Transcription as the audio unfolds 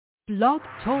Blog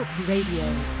Talk Radio.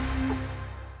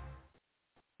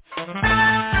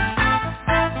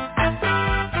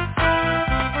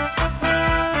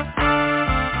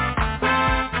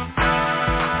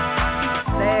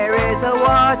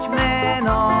 Watchman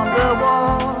on the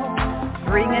wall,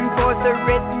 bringing forth the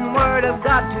written word of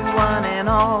God to one and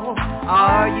all.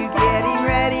 Are you getting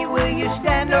ready? Will you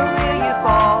stand or will you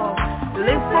fall?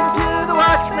 Listen to the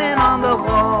watchman on the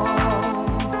wall.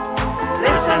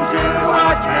 Listen to the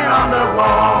watchman on the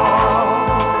wall.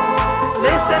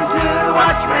 Listen to the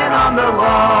watchman on the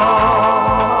wall.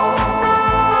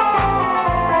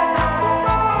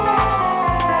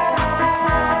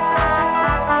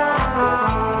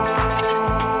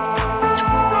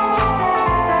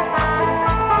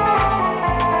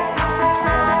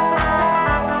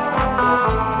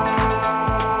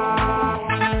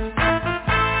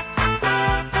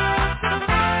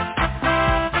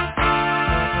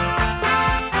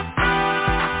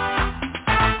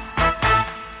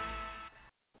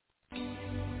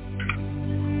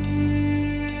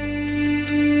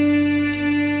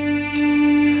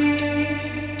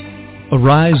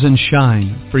 Arise and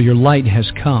shine, for your light has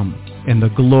come, and the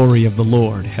glory of the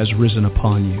Lord has risen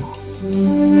upon you.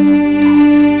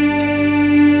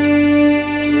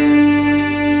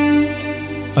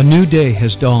 A new day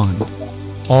has dawned.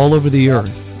 All over the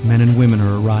earth, men and women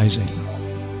are arising.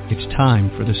 It's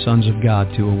time for the sons of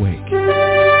God to awake.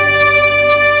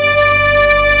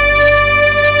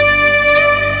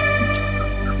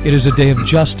 It is a day of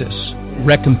justice,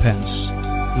 recompense,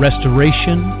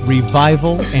 restoration,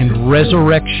 revival, and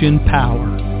resurrection power.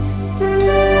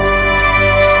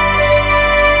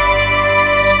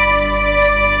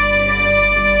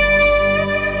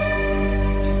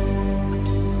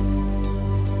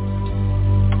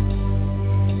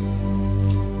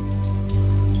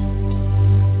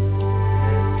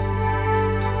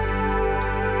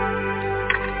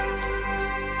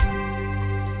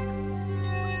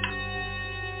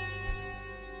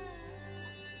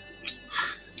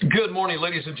 Good morning,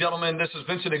 ladies and gentlemen. This is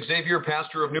Vincent Xavier,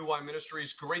 pastor of New Wine Ministries.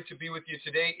 Great to be with you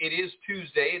today. It is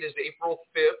Tuesday. It is April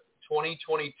 5th,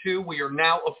 2022. We are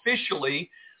now officially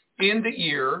in the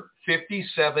year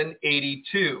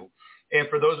 5782. And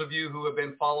for those of you who have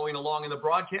been following along in the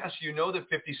broadcast, you know that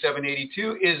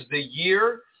 5782 is the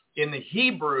year in the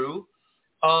Hebrew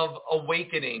of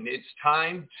awakening. It's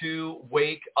time to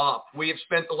wake up. We have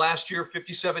spent the last year,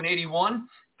 5781,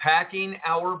 packing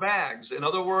our bags. In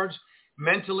other words,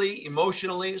 mentally,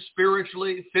 emotionally,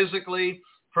 spiritually, physically,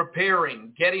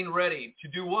 preparing, getting ready to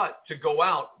do what? To go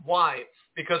out. Why?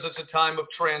 Because it's a time of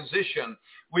transition.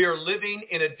 We are living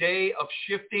in a day of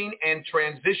shifting and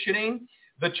transitioning.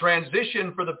 The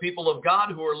transition for the people of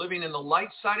God who are living in the light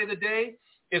side of the day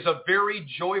is a very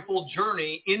joyful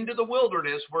journey into the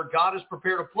wilderness where God has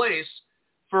prepared a place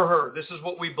for her. This is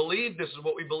what we believe. This is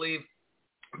what we believe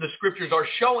the scriptures are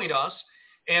showing us.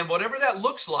 And whatever that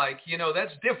looks like,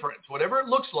 that's different. Whatever it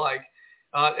looks like,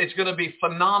 it's going to be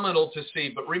phenomenal to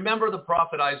see. But remember the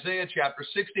prophet Isaiah, chapter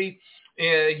 60.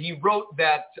 He wrote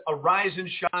that, arise and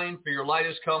shine, for your light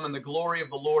has come, and the glory of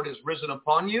the Lord is risen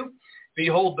upon you.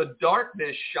 Behold, the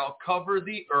darkness shall cover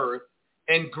the earth,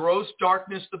 and gross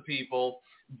darkness the people.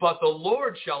 But the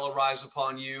Lord shall arise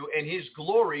upon you, and his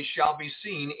glory shall be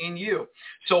seen in you.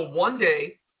 So one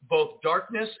day, both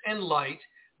darkness and light,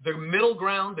 the middle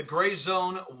ground, the gray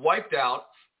zone, wiped out.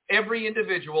 Every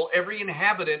individual, every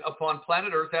inhabitant upon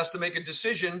planet Earth has to make a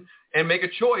decision and make a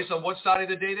choice on what side of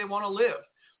the day they want to live.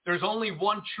 There's only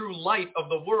one true light of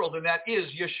the world, and that is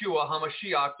Yeshua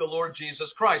HaMashiach, the Lord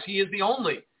Jesus Christ. He is the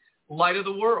only light of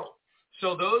the world.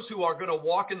 So those who are going to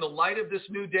walk in the light of this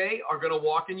new day are going to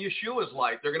walk in Yeshua's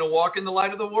light. They're going to walk in the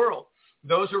light of the world.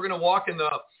 Those who are going to walk in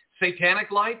the satanic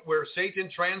light, where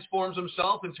Satan transforms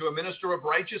himself into a minister of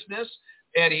righteousness,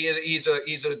 and he's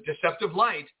a deceptive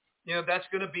light, that's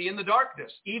going to be in the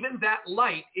darkness. Even that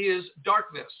light is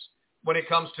darkness when it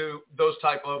comes to those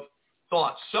type of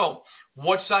thoughts. So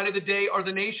what side of the day are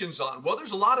the nations on? Well,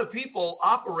 there's a lot of people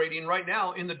operating right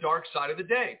now in the dark side of the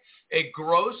day. A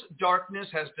gross darkness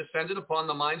has descended upon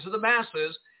the minds of the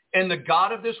masses, and the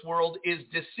God of this world is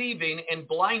deceiving and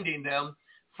blinding them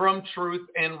from truth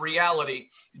and reality.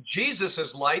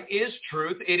 Jesus' light is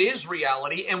truth. It is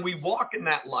reality, and we walk in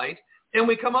that light. And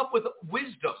we come up with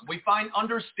wisdom. We find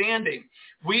understanding.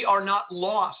 We are not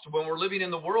lost when we're living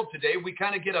in the world today. We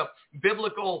kind of get a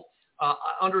biblical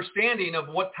understanding of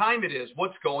what time it is,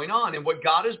 what's going on. And what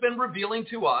God has been revealing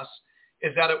to us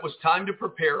is that it was time to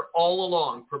prepare all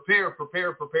along. Prepare,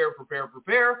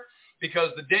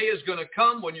 because the day is going to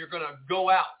come when you're going to go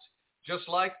out, just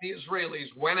like the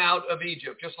Israelis went out of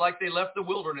Egypt, just like they left the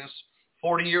wilderness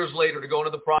 40 years later to go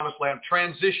into the promised land.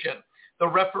 Transition, the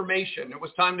Reformation. It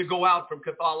was time to go out from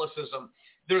Catholicism.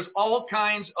 There's all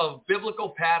kinds of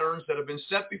biblical patterns that have been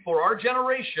set before our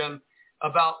generation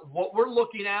about what we're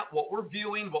looking at, what we're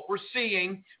viewing, what we're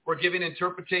seeing. We're giving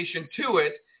interpretation to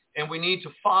it, and we need to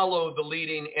follow the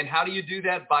leading. And how do you do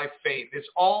that? By faith. It's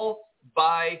all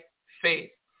by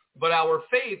faith. But our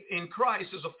faith in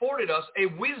Christ has afforded us a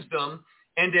wisdom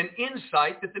and an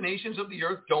insight that the nations of the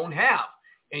earth don't have.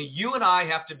 And you and I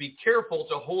have to be careful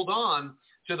to hold on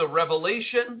to the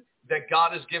revelation that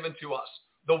God has given to us,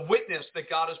 the witness that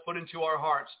God has put into our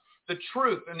hearts, the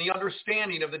truth and the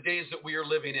understanding of the days that we are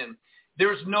living in.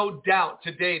 There's no doubt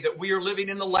today that we are living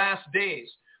in the last days,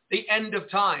 the end of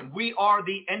time. We are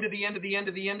the end of the end of the end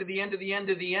of the end of the end of the end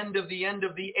of the end of the end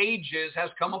of the ages has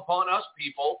come upon us,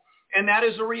 people, and that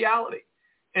is a reality.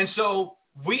 And so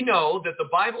we know that the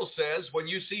Bible says when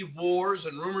you see wars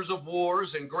and rumors of wars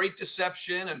and great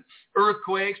deception and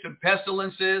earthquakes and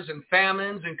pestilences and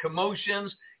famines and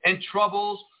commotions and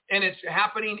troubles, and it's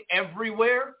happening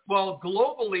everywhere. Well,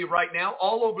 globally right now,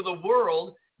 all over the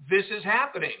world, this is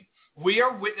happening. We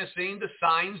are witnessing the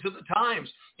signs of the times.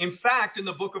 In fact, in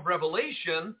the book of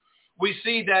Revelation, we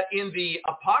see that in the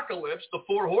apocalypse, the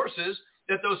four horses,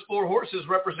 that those four horses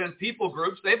represent people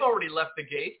groups. They've already left the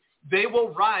gate. They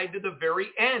will ride to the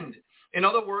very end. In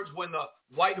other words, when the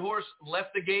white horse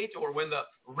left the gate, or when the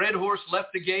red horse left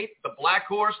the gate, the black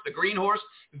horse, the green horse,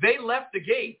 they left the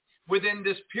gate within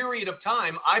this period of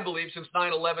time, I believe, since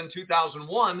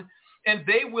 9/11/2001, and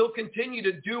they will continue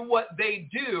to do what they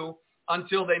do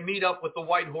until they meet up with the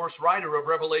white horse rider of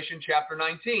Revelation chapter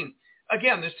 19.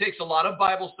 Again, this takes a lot of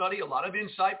Bible study, a lot of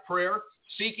insight, prayer,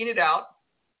 seeking it out,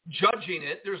 judging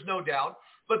it, there's no doubt.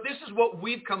 But this is what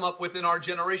we've come up with in our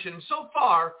generation. And so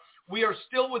far, we are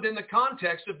still within the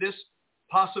context of this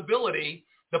possibility,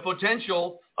 the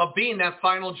potential of being that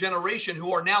final generation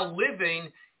who are now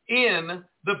living in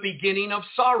the beginning of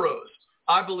sorrows.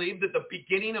 I believe that the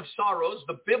beginning of sorrows,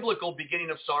 the biblical beginning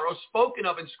of sorrows spoken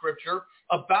of in Scripture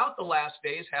about the last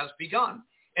days has begun.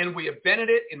 And we have been at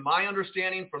it, in my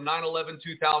understanding, from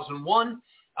 9/11/2001.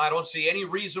 I don't see any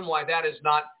reason why that is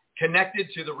not connected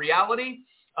to the reality.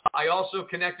 I also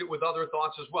connect it with other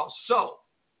thoughts as well. So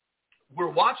we're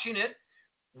watching it.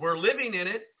 We're living in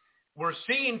it. We're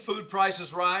seeing food prices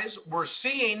rise. We're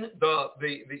seeing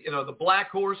the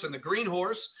black horse and the green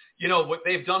horse. You know, what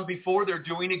they've done before, they're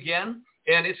doing again.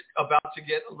 And it's about to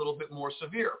get a little bit more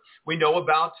severe. We know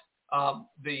about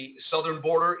the southern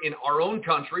border in our own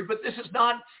country, but this is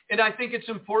not, and I think it's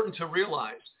important to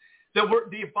realize that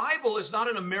the Bible is not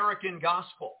an American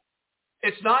gospel.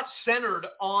 It's not centered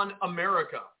on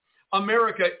America.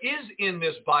 America is in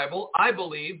this Bible. I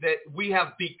believe that we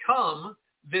have become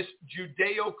this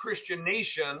Judeo-Christian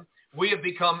nation. We have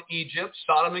become Egypt,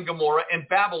 Sodom and Gomorrah, and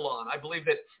Babylon. I believe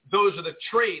that those are the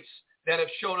traits that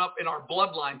have shown up in our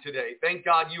bloodline today. Thank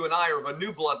God you and I are of a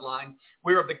new bloodline.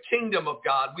 We're of the kingdom of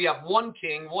God. We have one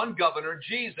king, one governor,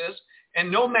 Jesus,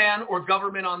 and no man or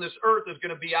government on this earth is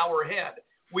going to be our head.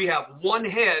 We have one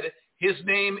head. His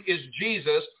name is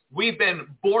Jesus. We've been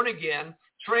born again,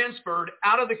 transferred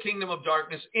out of the kingdom of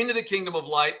darkness into the kingdom of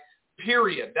light,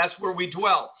 period. That's where we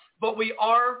dwell. But we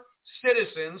are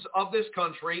citizens of this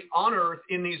country on earth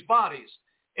in these bodies.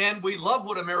 And we love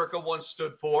what America once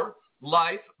stood for: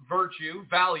 life, virtue,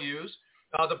 values,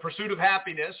 the pursuit of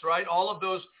happiness, right? All of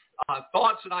those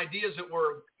thoughts and ideas that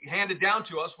were handed down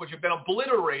to us, which have been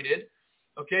obliterated,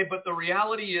 okay? But the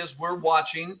reality is we're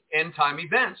watching end-time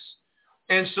events.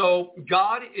 And so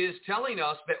God is telling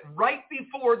us that right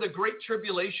before the Great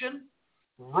Tribulation,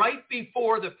 right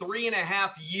before the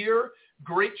 3.5-year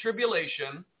Great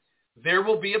Tribulation, there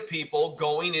will be a people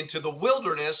going into the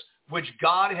wilderness, which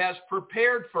God has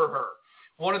prepared for her.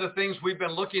 One of the things we've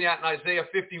been looking at in Isaiah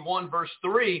 51, verse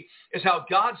 3, is how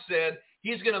God said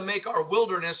he's going to make our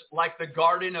wilderness like the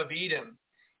Garden of Eden.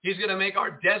 He's going to make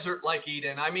our desert like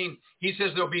Eden. I mean, he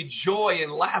says there'll be joy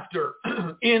and laughter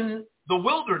in the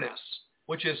wilderness,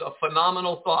 which is a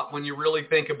phenomenal thought when you really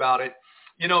think about it.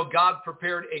 You know, God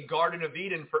prepared a Garden of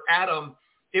Eden for Adam.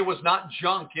 It was not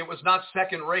junk. It was not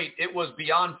second rate. It was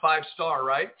beyond 5-star,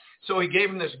 right? So he gave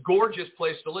him this gorgeous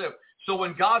place to live. So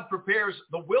when God prepares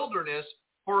the wilderness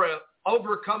for an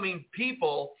overcoming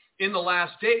people in the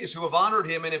last days who have honored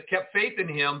him and have kept faith in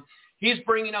him, he's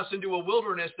bringing us into a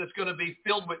wilderness that's going to be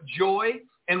filled with joy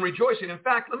and rejoicing. In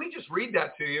fact, let me just read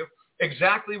that to you,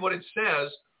 exactly what it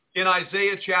says in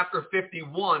Isaiah chapter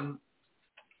 51,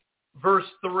 verse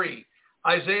 3.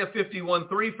 Isaiah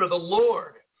 51:3, for the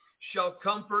Lord shall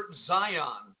comfort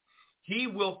Zion. He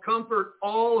will comfort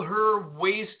all her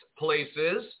waste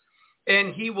places,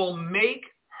 and he will make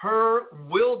her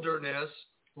wilderness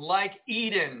like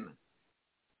Eden,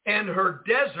 and her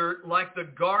desert like the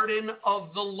garden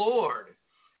of the Lord.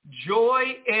 Joy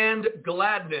and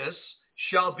gladness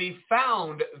shall be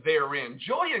found therein.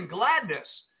 Joy and gladness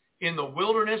in the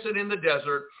wilderness and in the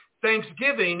desert.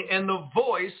 Thanksgiving and the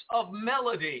voice of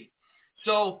melody.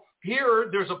 So here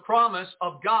there's a promise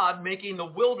of God making the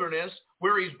wilderness,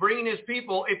 where he's bringing his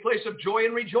people, a place of joy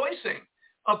and rejoicing,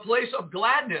 a place of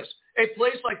gladness, a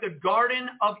place like the Garden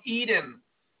of Eden.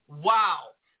 Wow.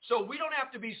 So we don't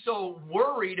have to be so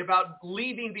worried about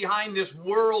leaving behind this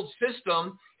world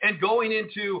system and going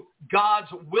into God's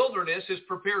wilderness, his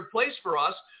prepared place for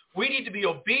us. We need to be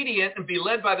obedient and be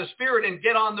led by the Spirit and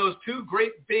get on those two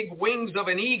great big wings of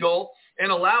an eagle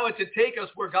and allow it to take us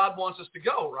where God wants us to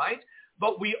go, right?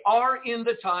 But we are in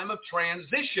the time of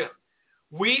transition.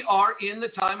 We are in the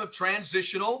time of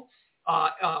transitional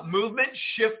movement,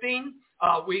 shifting.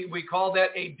 We call that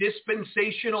a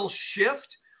dispensational shift.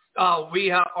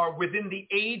 We are within the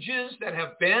ages that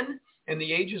have been and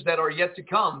the ages that are yet to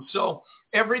come. So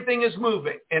everything is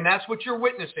moving, and that's what you're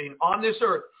witnessing on this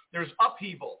earth. There's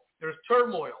upheaval, there's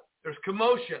turmoil, there's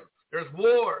commotion, there's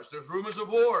wars, there's rumors of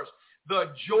wars.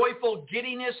 The joyful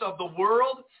giddiness of the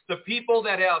world, the people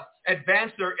that have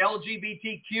advanced their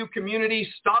LGBTQ community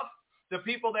stuff, the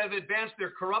people that have advanced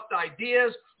their corrupt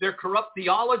ideas, their corrupt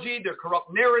theology, their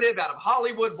corrupt narrative out of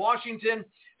Hollywood, Washington,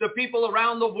 the people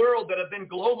around the world that have been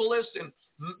globalists and,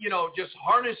 just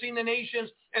harnessing the nations,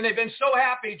 and they've been so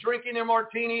happy drinking their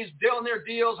martinis, doing their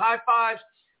deals, high fives.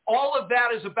 All of that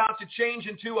is about to change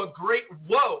into a great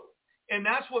woe. And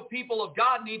that's what people of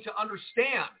God need to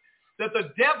understand, that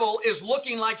the devil is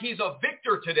looking like he's a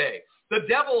victor today. The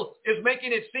devil is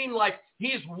making it seem like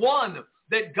he's won,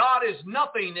 that God is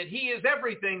nothing, that he is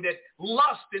everything, that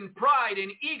lust and pride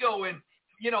and ego and,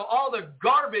 all the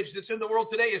garbage that's in the world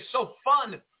today is so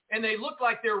fun. And they look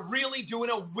like they're really doing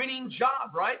a winning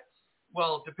job, right?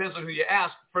 Well, it depends on who you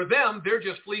ask. For them, they're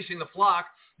just fleecing the flock.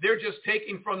 They're just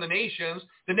taking from the nations.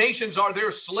 The nations are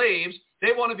their slaves.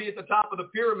 They want to be at the top of the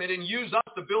pyramid and use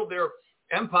us to build their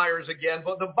empires again.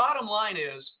 But the bottom line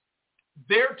is,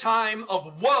 their time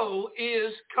of woe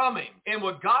is coming. And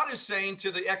what God is saying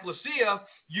to the ecclesia,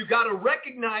 you got to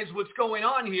recognize what's going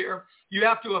on here. You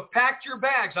have to have packed your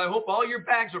bags. I hope all your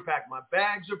bags are packed. My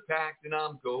bags are packed and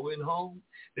I'm going home.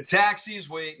 The taxi's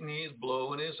waiting, he's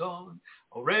blowing his horn.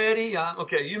 Already,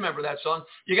 okay, you remember that song.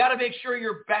 You got to make sure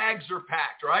your bags are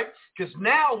packed, right? Because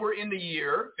now we're in the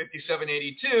year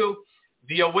 5782,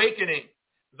 the awakening,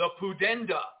 the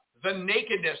pudenda, the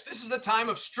nakedness. This is the time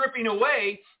of stripping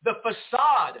away the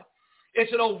facade.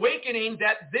 It's an awakening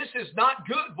that this is not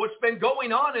good. What's been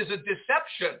going on is a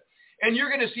deception. And you're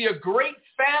going to see a great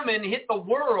famine hit the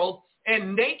world,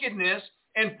 and nakedness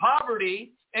and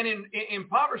poverty and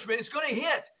impoverishment, it's going to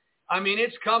hit. I mean,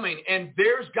 it's coming, and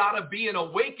there's got to be an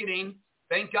awakening.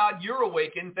 Thank God you're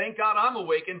awakened. Thank God I'm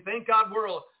awakened. Thank God we're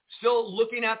still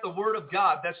looking at the Word of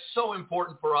God. That's so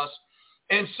important for us.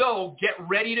 And so get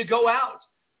ready to go out.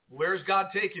 Where's God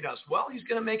taking us? Well, he's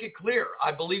going to make it clear.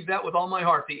 I believe that with all my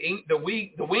heart.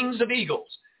 The wings of eagles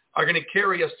are going to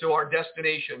carry us to our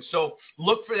destination. So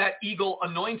look for that eagle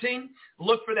anointing.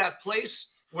 Look for that place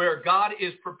where God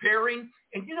is preparing.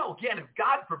 And, again, if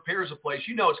God prepares a place,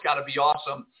 it's got to be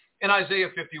awesome. And Isaiah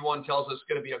 51 tells us it's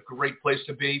going to be a great place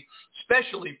to be,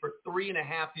 especially for 3.5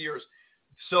 years.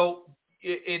 So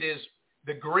it is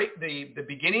the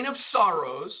beginning of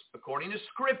sorrows, according to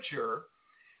Scripture,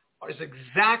 is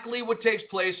exactly what takes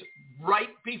place right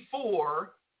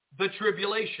before the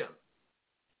tribulation.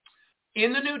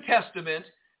 In the New Testament,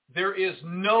 there is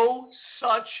no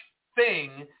such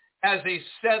thing as a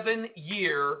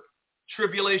 7-year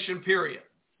tribulation period.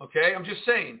 Okay? I'm just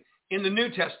saying, in the New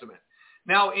Testament.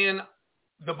 Now, in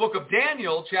the book of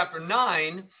Daniel, chapter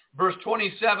 9, verse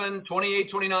 27,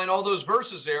 28, 29, all those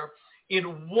verses there,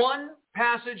 in one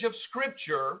passage of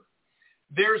Scripture,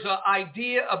 there's an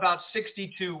idea about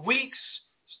 62 weeks,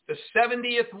 the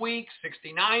 70th week,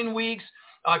 69 weeks.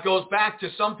 It goes back to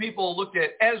some people look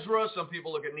at Ezra, some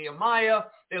people look at Nehemiah.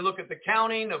 They look at the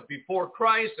counting of before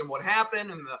Christ and what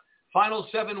happened in the final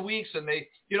 7 weeks. And they,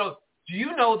 do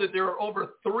you know that there are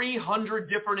over 300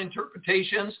 different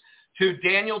interpretations to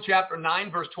Daniel chapter 9,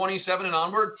 verse 27 and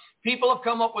onward? People have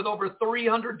come up with over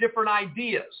 300 different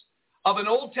ideas of an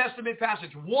Old Testament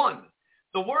passage. One,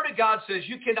 the Word of God says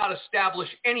you cannot establish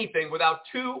anything without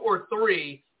 2 or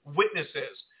 3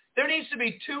 witnesses. There needs to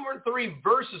be 2 or 3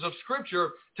 verses of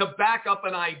Scripture to back up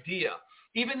an idea.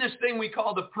 Even this thing we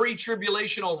call the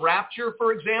pre-tribulational rapture,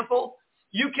 for example,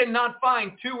 you cannot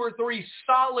find 2 or 3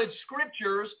 solid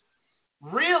Scriptures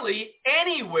really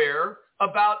anywhere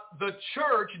about the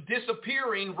church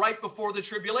disappearing right before the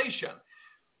tribulation.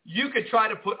 You could try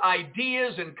to put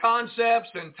ideas and concepts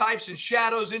and types and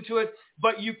shadows into it,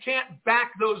 but you can't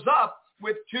back those up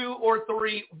with 2 or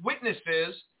 3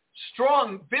 witnesses,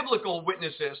 strong biblical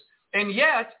witnesses. And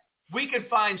yet, we can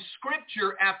find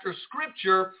scripture after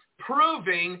scripture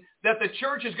proving that the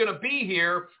church is going to be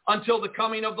here until the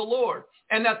coming of the Lord,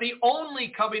 and that the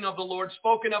only coming of the Lord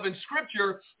spoken of in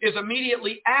scripture is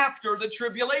immediately after the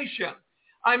tribulation.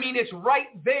 I mean, it's right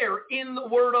there in the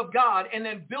Word of God and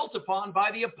then built upon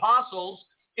by the apostles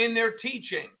in their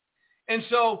teaching. And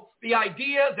so the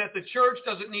idea that the church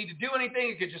doesn't need to do anything,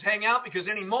 it could just hang out because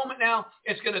any moment now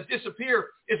it's going to disappear,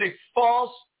 is a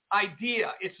false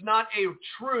idea. It's not a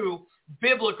true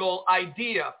biblical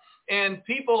idea. And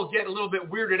people get a little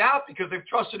bit weirded out because they've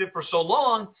trusted it for so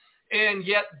long, and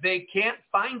yet they can't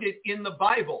find it in the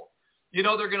Bible. You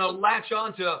know, they're going to latch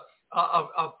on to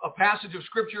a passage of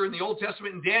Scripture in the Old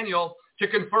Testament in Daniel to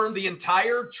confirm the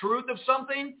entire truth of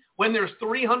something when there's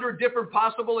 300 different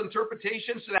possible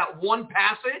interpretations to that one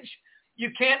passage. You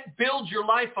can't build your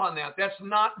life on that. That's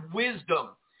not wisdom.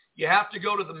 You have to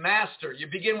go to the master. You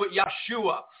begin with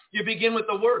Yeshua. You begin with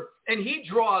the Word. And he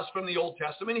draws from the Old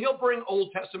Testament. He'll bring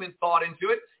Old Testament thought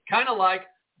into it, kind of like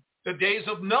the days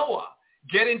of Noah.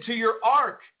 Get into your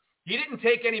ark. He didn't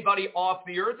take anybody off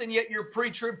the earth, and yet your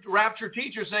pre-trib rapture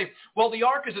teachers say, well, the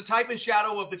ark is a type and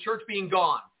shadow of the church being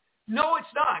gone. No, it's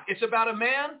not. It's about a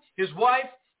man, his wife,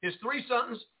 his 3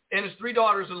 sons, and his 3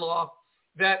 daughters-in-law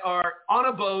that are on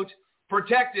a boat,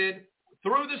 protected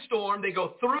through the storm. They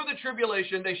go through the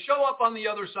tribulation. They show up on the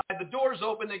other side. The doors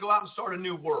open. They go out and start a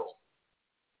new world.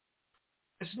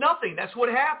 It's nothing. That's what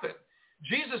happened.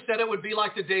 Jesus said it would be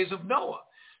like the days of Noah.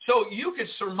 So you could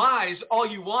surmise all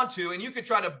you want to, and you could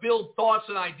try to build thoughts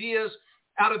and ideas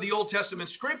out of the Old Testament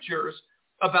scriptures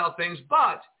about things,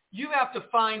 but you have to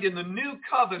find in the new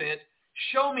covenant,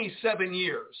 show me 7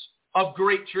 years of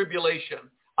great tribulation.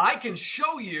 I can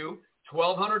show you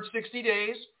 1,260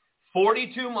 days,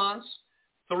 42 months,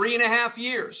 3.5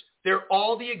 years. They're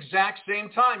all the exact same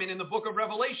time. And in the book of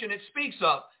Revelation, it speaks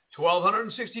of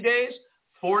 1,260 days,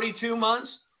 42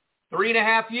 months,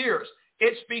 3.5 years.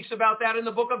 It speaks about that in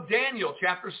the book of Daniel,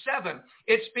 chapter 7.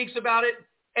 It speaks about it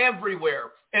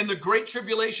everywhere. And the Great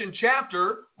Tribulation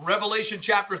chapter, Revelation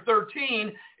chapter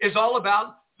 13, is all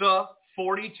about the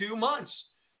 42 months,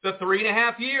 the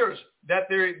 3.5 years that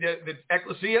the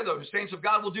ecclesia, the saints of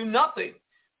God, will do nothing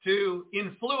to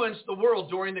influence the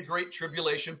world during the Great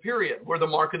Tribulation period, where the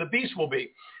mark of the beast will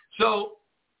be. So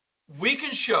we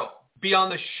can show,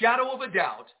 beyond the shadow of a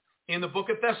doubt, in the book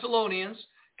of Thessalonians,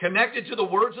 connected to the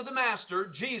words of the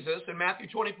Master, Jesus, in Matthew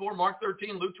 24, Mark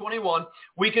 13, Luke 21,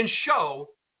 we can show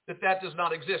that that does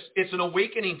not exist. It's an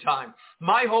awakening time.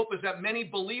 My hope is that many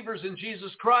believers in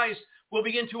Jesus Christ will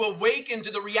begin to awaken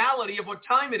to the reality of what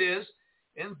time it is,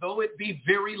 and though it be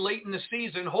very late in the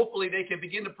season, hopefully they can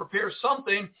begin to prepare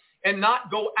something and not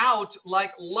go out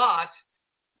like Lot,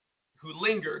 who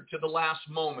lingered to the last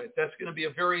moment. That's going to be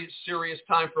a very serious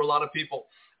time for a lot of people.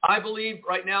 I believe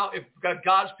right now, if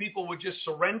God's people would just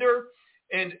surrender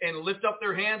and lift up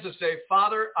their hands and say,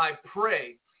 Father, I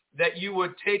pray that you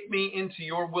would take me into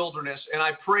your wilderness. And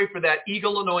I pray for that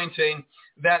eagle anointing,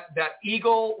 that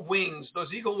eagle wings,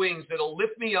 those eagle wings that'll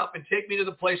lift me up and take me to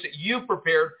the place that you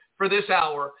prepared for this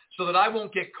hour, so that I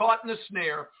won't get caught in the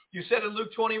snare. You said in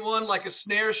Luke 21, like a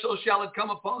snare, so shall it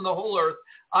come upon the whole earth.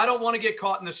 I don't want to get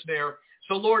caught in the snare.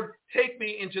 So Lord, take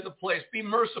me into the place. Be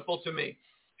merciful to me.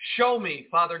 Show me,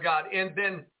 Father God, and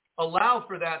then allow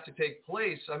for that to take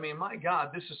place. I mean, my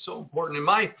God, this is so important in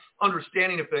my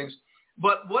understanding of things.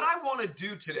 But what I want to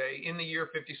do today in the year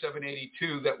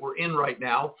 5782 that we're in right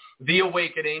now, the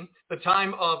awakening, the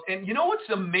time of, and you know what's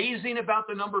amazing about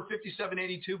the number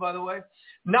 5782, by the way?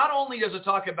 Not only does it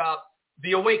talk about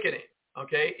the awakening,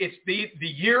 okay? It's the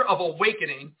year of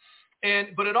awakening,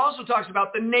 but it also talks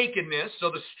about the nakedness, so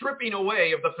the stripping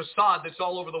away of the facade that's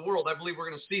all over the world. I believe we're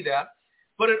going to see that.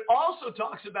 But it also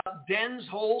talks about dens,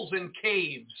 holes, and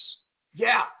caves.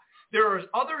 Yeah, there are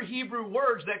other Hebrew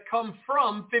words that come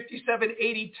from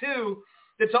 5782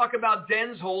 that talk about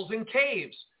dens, holes, and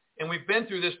caves. And we've been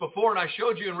through this before, and I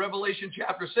showed you in Revelation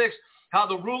chapter 6 how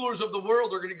the rulers of the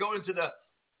world are going to go into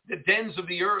the dens of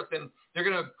the earth, and they're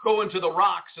going to go into the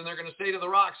rocks, and they're going to say to the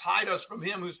rocks, hide us from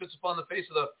him who sits upon the face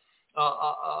of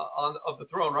the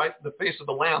throne, right? The face of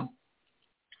the Lamb.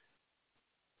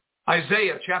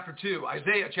 Isaiah chapter 2,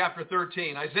 Isaiah chapter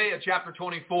 13, Isaiah chapter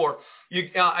 24,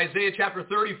 Isaiah chapter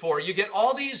 34. You get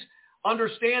all these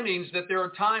understandings that there are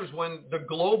times when the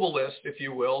globalists, if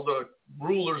you will, the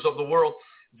rulers of the world,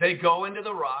 they go into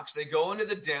the rocks, they go into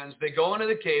the dens, they go into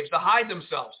the caves to hide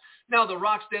themselves. Now, the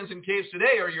rocks, dens, and caves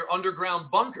today are your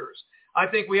underground bunkers. I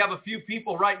think we have a few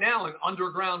people right now in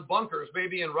underground bunkers,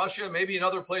 maybe in Russia, maybe in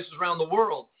other places around the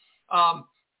world.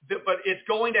 But it's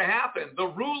going to happen. The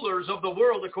rulers of the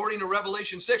world, according to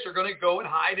Revelation 6, are going to go and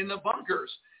hide in the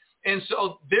bunkers. And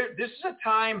so this is a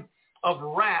time of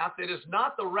wrath. It is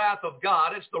not the wrath of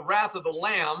God. It's the wrath of the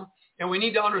Lamb. And we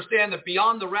need to understand that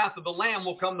beyond the wrath of the Lamb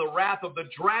will come the wrath of the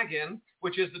dragon,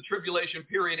 which is the tribulation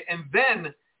period, and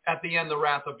then at the end, the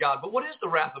wrath of God. But what is the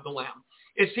wrath of the Lamb?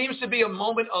 It seems to be a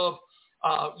moment of,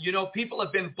 people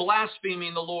have been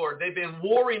blaspheming the Lord. They've been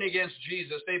warring against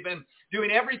Jesus. They've been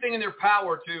doing everything in their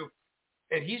power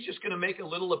and he's just going to make a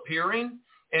little appearing,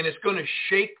 and it's going to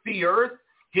shake the earth.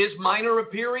 His minor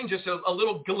appearing, just a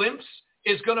little glimpse,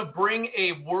 is going to bring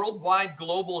a worldwide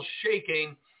global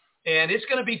shaking, and it's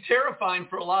going to be terrifying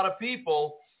for a lot of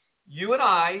people. You and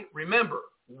I, remember,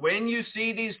 when you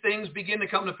see these things begin to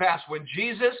come to pass, when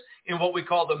Jesus, in what we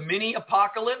call the mini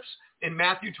apocalypse in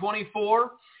Matthew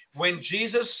 24, when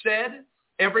Jesus said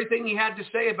everything he had to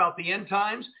say about the end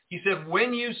times, he said,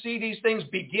 when you see these things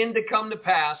begin to come to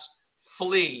pass,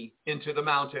 flee into the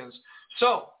mountains.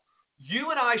 So you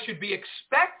and I should be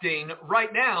expecting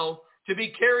right now to be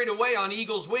carried away on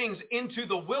eagle's wings into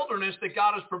the wilderness that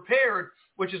God has prepared,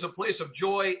 which is a place of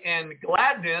joy and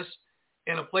gladness,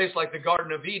 and a place like the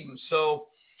Garden of Eden. So,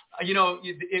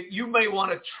 you may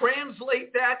want to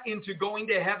translate that into going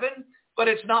to heaven, but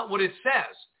it's not what it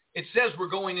says. It says we're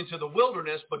going into the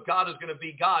wilderness, but God is going to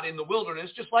be God in the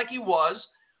wilderness, just like he was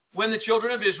when the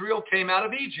children of Israel came out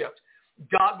of Egypt.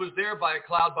 God was there by a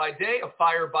cloud by day, a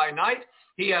fire by night.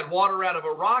 He had water out of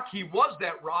a rock. He was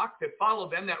that rock that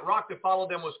followed them. That rock that followed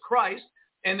them was Christ,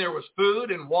 and there was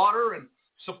food and water and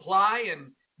supply,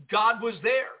 and God was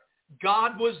there.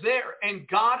 God was there, and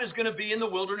God is going to be in the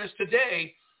wilderness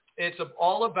today. It's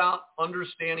all about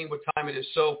understanding what time it is.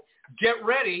 So get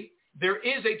ready. There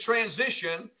is a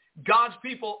transition. God's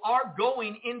people are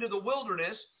going into the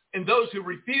wilderness, and those who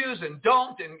refuse and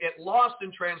don't and get lost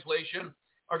in translation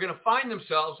are going to find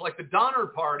themselves like the Donner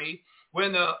Party.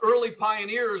 When the early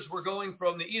pioneers were going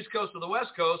from the East Coast to the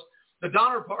West Coast, the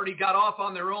Donner Party got off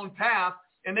on their own path,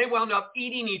 and they wound up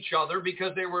eating each other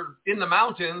because they were in the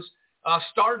mountains,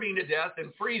 starving to death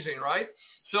and freezing, right?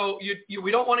 So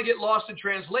we don't want to get lost in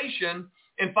translation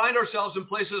and find ourselves in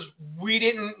places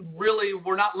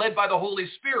we're not led by the Holy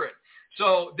Spirit.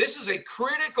 So this is a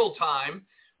critical time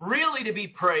really to be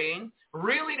praying,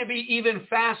 really to be even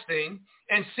fasting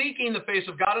and seeking the face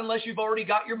of God, unless you've already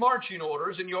got your marching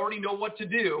orders and you already know what to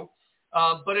do.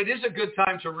 But it is a good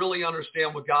time to really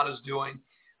understand what God is doing.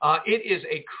 It is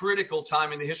a critical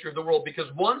time in the history of the world, because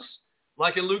once,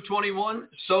 like in Luke 21,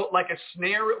 so like a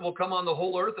snare, it will come on the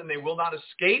whole earth and they will not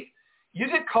escape. You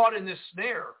get caught in this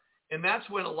snare, and that's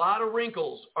when a lot of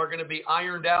wrinkles are going to be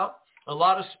ironed out. A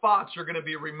lot of spots are going to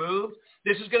be removed.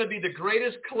 This is going to be the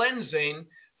greatest cleansing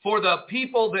for the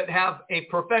people that have a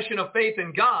profession of faith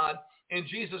in God and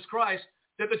Jesus Christ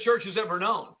that the church has ever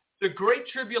known. The Great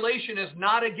Tribulation is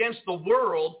not against the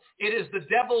world. It is the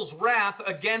devil's wrath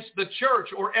against the church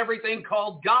or everything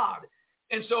called God.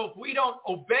 And so if we don't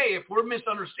obey, if we're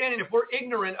misunderstanding, if we're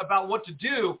ignorant about what to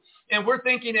do, and we're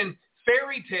thinking in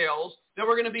fairy tales that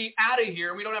we're going to be out of here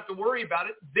and we don't have to worry about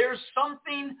it, there's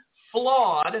something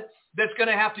flawed that's going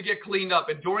to have to get cleaned up.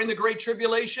 And during the Great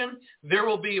Tribulation, there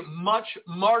will be much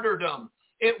martyrdom.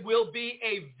 It will be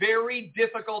a very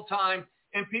difficult time,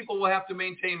 and people will have to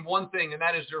maintain one thing, and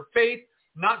that is their faith,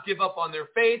 not give up on their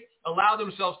faith, allow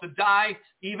themselves to die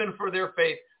even for their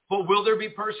faith. But will there be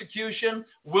persecution?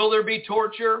 Will there be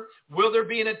torture? Will there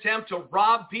be an attempt to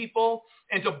rob people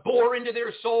and to bore into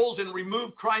their souls and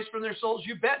remove Christ from their souls?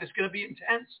 You bet it's going to be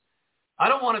intense. I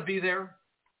don't want to be there.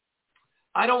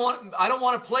 I don't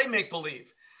want to play make-believe.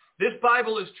 This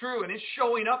Bible is true, and it's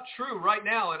showing up true right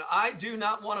now, and I do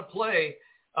not want to play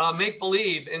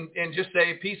make-believe and just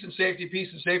say peace and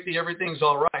safety, everything's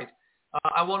all right.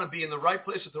 I want to be in the right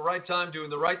place at the right time, doing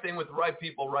the right thing with the right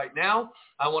people right now.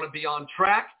 I want to be on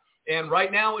track, and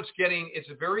right now it's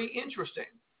very interesting,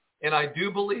 and I do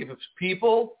believe if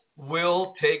people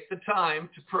will take the time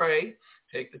to pray,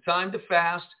 take the time to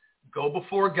fast, go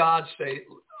before God, say,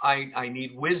 I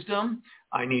need wisdom,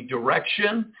 I need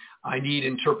direction, I need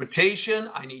interpretation,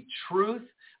 I need truth.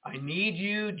 I need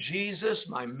you, Jesus,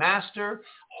 my master.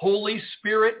 Holy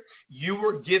Spirit, you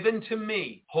were given to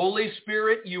me. Holy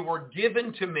Spirit, you were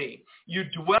given to me. You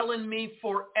dwell in me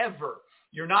forever.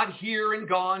 You're not here and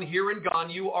gone.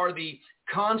 You are the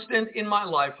constant in my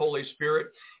life, Holy Spirit.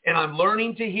 And I'm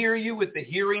learning to hear you with the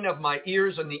hearing of my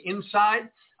ears on the inside.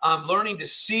 I'm learning to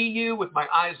see you with my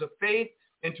eyes of faith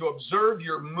and to observe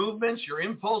your movements, your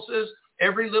impulses,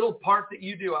 every little part that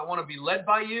you do. I want to be led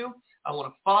by you. I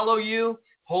want to follow you.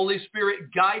 Holy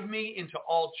Spirit, guide me into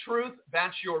all truth.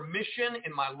 That's your mission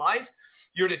in my life.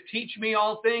 You're to teach me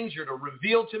all things. You're to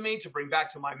reveal to me, to bring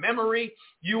back to my memory.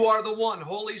 You are the one,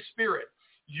 Holy Spirit.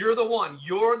 You're the one.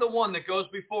 You're the one that goes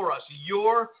before us.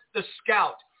 You're the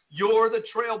scout. You're the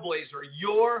trailblazer.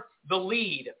 You're the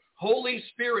lead. Holy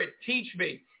Spirit, teach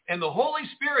me. And the Holy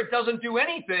Spirit doesn't do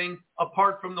anything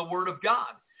apart from the Word of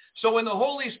God. So when the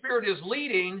Holy Spirit is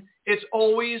leading, it's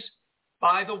always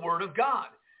by the Word of God.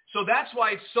 So that's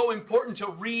why it's so important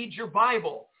to read your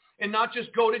Bible and not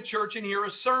just go to church and hear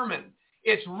a sermon.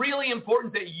 It's really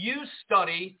important that you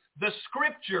study the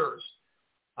Scriptures.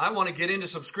 I want to get into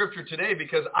some Scripture today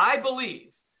because I believe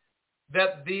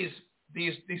that these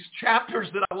chapters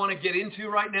that I want to get into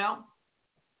right now,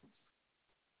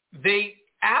 they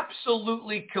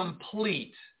absolutely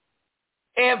complete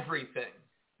everything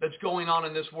that's going on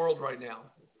in this world right now.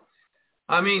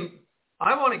 I mean,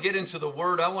 I want to get into the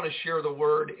Word. I want to share the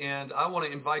Word, and I want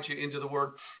to invite you into the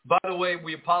Word. By the way,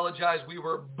 we apologize. We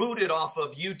were booted off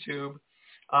of YouTube.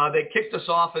 They kicked us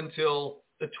off until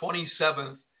the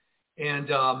 27th,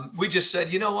 and we just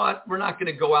said, you know what? We're not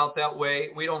going to go out that way.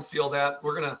 We don't feel that.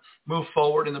 We're going to move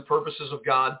forward in the purposes of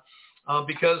God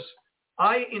because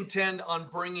I intend on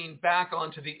bringing back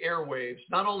onto the airwaves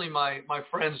not only my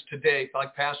friends today,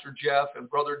 like Pastor Jeff and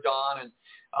Brother Don and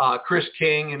Chris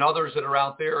King and others that are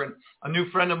out there, and a new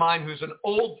friend of mine who's an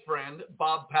old friend,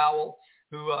 Bob Powell,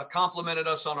 who complimented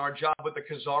us on our job with the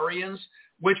Khazarians,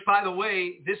 which, by the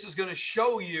way, this is going to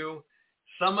show you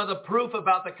some of the proof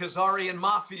about the Khazarian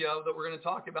Mafia that we're going to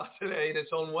talk about today in its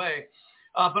own way.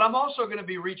 But I'm also going to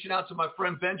be reaching out to my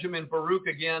friend Benjamin Baruch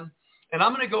again, and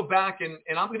I'm going to go back and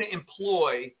I'm going to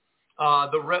employ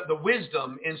the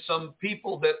wisdom in some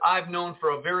people that I've known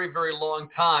for a very, very long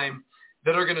time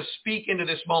that are going to speak into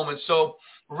this moment. So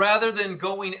rather than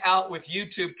going out with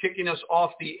YouTube kicking us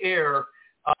off the air,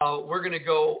 we're going to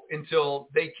go until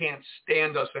they can't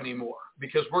stand us anymore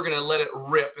because we're going to let it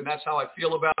rip. And that's how I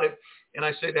feel about it. And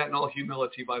I say that in all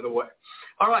humility, by the way.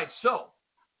 All right, so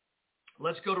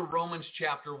let's go to Romans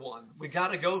chapter 1. We got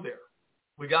to go there.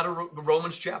 We got to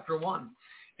Romans chapter 1.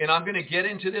 And I'm going to get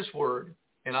into this word,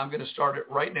 and I'm going to start it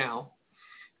right now.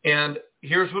 And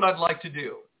here's what I'd like to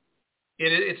do.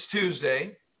 It's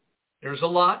Tuesday. There's a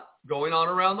lot going on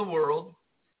around the world.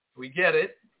 We get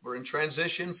it. We're in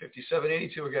transition,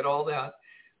 5782, we get all that.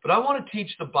 But I want to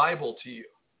teach the Bible to you.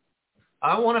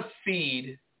 I want to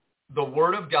feed the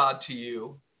Word of God to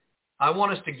you. I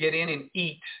want us to get in and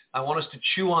eat. I want us to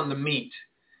chew on the meat.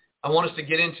 I want us to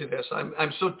get into this.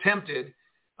 I'm so tempted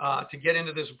to get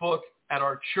into this book at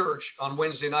our church on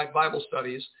Wednesday night Bible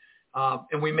studies,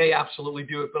 and we may absolutely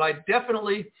do it. But I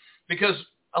definitely, because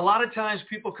a lot of times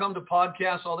people come to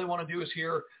podcasts, all they want to do is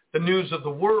hear the news of the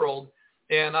world.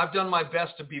 And I've done my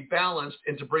best to be balanced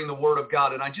and to bring the Word of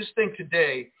God. And I just think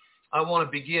today I want to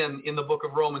begin in the book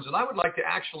of Romans. And I would like to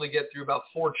actually get through about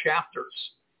 4 chapters.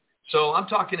 So I'm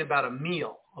talking about a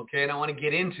meal, okay? And I want to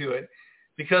get into it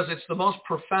because it's the most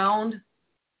profound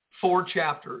 4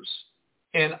 chapters.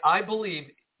 And I believe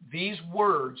these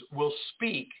words will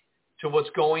speak to what's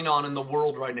going on in the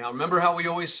world right now. Remember how we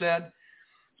always said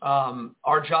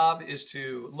our job is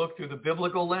to look through the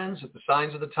biblical lens at the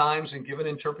signs of the times and give an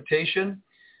interpretation?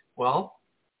 Well,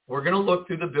 we're going to look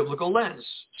through the biblical lens,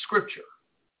 Scripture.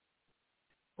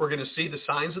 We're going to see the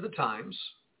signs of the times,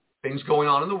 things going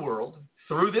on in the world,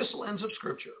 through this lens of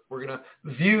Scripture. We're going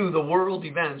to view the world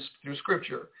events through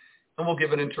Scripture, and we'll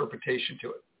give an interpretation to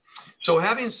it. So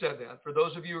having said that, for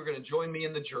those of you who are going to join me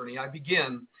in the journey, I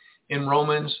begin in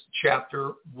Romans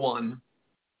chapter 1,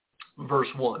 verse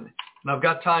 1. And I've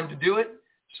got time to do it,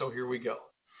 so here we go.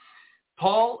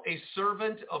 Paul, a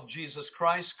servant of Jesus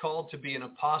Christ, called to be an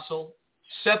apostle,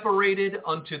 separated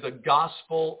unto the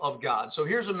gospel of God. So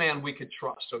here's a man we could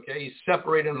trust, okay? He's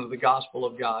separated unto the gospel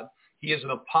of God. He is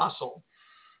an apostle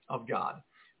of God.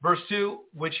 Verse 2,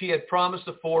 which he had promised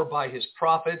afore by his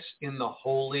prophets in the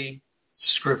Holy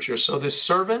Scripture. So this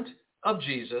servant of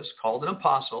Jesus, called an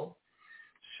apostle,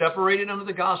 separated unto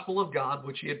the gospel of God,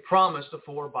 which he had promised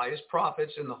afore by his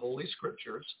prophets in the Holy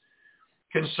Scriptures,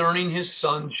 concerning his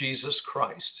Son, Jesus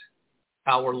Christ,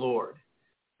 our Lord,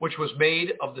 which was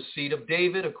made of the seed of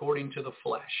David according to the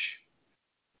flesh,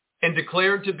 and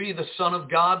declared to be the Son of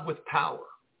God with power,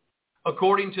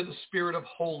 according to the Spirit of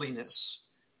holiness,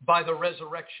 by the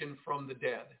resurrection from the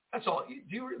dead. That's all.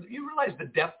 Do you realize the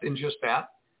depth in just that?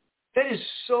 That is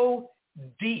so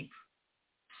deep.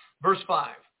 Verse 5.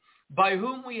 By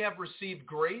whom we have received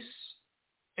grace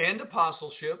and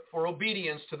apostleship for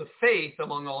obedience to the faith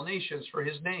among all nations for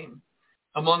his name,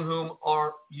 among whom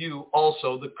are you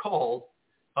also the called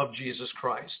of Jesus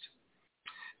Christ.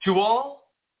 To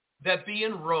all that be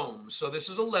in Rome. So this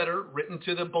is a letter written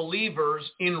to the believers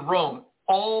in Rome,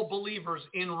 all believers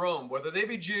in Rome, whether they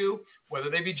be Jew, whether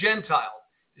they be Gentile.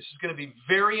 This is going to be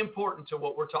very important to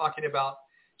what we're talking about.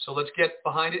 So let's get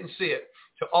behind it and see it.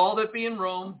 To all that be in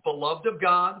Rome, beloved of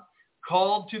God,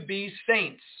 called to be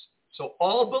saints. So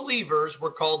all believers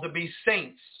were called to be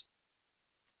saints.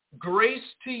 Grace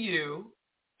to you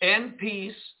and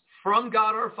peace from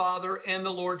God our Father and the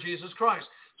Lord Jesus Christ.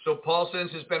 So Paul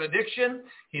sends his benediction.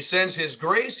 He sends his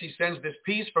grace. He sends this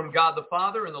peace from God the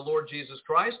Father and the Lord Jesus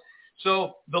Christ.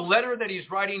 So the letter that he's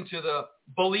writing to the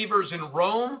believers in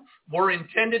Rome were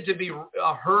intended to be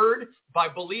heard by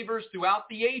believers throughout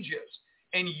the ages.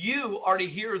 And you are to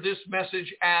hear this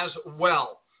message as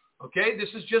well. Okay? This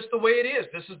is just the way it is.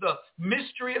 This is the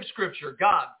mystery of Scripture.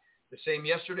 God, the same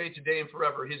yesterday, today, and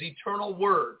forever. His eternal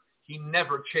word. He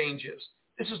never changes.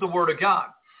 This is the word of God.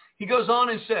 He goes on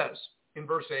and says in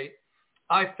verse 8,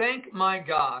 I thank my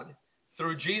God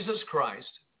through Jesus Christ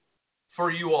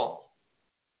for you all,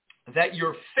 that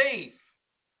your faith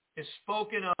is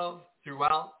spoken of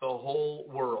throughout the whole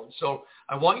world. So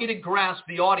I want you to grasp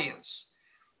the audience.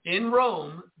 In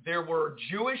Rome, there were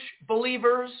Jewish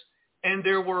believers and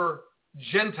there were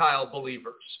Gentile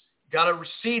believers. Got to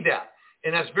see that.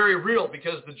 And that's very real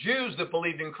because the Jews that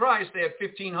believed in Christ, they had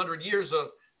 1,500 years of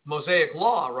Mosaic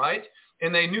law, right?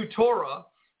 And they knew Torah.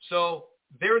 So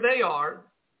there they are.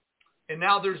 And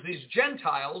now there's these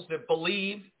Gentiles that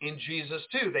believe in Jesus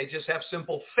too. They just have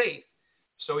simple faith.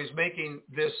 So he's making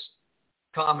this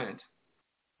comment.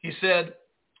 He said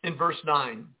in verse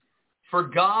 9, for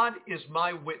God is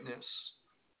my witness,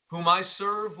 whom I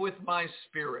serve with my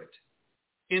spirit,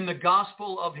 in the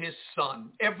gospel of his Son.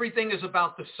 Everything is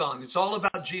about the Son. It's all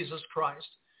about Jesus Christ.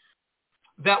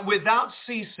 That without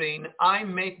ceasing, I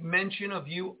make mention of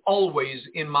you always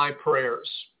in my prayers.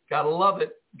 Gotta love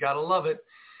it. Gotta love it.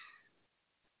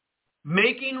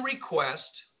 Making request,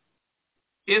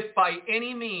 if by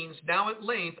any means now at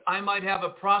length I might have a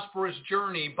prosperous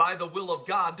journey by the will of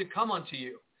God to come unto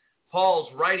you. Paul's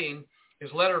writing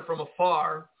his letter from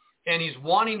afar, and he's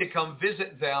wanting to come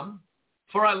visit them.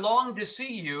 For I long to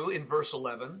see you, in verse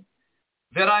 11,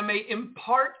 that I may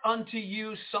impart unto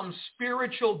you some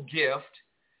spiritual gift,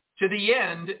 to the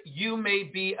end you may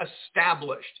be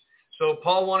established. So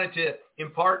Paul wanted to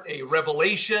impart a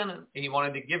revelation. He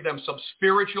wanted to give them some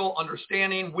spiritual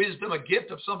understanding, wisdom, a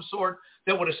gift of some sort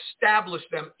that would establish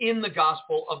them in the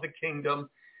gospel of the kingdom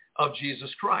of Jesus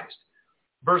Christ.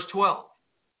 Verse 12,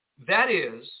 that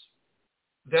is,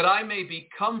 that I may be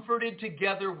comforted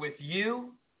together with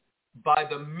you by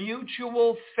the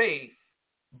mutual faith,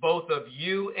 both of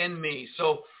you and me.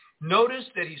 So notice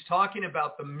that he's talking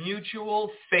about the mutual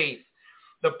faith,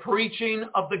 the preaching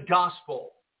of the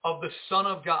gospel of the Son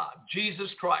of God, Jesus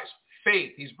Christ,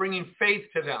 faith. He's bringing faith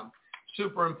to them.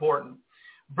 Super important.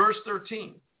 Verse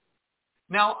 13.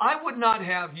 Now, I would not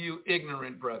have you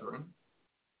ignorant, brethren,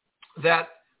 that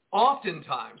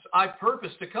oftentimes I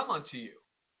purposed to come unto you,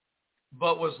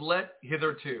 but was let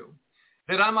hitherto,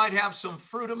 that I might have some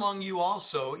fruit among you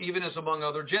also, even as among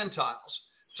other Gentiles.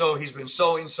 So he's been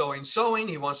sowing.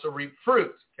 He wants to reap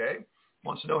fruit, okay?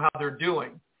 Wants to know how they're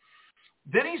doing.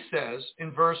 Then he says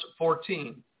in verse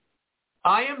 14,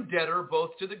 I am debtor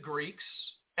both to the Greeks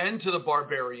and to the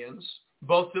barbarians,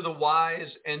 both to the wise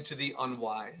and to the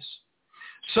unwise.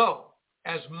 So,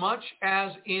 as much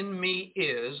as in me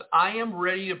is, I am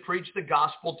ready to preach the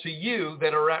gospel to you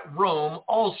that are at Rome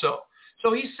also.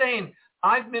 So he's saying,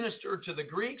 I've ministered to the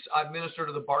Greeks, I've ministered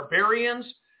to the barbarians.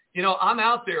 You know, I'm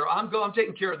out there. I'm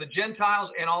taking care of the Gentiles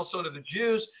and also to the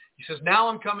Jews. He says, now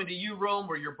I'm coming to you, Rome,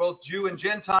 where you're both Jew and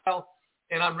Gentile,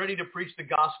 and I'm ready to preach the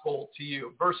gospel to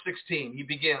you. Verse 16, he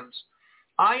begins,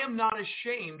 I am not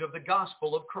ashamed of the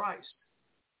gospel of Christ,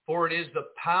 for it is the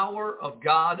power of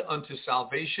God unto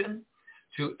salvation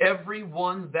to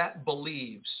everyone that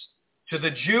believes, to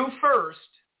the Jew first,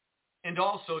 and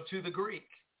also to the Greek.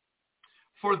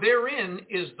 For therein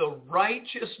is the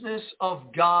righteousness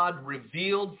of God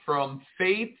revealed from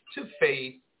faith to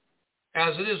faith,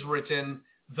 as it is written,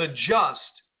 the just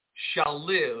shall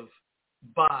live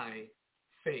by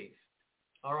faith.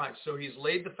 All right, so he's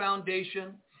laid the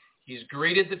foundation. He's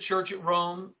greeted the church at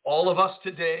Rome, all of us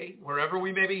today, wherever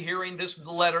we may be hearing this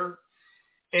letter.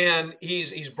 And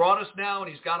he's brought us now,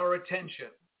 and he's got our attention.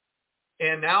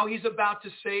 And now he's about to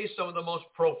say some of the most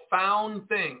profound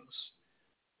things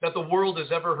that the world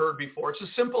has ever heard before. It's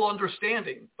a simple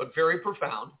understanding, but very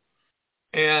profound.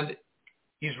 And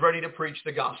he's ready to preach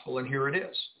the gospel, and here it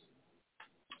is.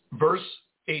 Verse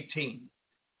 18,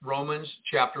 Romans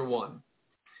chapter 1.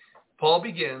 Paul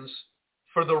begins,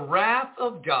 for the wrath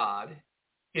of God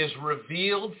is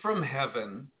revealed from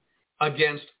heaven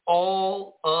against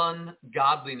all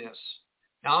ungodliness.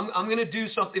 Now, I'm going to do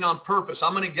something on purpose.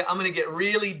 I'm going to get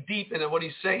really deep into what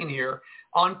he's saying here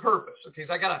on purpose. Okay,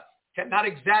 so I got to not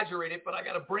exaggerate it, but I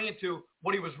got to bring it to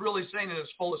what he was really saying in its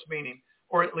fullest meaning,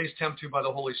 or at least attempt to by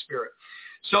the Holy Spirit.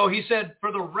 So he said,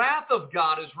 for the wrath of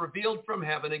God is revealed from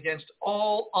heaven against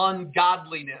all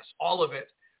ungodliness, all of it,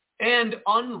 and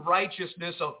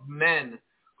unrighteousness of men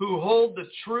who hold the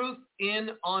truth in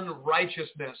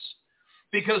unrighteousness.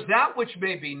 Because that which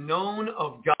may be known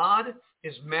of God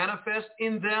is manifest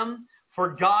in them,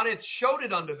 for God hath showed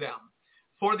it unto them.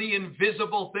 For the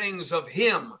invisible things of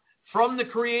him from the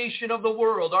creation of the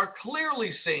world are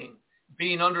clearly seen,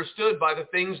 being understood by the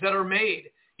things that are made,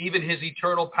 even his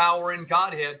eternal power and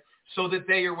Godhead, so that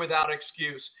they are without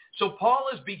excuse. So Paul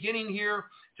is beginning here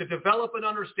to develop an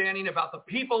understanding about the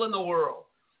people in the world.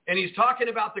 And he's talking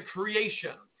about the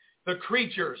creation, the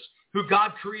creatures who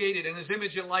God created in his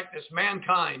image and likeness,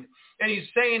 mankind. And he's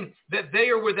saying that they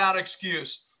are without excuse,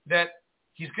 that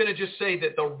he's going to just say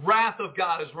that the wrath of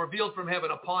God is revealed from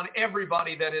heaven upon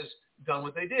everybody that has done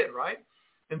what they did, right?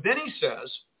 And then he says,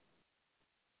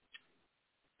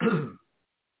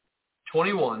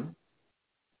 21,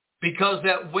 because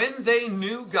that when they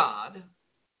knew God,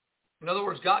 in other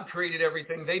words, God created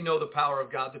everything. They know the power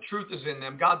of God. The truth is in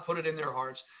them. God put it in their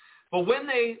hearts. But when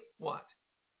they, what?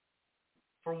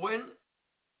 For when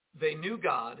they knew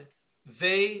God,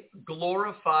 they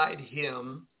glorified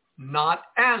him not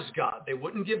as God. They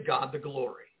wouldn't give God the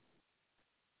glory.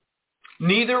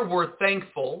 Neither were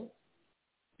thankful,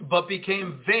 but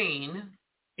became vain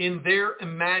in their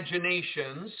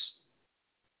imaginations,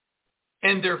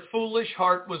 and their foolish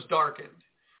heart was darkened.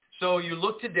 So you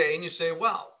look today and you say,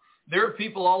 well, there are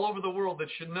people all over the world that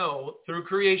should know through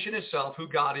creation itself who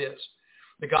God is.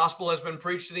 The gospel has been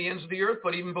preached to the ends of the earth,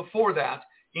 but even before that,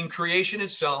 in creation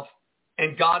itself,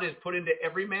 and God has put into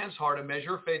every man's heart a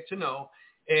measure of faith to know,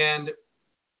 and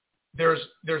there's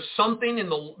something in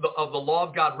of the law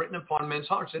of God written upon men's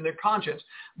hearts in their conscience,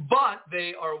 but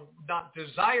they are not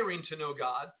desiring to know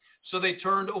God, so they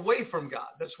turned away from God.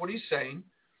 That's what he's saying.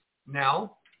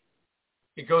 Now,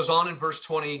 it goes on in verse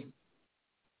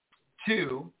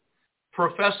 22,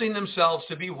 professing themselves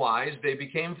to be wise, they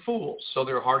became fools. So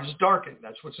their heart is darkened.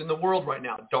 That's what's in the world right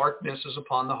now. Darkness is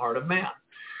upon the heart of man.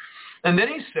 And then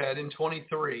he said in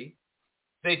 23,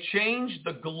 they changed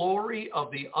the glory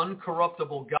of the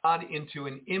uncorruptible God into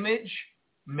an image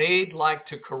made like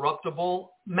to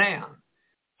corruptible man,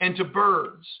 and to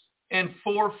birds, and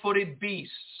four-footed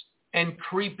beasts, and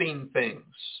creeping things.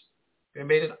 They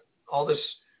made it all this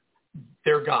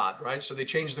their God, right? So they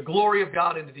changed the glory of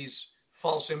God into these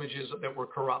false images that were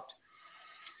corrupt.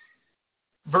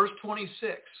 Verse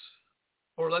 26,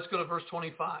 or let's go to verse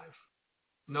 25.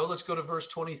 No, let's go to verse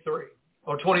 23,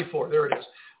 or 24. There it is.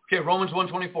 Okay, Romans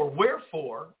 1:24.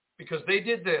 Wherefore, because they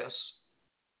did this,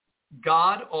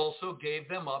 God also gave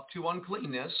them up to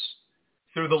uncleanness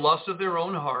through the lust of their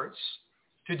own hearts,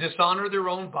 to dishonor their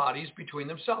own bodies between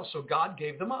themselves. So God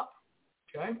gave them up,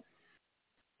 okay?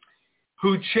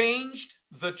 Who changed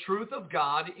the truth of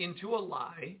God into a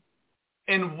lie,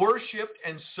 and worshipped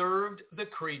and served the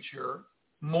creature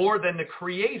more than the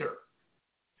Creator,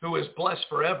 who is blessed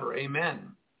forever.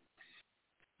 Amen.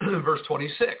 Verse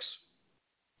 26.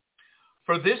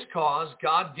 For this cause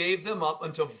God gave them up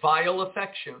unto vile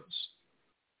affections.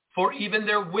 For even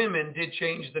their women did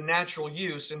change the natural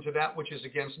use into that which is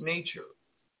against nature.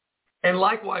 And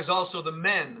likewise also the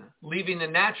men, leaving the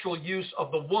natural use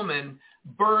of the woman,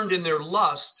 burned in their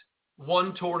lust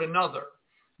one toward another.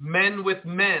 Men with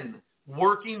men,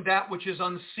 working that which is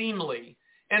unseemly,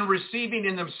 and receiving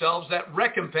in themselves that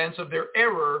recompense of their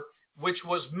error, which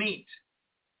was meet.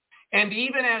 And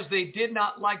even as they did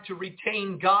not like to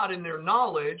retain God in their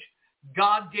knowledge,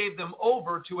 God gave them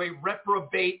over to a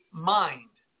reprobate mind,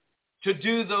 to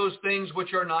do those things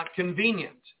which are not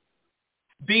convenient,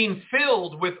 being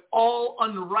filled with all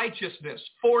unrighteousness,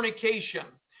 fornication,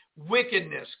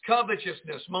 wickedness,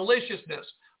 covetousness, maliciousness,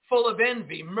 full of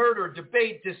envy, murder,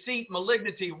 debate, deceit,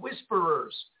 malignity,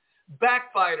 whisperers,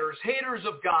 backbiters, haters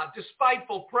of God,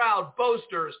 despiteful, proud,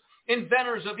 boasters,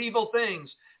 inventors of evil things,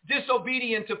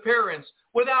 disobedient to parents,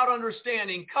 without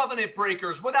understanding, covenant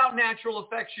breakers, without natural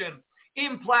affection,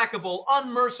 implacable,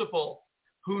 unmerciful,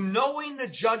 who knowing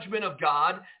the judgment of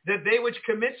God, that they which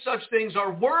commit such things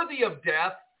are worthy of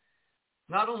death,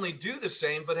 not only do the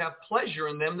same, but have pleasure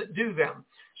in them that do them.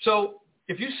 So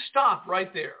if you stop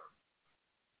right there,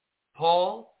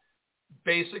 Paul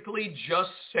basically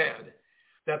just said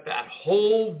that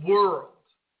whole world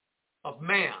of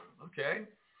man, okay,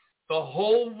 the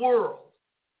whole world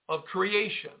of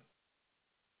creation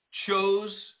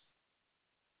chose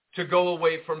to go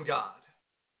away from God.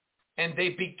 And they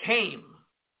became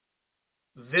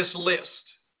this list.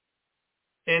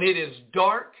 And it is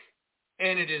dark,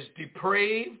 and it is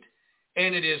depraved,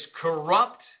 and it is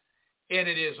corrupt, and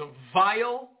it is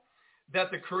vile,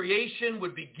 that the creation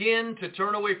would begin to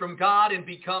turn away from God and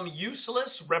become useless,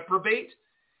 reprobate,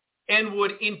 and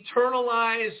would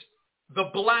internalize the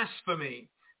blasphemy,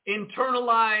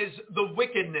 internalize the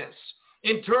wickedness,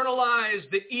 internalize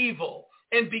the evil,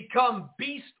 and become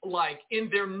beast-like in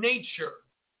their nature,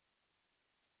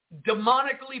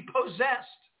 demonically possessed,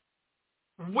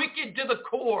 wicked to the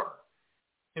core.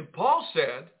 And Paul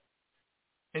said,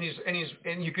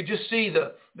 and you could just see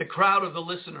the crowd of the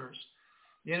listeners.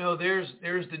 You know, there's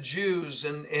the Jews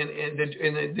and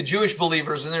the Jewish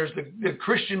believers, and there's the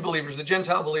Christian believers, the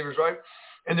Gentile believers, right?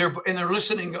 And they're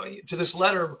listening to this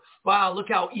letter. Wow, look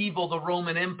how evil the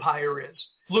Roman Empire is.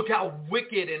 Look how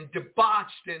wicked and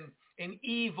debauched and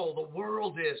evil the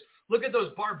world is. Look at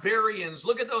those barbarians.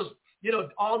 Look at those,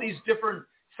 all these different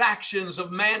factions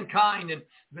of mankind, and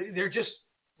they're just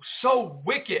so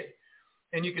wicked.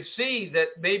 And you could see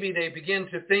that maybe they begin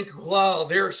to think, wow,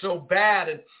 they're so bad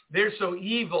and they're so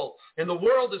evil, and the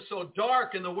world is so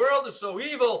dark and the world is so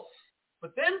evil.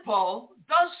 But then Paul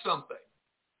does something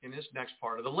in this next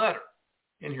part of the letter.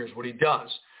 And here's what he does.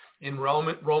 In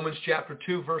Romans chapter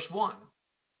 2, verse 1.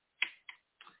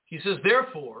 He says,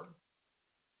 therefore,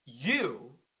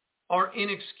 you are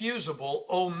inexcusable,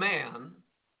 O man,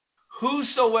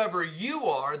 whosoever you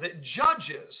are that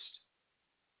judgest.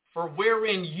 For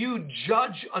wherein you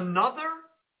judge another,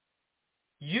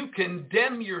 you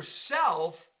condemn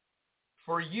yourself,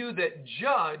 for you that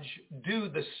judge do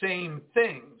the same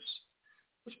things.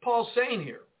 What's Paul saying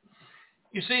here?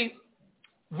 You see,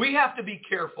 we have to be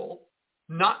careful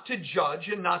not to judge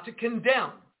and not to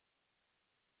condemn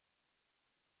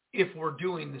if we're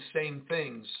doing the same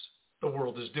things the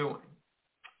world is doing.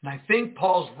 And I think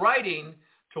Paul's writing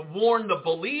to warn the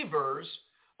believers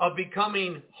of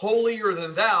becoming holier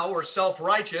than thou or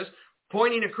self-righteous,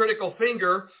 pointing a critical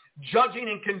finger, judging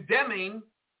and condemning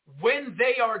when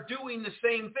they are doing the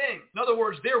same thing. In other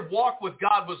words, their walk with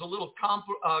God was a little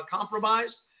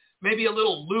compromised, maybe a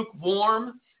little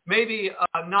lukewarm, maybe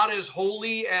not as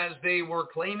holy as they were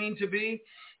claiming to be,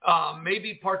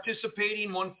 maybe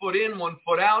participating 1 foot in, 1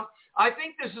 foot out. I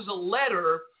think this is a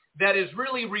letter that is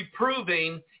really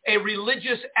reproving a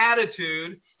religious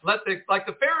attitude like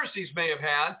the Pharisees may have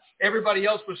had. Everybody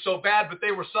else was so bad, but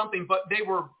they were something, but they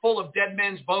were full of dead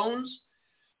men's bones.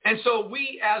 And so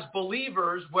we as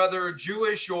believers, whether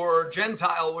Jewish or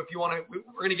Gentile, if you want to,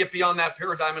 we're going to get beyond that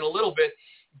paradigm in a little bit,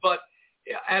 but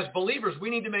as believers, we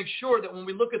need to make sure that when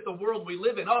we look at the world we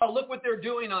live in, oh, look what they're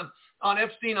doing on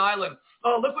Epstein Island.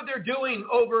 Oh, look what they're doing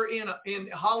over in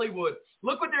Hollywood.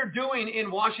 Look what they're doing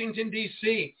in Washington,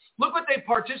 D.C. Look what they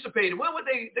participated. What would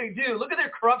they do? Look at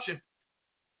their corruption.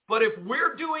 But if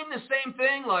we're doing the same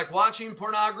thing, like watching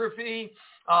pornography,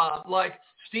 like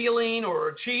stealing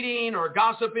or cheating or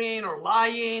gossiping or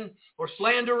lying or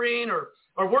slandering, or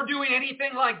we're doing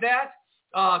anything like that,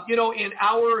 in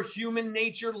our human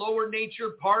nature, lower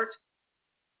nature part,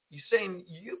 he's saying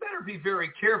you better be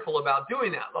very careful about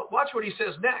doing that. Watch what he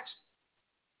says next.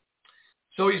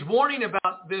 So he's warning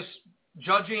about this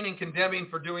judging and condemning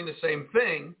for doing the same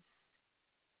thing.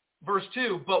 Verse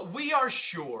 2, but we are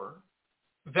sure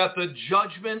that the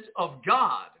judgment of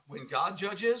God, when God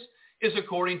judges, is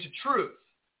according to truth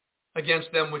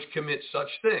against them which commit such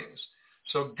things.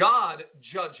 So God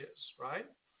judges, right?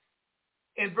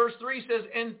 And verse 3 says,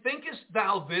 and thinkest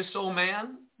thou this, O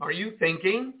man? Are you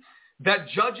thinking that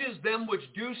judges them which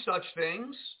do such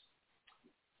things,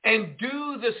 and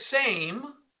do the same,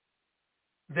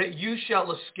 that you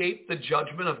shall escape the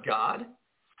judgment of God?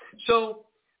 So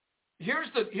here's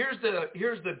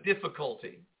the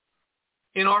difficulty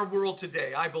in our world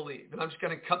today, I believe, and I'm just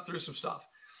going to cut through some stuff.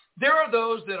 There are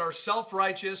those that are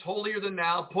self-righteous, holier than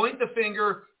thou, point the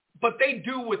finger, but they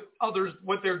do with others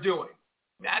what they're doing.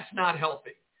 That's not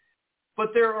healthy. But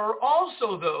there are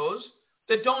also those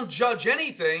that don't judge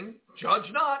anything.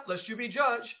 Judge not, lest you be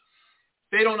judged.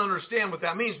 They don't understand what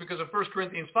that means, because of 1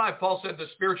 Corinthians 5, Paul said the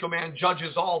spiritual man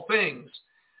judges all things.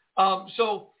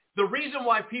 So the reason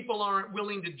why people aren't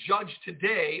willing to judge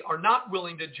today, are not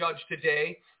willing to judge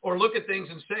today, or look at things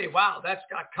and say, wow, that's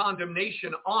got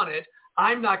condemnation on it.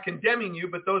 I'm not condemning you,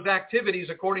 but those activities,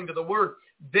 according to the word,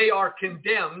 they are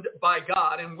condemned by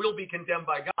God and will be condemned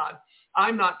by God.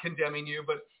 I'm not condemning you,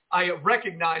 but I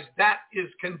recognize that is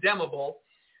condemnable.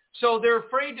 So they're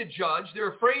afraid to judge.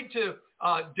 They're afraid to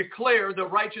declare the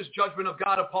righteous judgment of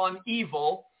God upon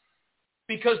evil,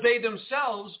 because they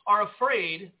themselves are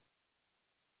afraid,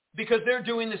 because they're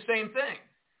doing the same thing.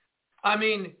 I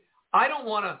mean, I don't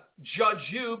want to judge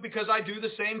you because I do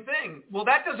the same thing. Well,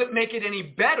 that doesn't make it any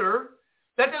better.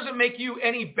 That doesn't make you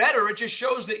any better. It just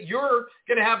shows that you're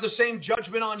going to have the same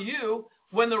judgment on you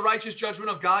when the righteous judgment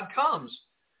of God comes.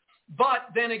 But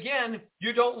then again,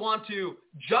 you don't want to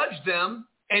judge them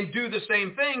and do the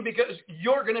same thing because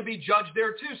you're going to be judged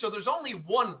there too. So there's only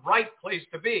one right place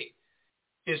to be.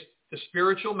 Is the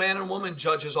spiritual man and woman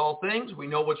judges all things. We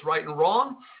know what's right and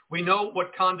wrong. We know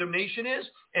what condemnation is.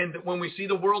 And when we see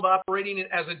the world operating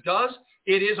as it does,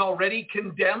 it is already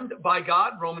condemned by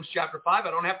God. Romans chapter 5,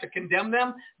 I don't have to condemn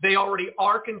them. They already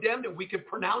are condemned, and we could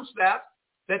pronounce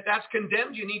that's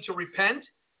condemned. You need to repent.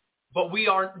 But we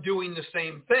aren't doing the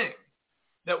same thing.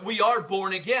 That we are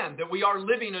born again, that we are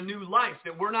living a new life,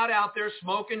 that we're not out there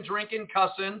smoking, drinking,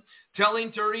 cussing,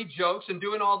 telling dirty jokes, and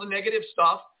doing all the negative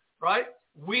stuff, right?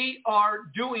 We are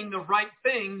doing the right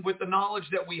thing with the knowledge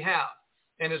that we have.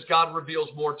 And as God reveals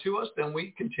more to us, then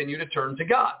we continue to turn to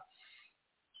God.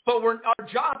 But our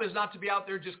job is not to be out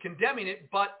there just condemning it,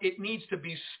 but it needs to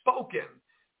be spoken.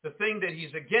 The thing that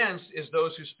he's against is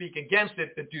those who speak against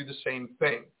it that do the same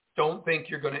thing. Don't think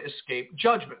you're going to escape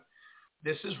judgment.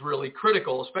 This is really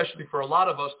critical, especially for a lot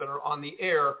of us that are on the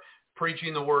air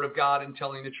preaching the word of God and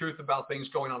telling the truth about things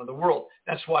going on in the world.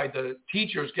 That's why the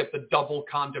teachers get the double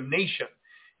condemnation.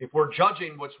 If we're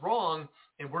judging what's wrong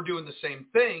and we're doing the same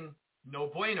thing, no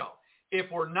bueno.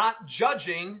 If we're not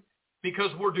judging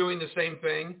because we're doing the same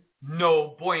thing,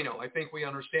 no bueno. I think we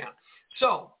understand.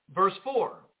 So, verse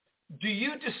 4, do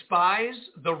you despise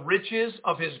the riches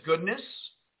of his goodness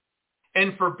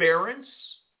and forbearance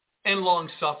and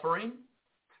long-suffering,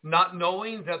 not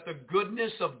knowing that the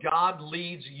goodness of God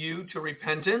leads you to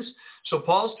repentance? So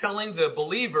Paul's telling the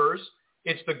believers,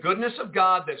 it's the goodness of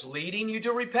God that's leading you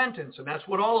to repentance, and that's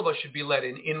what all of us should be led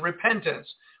in repentance.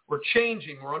 We're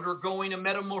changing. We're undergoing a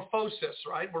metamorphosis,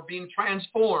 right? We're being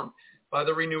transformed by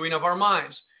the renewing of our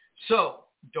minds. So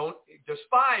don't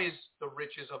despise the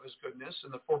riches of his goodness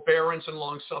and the forbearance and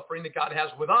long-suffering that God has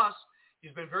with us.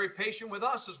 He's been very patient with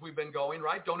us as we've been going,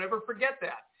 right? Don't ever forget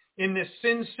that. In this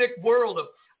sin-sick world of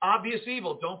obvious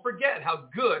evil, don't forget how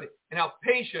good and how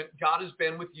patient God has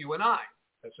been with you and I.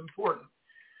 That's important.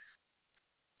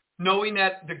 Knowing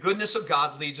that the goodness of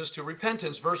God leads us to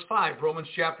repentance. Verse 5, Romans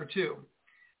chapter 2.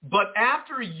 But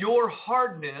after your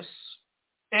hardness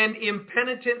and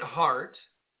impenitent heart,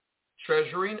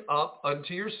 treasuring up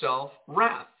unto yourself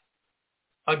wrath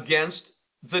against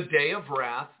the day of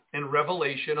wrath and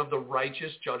revelation of the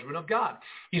righteous judgment of God.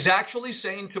 He's actually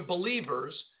saying to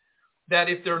believers that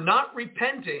if they're not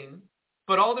repenting,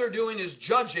 but all they're doing is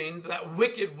judging that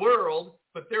wicked world,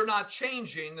 but they're not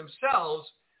changing themselves,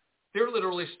 they're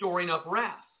literally storing up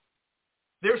wrath.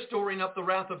 They're storing up the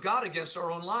wrath of God against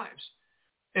our own lives.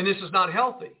 And this is not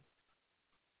healthy.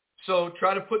 So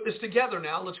try to put this together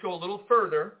now. Let's go a little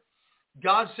further.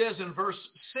 God says in verse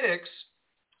 6,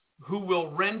 who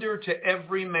will render to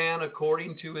every man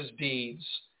according to his deeds.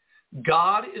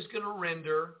 God is going to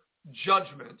render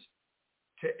judgment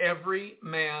to every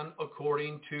man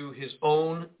according to his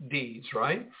own deeds,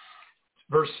 right?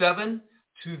 Verse 7,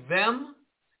 to them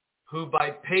who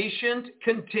by patient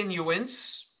continuance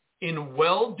in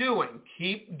well-doing,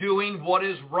 keep doing what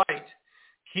is right,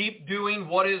 keep doing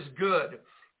what is good,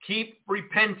 keep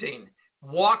repenting,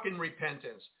 walk in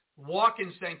repentance, walk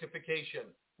in sanctification,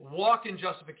 walk in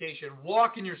justification,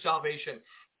 walk in your salvation,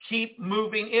 keep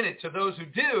moving in it. To those who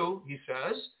do, he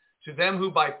says, to them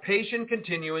who by patient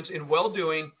continuance in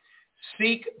well-doing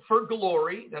seek for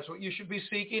glory. That's what you should be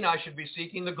seeking. I should be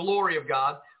seeking the glory of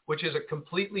God, which is a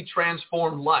completely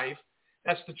transformed life.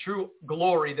 That's the true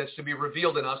glory that's to be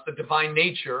revealed in us, the divine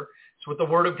nature. It's what the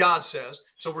Word of God says.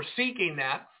 So we're seeking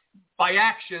that by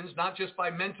actions, not just by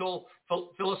mental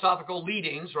philosophical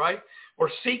leadings, right? We're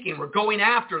seeking, we're going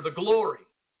after the glory.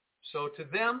 So to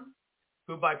them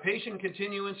who by patient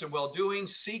continuance and well-doing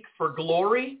seek for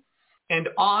glory and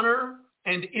honor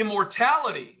and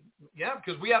immortality. Yeah,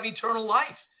 because we have eternal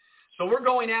life. So we're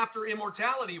going after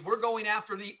immortality. We're going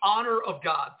after the honor of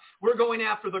God. We're going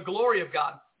after the glory of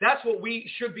God. That's what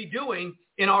we should be doing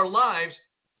in our lives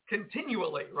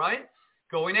continually, right?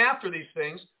 Going after these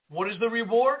things. What is the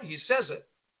reward? He says it.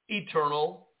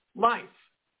 Eternal life.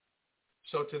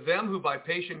 So to them who by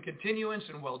patient continuance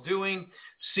and well-doing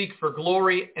seek for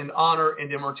glory and honor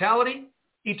and immortality,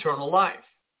 eternal life.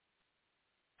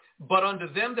 But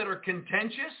unto them that are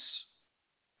contentious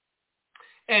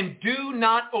and do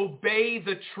not obey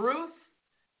the truth,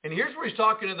 and here's where he's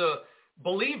talking to the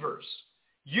believers.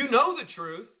 You know the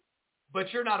truth,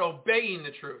 but you're not obeying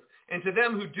the truth. And to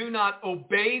them who do not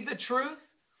obey the truth,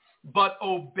 but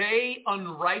obey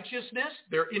unrighteousness,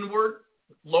 their inward,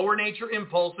 lower nature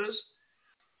impulses,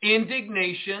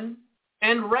 indignation,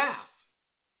 and wrath.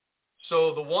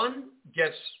 So the one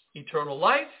gets eternal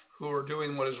life, who are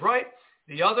doing what is right.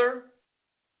 The other,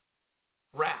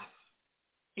 wrath,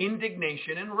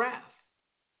 indignation, and wrath.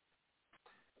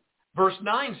 Verse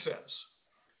 9 says,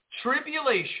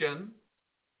 tribulation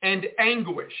and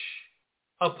anguish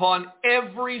upon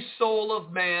every soul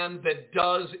of man that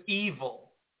does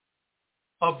evil,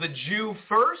 of the Jew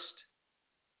first,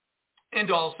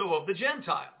 and also of the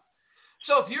Gentile.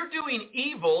 So if you're doing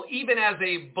evil, even as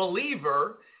a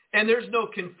believer, and there's no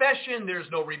confession, there's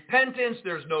no repentance,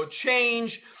 there's no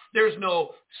change, there's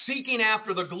no seeking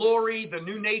after the glory, the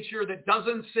new nature that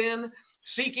doesn't sin,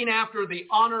 seeking after the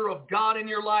honor of God in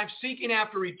your life, seeking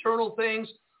after eternal things,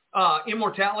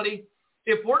 immortality.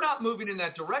 If we're not moving in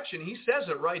that direction, he says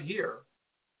it right here.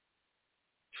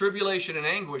 Tribulation and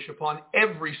anguish upon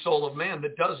every soul of man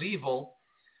that does evil,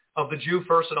 of the Jew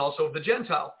first and also of the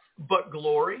Gentile. But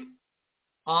glory,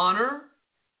 honor,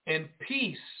 and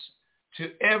peace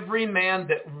to every man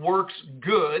that works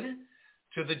good,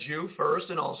 to the Jew first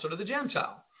and also to the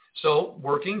Gentile. So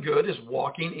working good is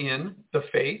walking in the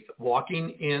faith, walking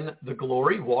in the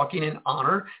glory, walking in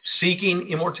honor, seeking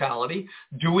immortality,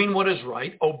 doing what is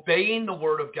right, obeying the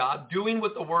word of God, doing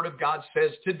what the word of God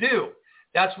says to do.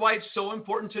 That's why it's so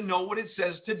important to know what it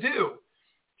says to do,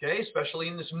 okay, especially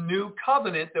in this new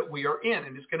covenant that we are in.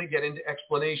 And it's going to get into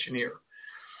explanation here.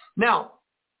 Now,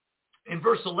 in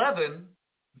verse 11,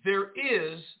 there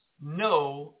is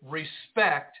no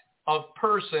respect of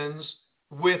persons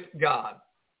with God.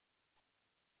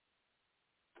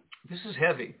 This is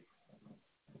heavy.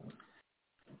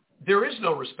 There is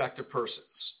no respect of persons.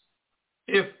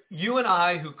 If you and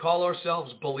I, who call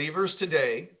ourselves believers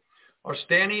today, are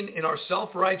standing in our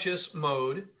self-righteous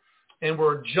mode, and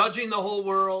we're judging the whole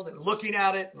world and looking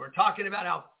at it, and we're talking about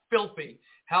how filthy,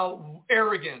 how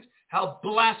arrogant, how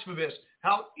blasphemous,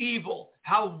 how evil,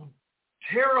 how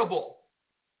terrible,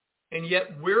 and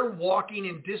yet we're walking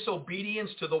in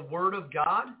disobedience to the word of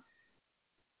God,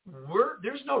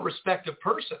 there's no respect of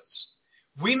persons.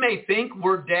 We may think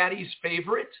we're daddy's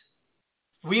favorite.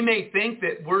 We may think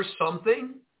that we're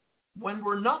something when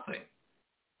we're nothing,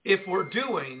 if we're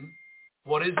doing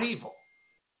what is evil.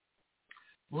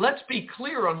 Let's be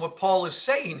clear on what Paul is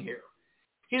saying here.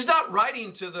 He's not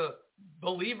writing to the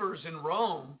believers in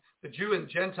Rome, the Jew and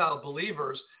Gentile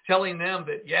believers, telling them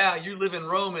that, yeah, you live in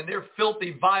Rome and they're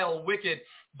filthy, vile, wicked,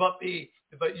 but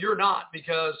you're not,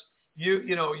 because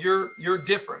you're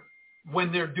different,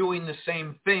 when they're doing the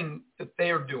same thing that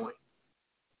they're doing.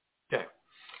 Okay.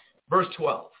 Verse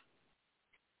 12.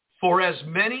 For as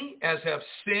many as have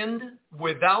sinned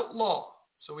without law,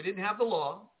 so we didn't have the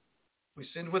law, we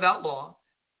sinned without law,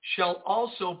 shall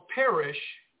also perish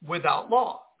without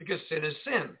law, because sin is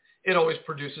sin. It always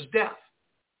produces death.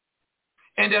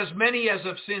 And as many as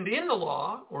have sinned in the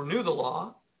law, or knew the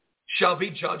law, shall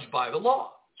be judged by the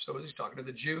law. So he's talking to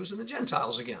the Jews and the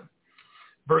Gentiles again.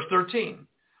 Verse 13.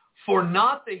 For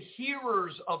not the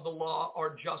hearers of the law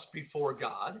are just before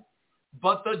God,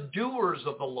 but the doers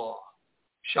of the law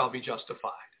shall be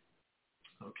justified.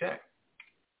 Okay.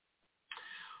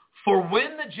 For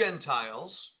when the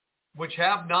Gentiles, which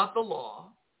have not the law,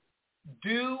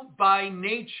 do by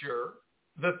nature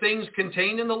the things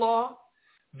contained in the law,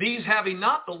 these having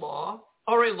not the law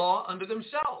are a law unto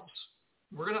themselves.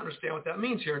 We're going to understand what that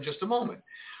means here in just a moment.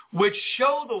 Which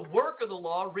show the work of the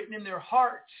law written in their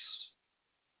hearts,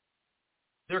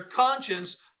 their conscience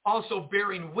also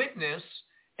bearing witness,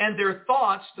 and their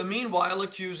thoughts the meanwhile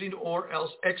accusing or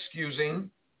else excusing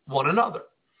one another.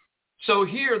 So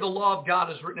here the law of God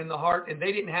is written in the heart, and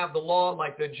they didn't have the law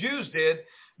like the Jews did,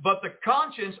 but the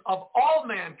conscience of all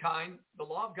mankind, the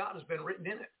law of God has been written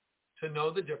in it, to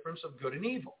know the difference of good and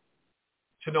evil,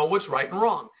 to know what's right and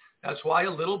wrong. That's why a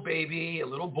little baby, a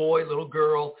little boy, a little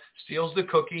girl steals the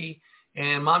cookie,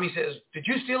 and mommy says, did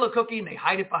you steal a cookie? And they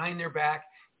hide it behind their back,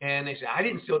 and they say, I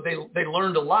didn't steal it. They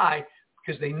learned to lie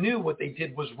because they knew what they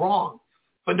did was wrong.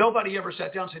 But nobody ever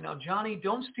sat down and said, now, Johnny,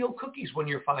 don't steal cookies when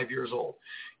you're 5 years old.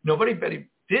 Nobody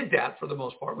did that for the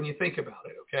most part when you think about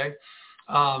it, okay?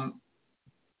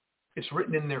 It's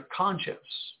written in their conscience.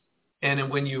 And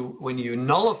when you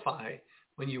nullify,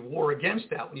 when you war against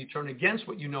that, when you turn against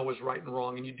what you know is right and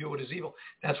wrong and you do what is evil,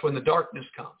 that's when the darkness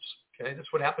comes, okay?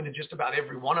 That's what happened to just about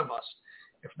every one of us,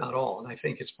 if not all, and I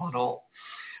think it's on all.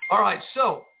 All right,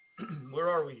 so where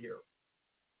are we here?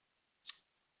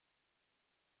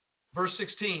 Verse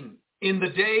 16, in the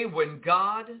day when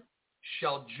God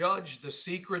shall judge the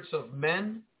secrets of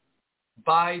men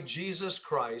by Jesus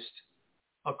Christ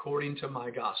according to my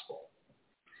gospel.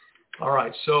 All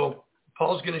right, so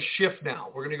Paul's going to shift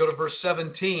now. We're going to go to verse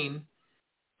 17,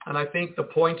 and I think the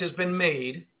point has been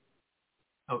made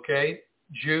Okay?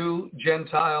 Jew,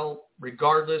 Gentile,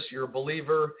 regardless, you're a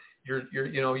believer.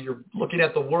 You're looking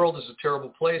at the world as a terrible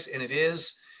place, and it is.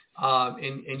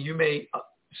 And you may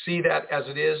see that as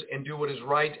it is and do what is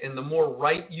right. And the more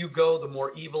right you go, the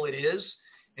more evil it is.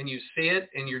 And you see it,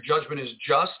 and your judgment is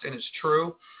just and it's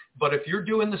true. But if you're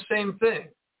doing the same thing,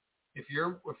 if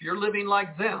you're living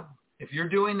like them, if you're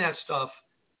doing that stuff,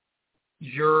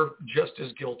 you're just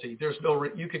as guilty. There's no,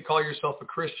 you can call yourself a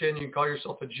Christian, you can call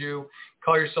yourself a Jew,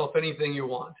 call yourself anything you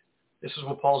want. This is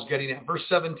what Paul's getting at. Verse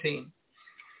 17,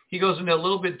 he goes into a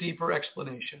little bit deeper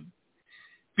explanation.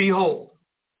 Behold,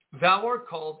 thou art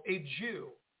called a Jew,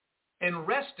 and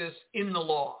restest in the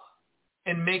law,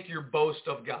 and make your boast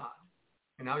of God.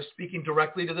 And now he's speaking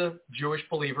directly to the Jewish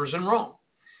believers in Rome.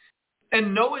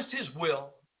 And knowest his will,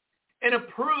 and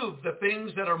approve the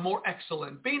things that are more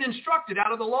excellent, being instructed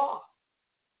out of the law,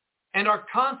 and are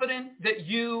confident that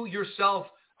you yourself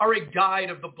are a guide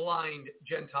of the blind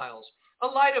Gentiles, a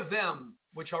light of them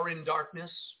which are in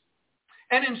darkness,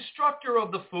 an instructor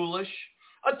of the foolish,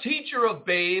 a teacher of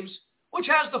babes, which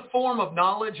has the form of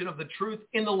knowledge and of the truth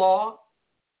in the law.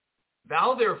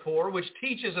 Thou therefore, which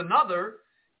teaches another,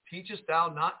 teachest thou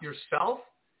not yourself?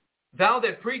 Thou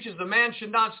that preachest a man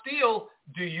should not steal,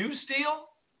 do you steal?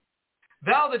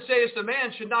 Thou that sayest a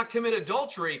man should not commit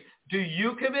adultery, do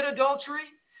you commit adultery?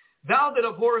 Thou that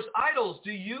abhorrest idols,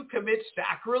 do you commit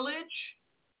sacrilege?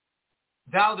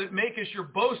 Thou that makest your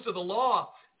boast of the law,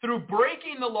 through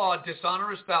breaking the law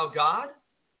dishonorest thou God?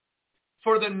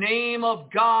 For the name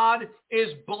of God is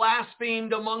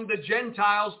blasphemed among the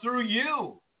Gentiles through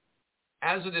you,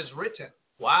 as it is written.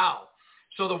 Wow.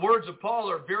 So the words of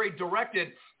Paul are very directed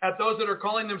at those that are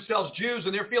calling themselves Jews,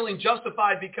 and they're feeling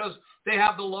justified because they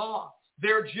have the law.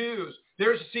 They're Jews.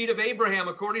 They're the seed of Abraham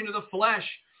according to the flesh.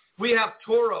 We have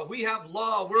Torah. We have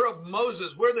law. We're of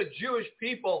Moses. We're the Jewish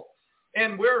people.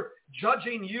 And we're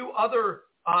judging you other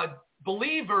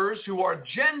believers who are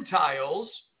Gentiles.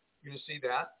 You're going to see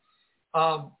that.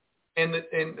 And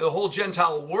the whole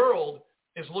Gentile world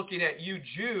is looking at you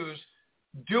Jews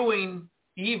doing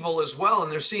evil as well.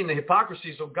 And they're seeing the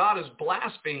hypocrisy. So God is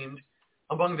blasphemed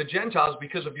among the Gentiles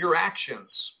because of your actions.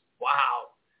 Wow.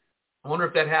 I wonder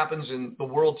if that happens in the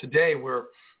world today, where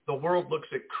the world looks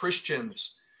at Christians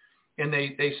and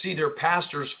they see their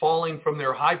pastors falling from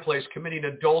their high place, committing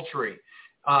adultery,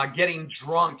 getting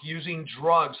drunk, using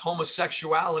drugs,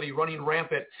 homosexuality running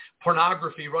rampant,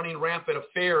 pornography running rampant,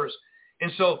 affairs.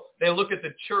 And so they look at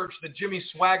the church, the Jimmy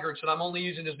Swaggarts, and I'm only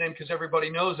using his name because everybody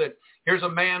knows it. Here's a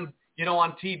man,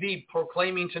 on TV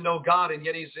proclaiming to know God, and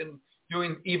yet he's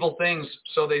doing evil things,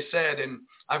 so they said. And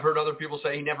I've heard other people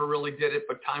say he never really did it,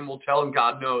 but time will tell and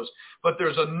God knows. But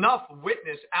there's enough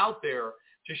witness out there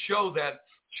to show that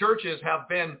churches have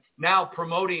been now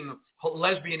promoting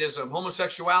lesbianism,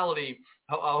 homosexuality,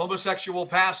 homosexual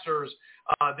pastors.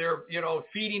 They're,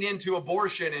 feeding into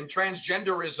abortion and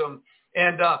transgenderism.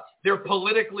 And they're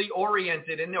politically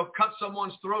oriented, and they'll cut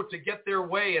someone's throat to get their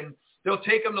way, and they'll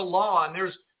take them to law. And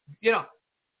there's,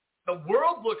 the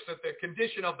world looks at the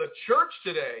condition of the church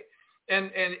today,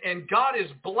 and God is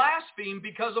blasphemed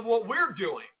because of what we're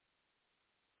doing.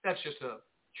 That's just a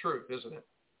truth, isn't it?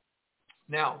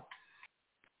 Now,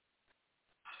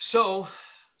 so,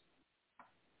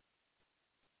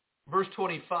 verse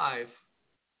 25,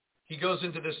 he goes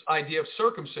into this idea of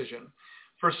circumcision.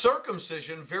 For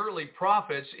circumcision verily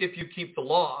profits if you keep the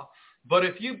law, but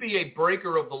if you be a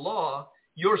breaker of the law,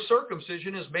 your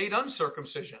circumcision is made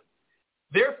uncircumcision.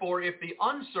 Therefore, if the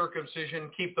uncircumcision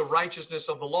keep the righteousness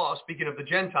of the law, speaking of the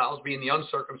Gentiles being the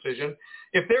uncircumcision,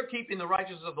 if they're keeping the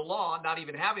righteousness of the law, not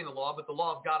even having the law, but the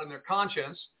law of God in their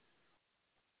conscience,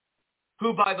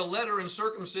 who by the letter and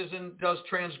circumcision does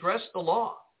transgress the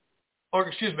law.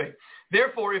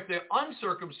 Therefore, if the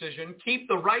uncircumcision keep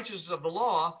the righteousness of the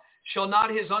law, shall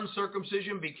not his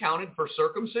uncircumcision be counted for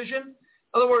circumcision?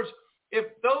 In other words, if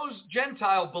those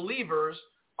Gentile believers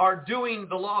are doing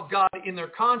the law of God in their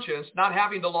conscience, not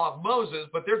having the law of Moses,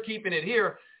 but they're keeping it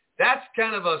here, that's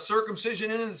kind of a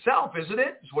circumcision in itself, isn't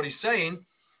it? Is what he's saying.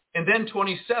 And then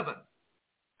 27,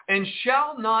 and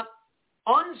shall not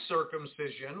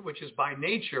uncircumcision, which is by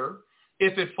nature,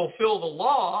 if it fulfill the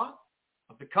law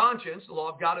of the conscience, the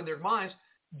law of God in their minds,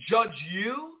 judge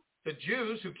you, the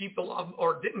Jews who keep the law,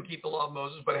 or didn't keep the law of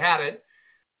Moses, but had it,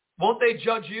 won't they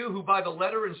judge you who by the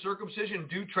letter and circumcision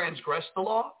do transgress the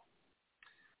law?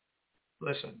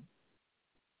 Listen,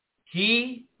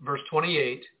 he, verse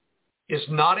 28, is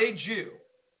not a Jew,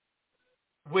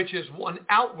 which is one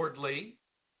outwardly,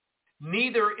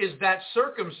 neither is that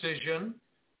circumcision,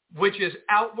 which is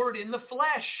outward in the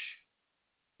flesh,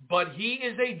 but he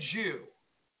is a Jew,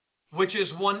 which is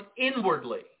one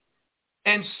inwardly,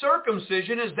 And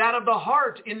circumcision is that of the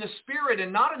heart, in the spirit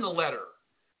and not in the letter,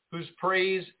 whose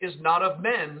praise is not of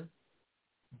men,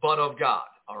 but of God.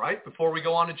 All right, before we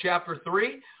go on to chapter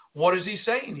 3, what is he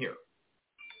saying here?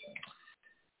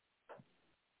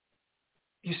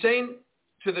 He's saying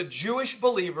to the Jewish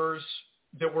believers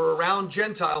that were around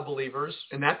Gentile believers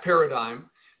in that paradigm,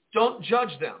 don't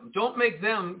judge them. Don't make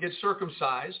them get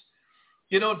circumcised.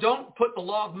 Don't put the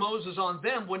law of Moses on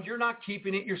them when you're not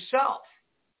keeping it yourself.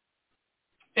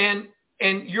 And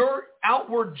your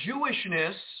outward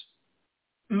Jewishness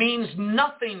means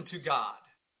nothing to God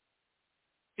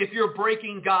if you're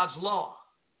breaking God's law.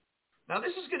 Now,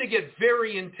 this is going to get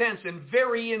very intense and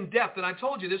very in-depth. And I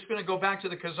told you this is going to go back to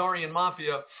the Khazarian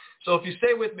Mafia. So if you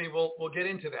stay with me, we'll get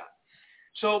into that.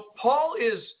 So Paul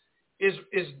is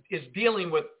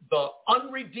dealing with the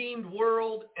unredeemed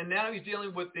world, and now he's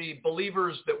dealing with the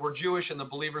believers that were Jewish and the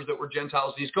believers that were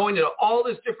Gentiles. He's going into all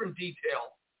this different detail.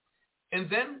 And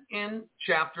then in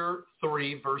chapter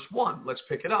 3, verse 1, let's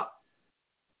pick it up.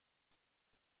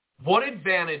 What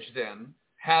advantage then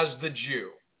has the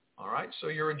Jew? All right, so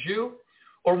you're a Jew.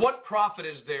 Or what profit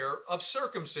is there of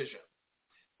circumcision?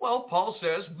 Well, Paul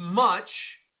says much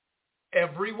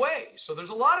every way. So there's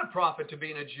a lot of profit to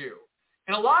being a Jew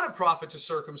and a lot of profit to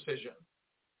circumcision.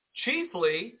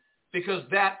 Chiefly because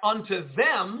that unto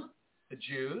them, the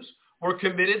Jews, were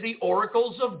committed the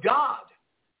oracles of God.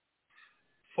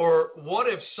 For what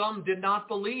if some did not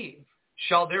believe?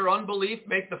 Shall their unbelief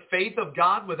make the faith of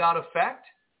God without effect?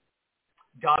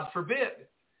 God forbid.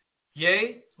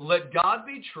 Yea, let God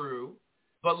be true,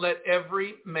 but let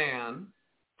every man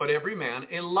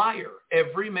a liar.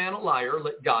 Every man a liar,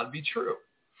 let God be true.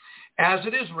 As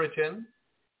it is written,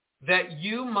 that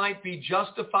you might be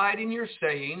justified in your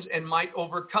sayings and might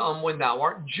overcome when thou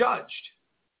art judged.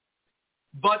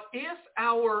 But if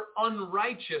our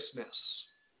unrighteousness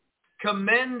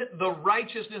commend the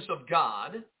righteousness of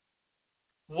God,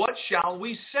 what shall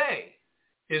we say?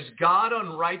 Is God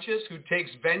unrighteous who takes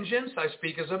vengeance? I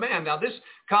speak as a man. Now this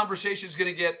conversation is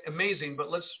going to get amazing, but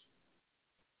let's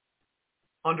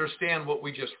understand what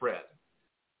we just read.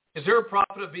 Is there a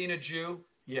profit of being a Jew?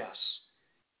 Yes.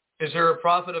 Is there a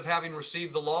profit of having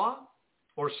received the law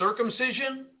or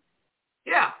circumcision?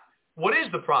 Yeah. What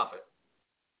is the profit?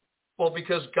 Well,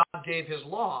 because God gave his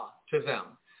law to them.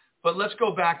 But let's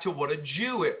go back to what a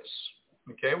Jew is.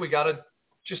 Okay, we got to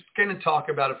just kind of talk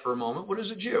about it for a moment. What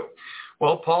is a Jew?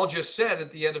 Well, Paul just said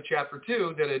at the end of chapter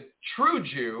 2 that a true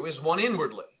Jew is one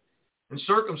inwardly, and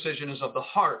circumcision is of the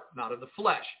heart, not of the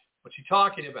flesh. What's he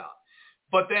talking about?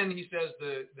 But then he says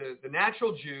the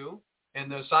natural Jew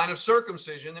and the sign of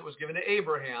circumcision that was given to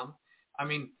Abraham, I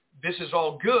mean, this is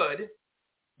all good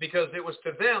because it was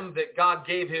to them that God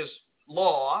gave his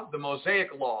law, the Mosaic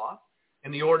law,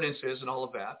 and the ordinances and all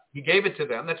of that. He gave it to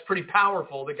them. That's pretty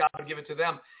powerful that God would give it to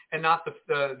them and not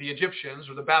the Egyptians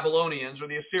or the Babylonians or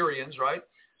the Assyrians, right?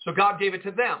 So God gave it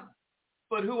to them.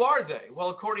 But who are they? Well,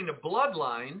 according to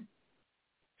bloodline,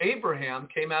 Abraham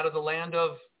came out of the land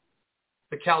of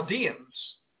the Chaldeans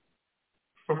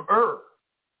from Ur.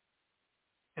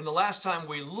 And the last time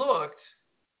we looked,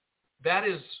 that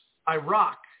is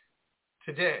Iraq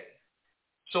today.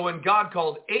 So when God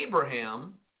called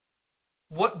Abraham,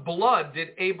 what blood did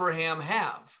Abraham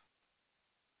have?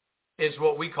 Is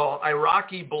what we call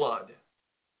Iraqi blood.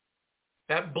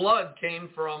 That blood came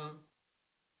from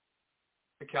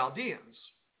the Chaldeans.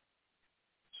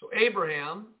 So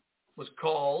Abraham was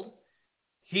called.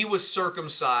 He was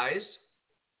circumcised.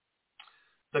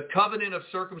 The covenant of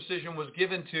circumcision was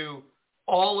given to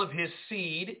all of his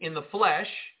seed in the flesh.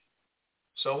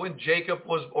 So when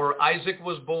Isaac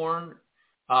was born,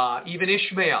 even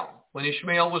Ishmael, when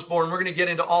Ishmael was born, we're going to get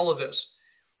into all of this.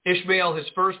 Ishmael, his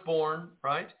firstborn,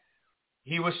 right?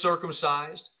 He was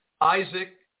circumcised.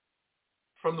 Isaac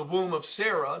from the womb of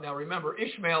Sarah. Now remember,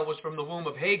 Ishmael was from the womb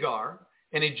of Hagar,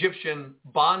 an Egyptian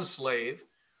bondslave.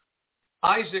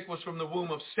 Isaac was from the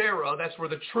womb of Sarah. That's where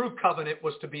the true covenant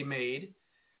was to be made.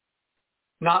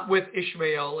 Not with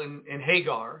Ishmael and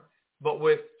Hagar, but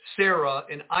with Sarah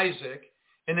and Isaac.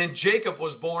 And then Jacob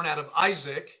was born out of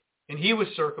Isaac, and he was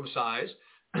circumcised.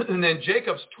 And then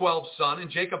Jacob's 12th son, and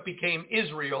Jacob became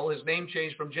Israel. His name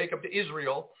changed from Jacob to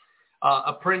Israel,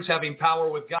 a prince having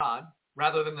power with God,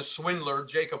 rather than the swindler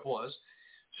Jacob was.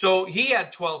 So he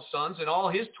had 12 sons, and all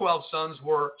his 12 sons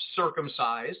were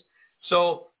circumcised.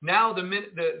 So now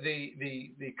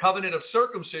the covenant of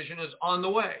circumcision is on the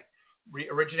way.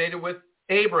 Originated with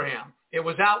Abraham. It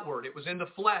was outward. It was in the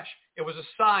flesh. It was a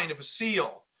sign of a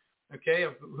seal, okay,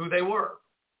 of who they were.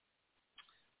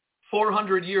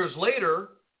 400 years later,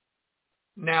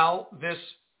 now this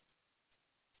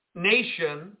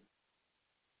nation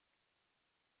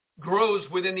grows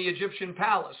within the Egyptian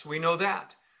palace. We know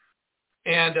that.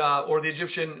 And or the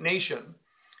Egyptian nation.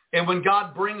 And when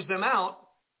God brings them out,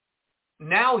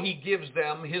 now he gives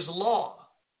them his law.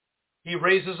 He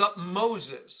raises up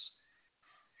Moses.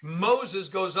 Moses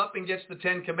goes up and gets the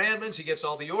 10 commandments. He gets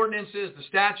all the ordinances, the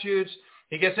statutes.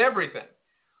 He gets everything.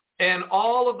 And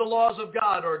all of the laws of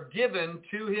God are given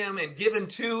to him and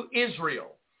given to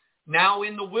Israel. Now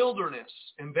in the wilderness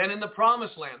and then in the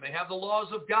promised land, they have the laws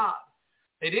of God.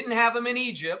 They didn't have them in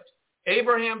Egypt.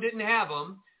 Abraham didn't have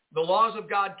them. The laws of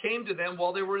God came to them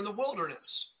while they were in the wilderness.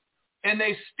 And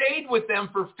they stayed with them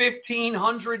for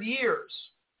 1,500 years,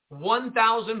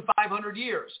 1,500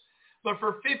 years. But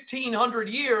for 1,500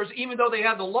 years, even though they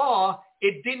had the law,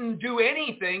 it didn't do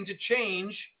anything to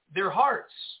change their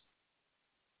hearts.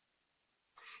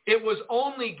 It was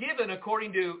only given,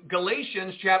 according to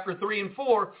Galatians chapter 3 and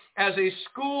 4, as a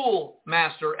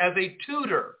schoolmaster, as a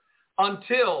tutor,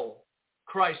 until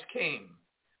Christ came.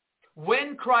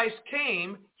 When Christ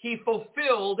came, he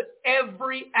fulfilled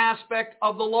every aspect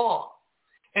of the law.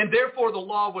 And therefore the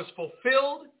law was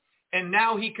fulfilled, and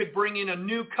now he could bring in a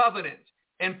new covenant.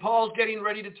 And Paul's getting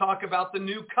ready to talk about the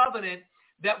new covenant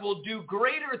that will do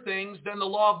greater things than the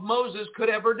law of Moses could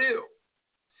ever do.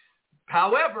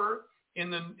 However, in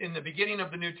the beginning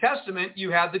of the New Testament,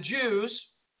 you had the Jews,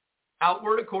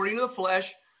 outward according to the flesh,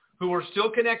 who were still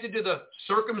connected to the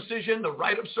circumcision, the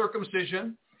rite of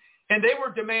circumcision, and they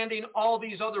were demanding all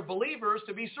these other believers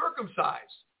to be circumcised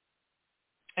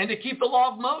and to keep the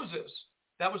law of Moses.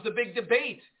 That was the big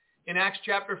debate in Acts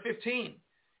chapter 15.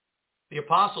 The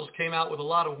apostles came out with a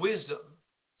lot of wisdom,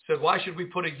 said, why should we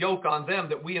put a yoke on them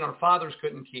that we and our fathers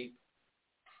couldn't keep?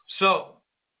 So,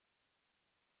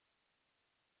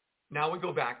 now we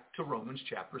go back to Romans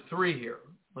chapter 3 here.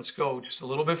 Let's go just a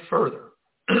little bit further.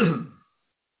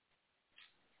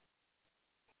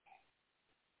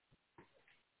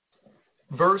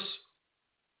 Verse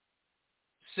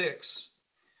 6,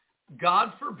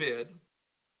 God forbid,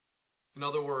 in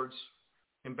other words,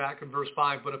 and back in verse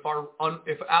 5, but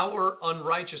if our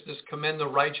unrighteousness commend the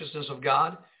righteousness of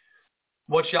God,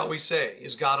 what shall we say?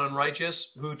 Is God unrighteous?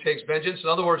 Who takes vengeance? In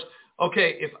other words,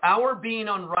 okay, if our being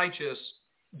unrighteous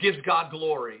gives God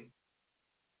glory,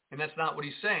 and that's not what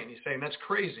he's saying. He's saying that's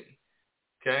crazy,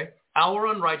 okay? Our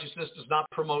unrighteousness does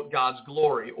not promote God's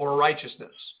glory or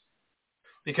righteousness.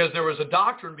 Because there was a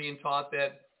doctrine being taught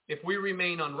that if we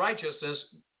remain unrighteous,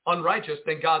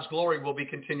 then God's glory will be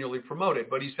continually promoted.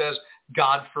 But he says,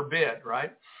 God forbid,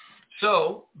 right?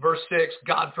 So, verse 6,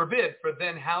 God forbid, for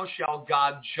then how shall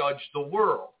God judge the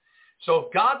world? So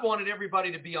if God wanted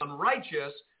everybody to be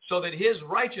unrighteous so that his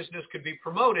righteousness could be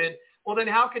promoted, well, then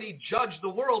how could he judge the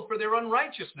world for their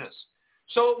unrighteousness?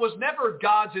 So it was never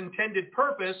God's intended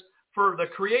purpose for the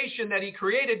creation that he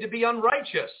created to be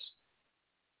unrighteous.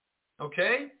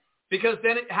 Okay? Because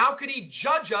then how could he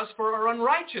judge us for our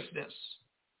unrighteousness?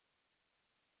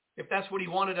 If that's what he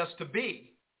wanted us to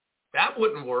be. That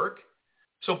wouldn't work.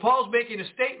 So Paul's making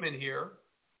a statement here.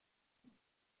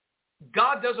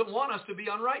 God doesn't want us to be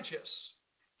unrighteous.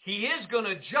 He is going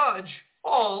to judge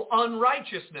all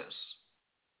unrighteousness.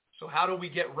 So how do we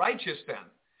get righteous then?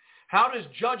 How does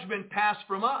judgment pass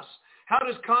from us? How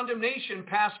does condemnation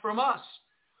pass from us?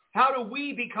 How do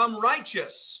we become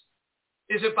righteous?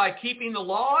 Is it by keeping the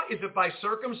law? Is it by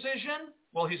circumcision?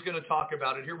 Well, he's going to talk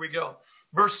about it. Here we go.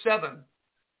 Verse 7.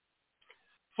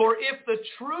 For if the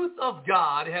truth of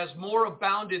God has more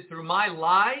abounded through my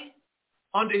lie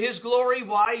unto his glory,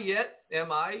 why yet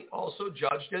am I also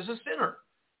judged as a sinner?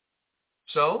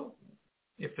 So,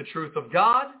 if the truth of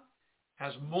God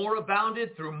has more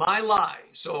abounded through my lie.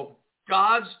 So,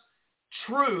 God's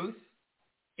truth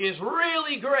is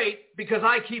really great because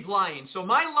I keep lying. So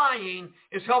my lying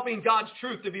is helping God's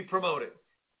truth to be promoted.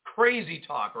 Crazy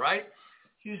talk, right?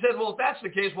 You said, well, if that's the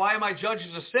case, why am I judged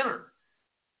as a sinner?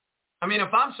 I mean,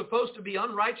 if I'm supposed to be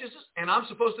unrighteous and I'm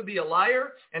supposed to be a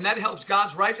liar and that helps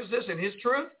God's righteousness and his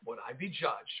truth, would I be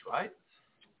judged, right?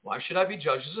 Why should I be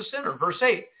judged as a sinner? Verse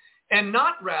 8, and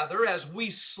not rather as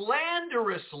we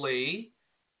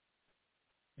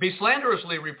be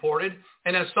slanderously reported,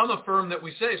 and as some affirm that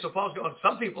we say. So Paul's going,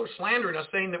 some people are slandering us,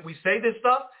 saying that we say this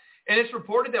stuff, and it's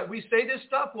reported that we say this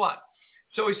stuff, what?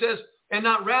 So he says, and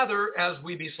not rather as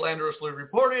we be slanderously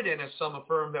reported, and as some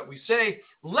affirm that we say,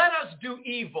 let us do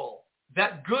evil,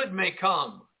 that good may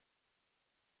come,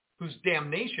 whose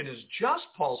damnation is just,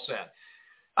 Paul said.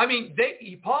 I mean,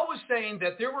 Paul was saying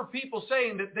that there were people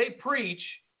saying that they preach,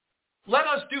 let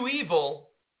us do evil,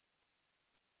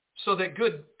 so that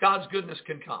God's goodness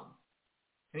can come.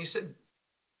 And he said,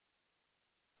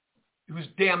 whose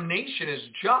damnation is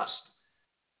just.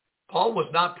 Paul was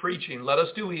not preaching, let us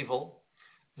do evil,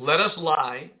 let us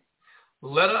lie,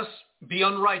 let us be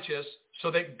unrighteous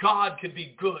so that God could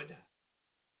be good.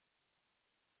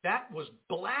 That was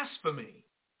blasphemy.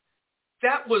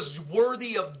 That was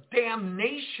worthy of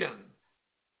damnation.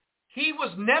 He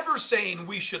was never saying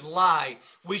we should lie,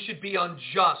 we should be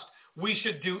unjust, we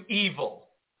should do evil.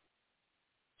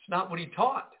 It's not what he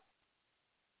taught.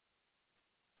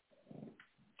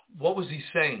 What was he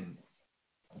saying?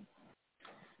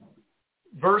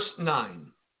 Verse 9,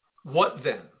 what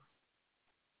then?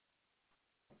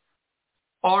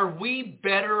 Are we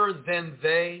better than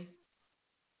they?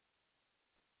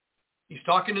 He's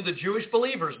talking to the Jewish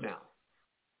believers now,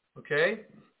 okay,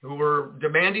 who were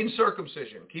demanding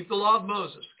circumcision, keep the law of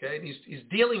Moses, okay? And he's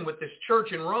dealing with this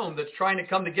church in Rome that's trying to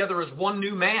come together as one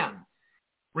new man.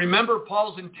 Remember,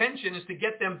 Paul's intention is to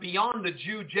get them beyond the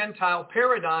Jew-Gentile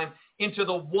paradigm into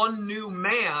the one new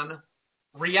man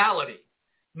reality.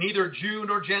 Neither Jew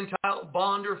nor Gentile,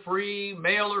 bond or free,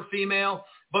 male or female,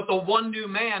 but the one new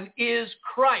man is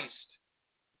Christ.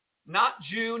 Not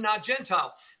Jew, not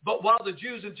Gentile. But while the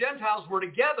Jews and Gentiles were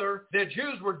together, the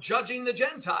Jews were judging the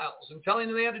Gentiles and telling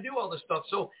them they had to do all this stuff.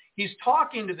 So he's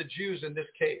talking to the Jews in this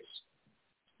case.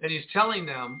 And he's telling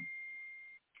them,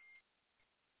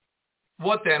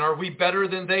 what then? Are we better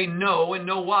than they? No, in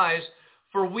no wise.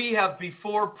 For we have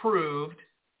before proved,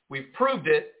 we've proved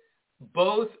it,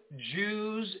 both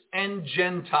Jews and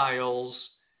Gentiles,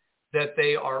 that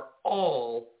they are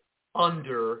all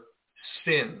under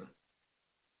sin.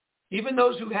 Even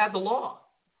those who had the law.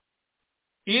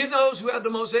 Even those who had the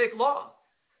Mosaic law.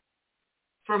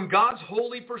 From God's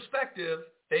holy perspective,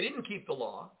 they didn't keep the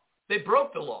law. They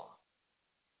broke the law.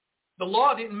 The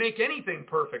law didn't make anything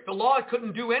perfect. The law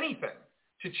couldn't do anything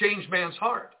to change man's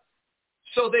heart.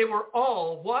 So they were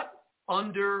all what?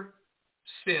 Under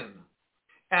sin.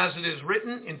 As it is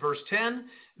written in verse 10,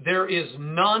 there is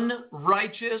none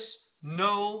righteous,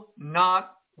 no,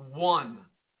 not one.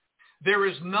 There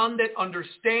is none that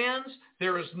understands.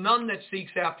 There is none that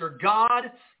seeks after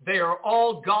God. They are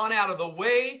all gone out of the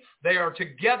way. They are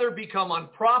together become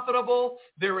unprofitable.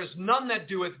 There is none that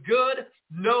doeth good.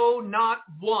 No, not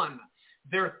one.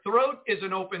 Their throat is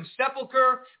an open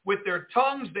sepulchre. With their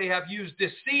tongues they have used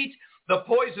deceit. The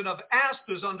poison of asp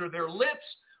is under their lips,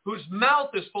 whose mouth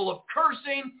is full of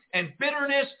cursing and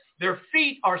bitterness. Their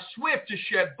feet are swift to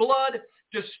shed blood.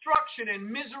 Destruction and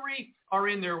misery are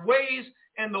in their ways,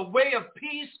 and the way of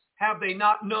peace have they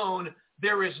not known.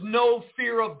 There is no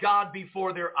fear of God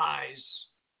before their eyes.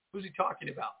 Who's he talking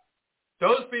about?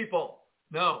 Those people?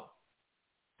 No.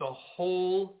 The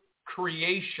whole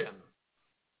creation.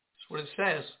 That's what it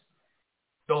says.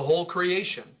 The whole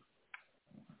creation.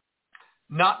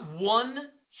 Not one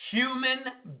human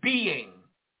being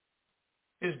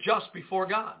is just before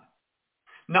God.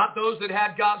 Not those that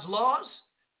had God's laws,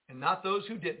 and not those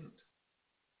who didn't.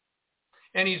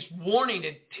 And he's warning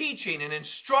and teaching and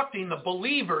instructing the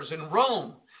believers in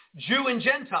Rome, Jew and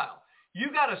Gentile.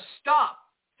 You got to stop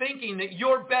thinking that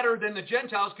you're better than the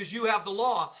Gentiles because you have the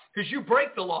law, because you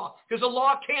break the law, because the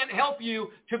law can't help you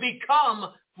to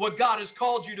become what God has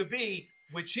called you to be,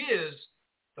 which is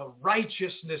the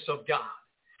righteousness of God.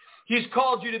 He's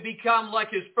called you to become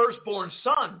like his firstborn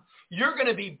son. You're going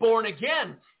to be born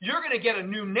again. You're going to get a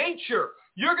new nature.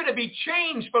 You're going to be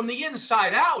changed from the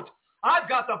inside out. I've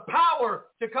got the power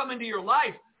to come into your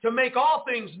life to make all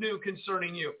things new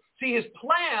concerning you. See, his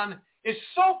plan is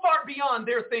so far beyond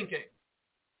their thinking.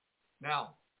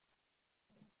 Now,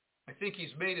 I think he's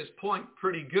made his point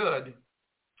pretty good.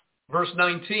 Verse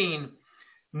 19,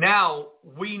 now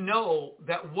we know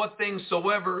that what things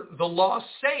soever the law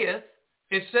saith,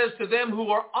 it says to them who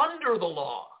are under the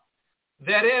law,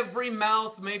 that every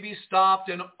mouth may be stopped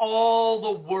and all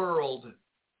the world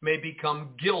may become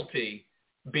guilty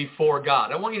before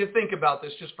God. I want you to think about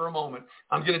this just for a moment.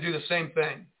 I'm going to do the same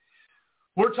thing.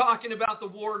 We're talking about the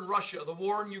war in Russia, the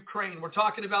war in Ukraine. We're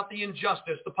talking about the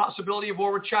injustice, the possibility of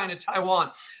war with China,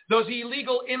 Taiwan, those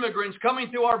illegal immigrants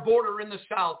coming through our border in the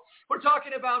south. We're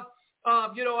talking about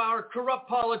our corrupt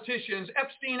politicians,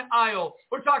 Epstein Isle.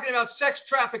 We're talking about sex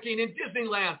trafficking in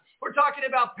Disneyland. We're talking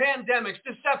about pandemics,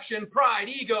 deception, pride,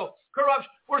 ego, corruption.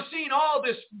 We're seeing all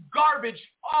this garbage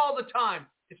all the time.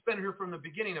 It's been here from the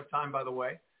beginning of time, by the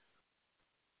way.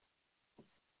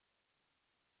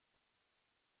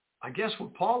 I guess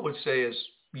what Paul would say is,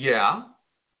 yeah,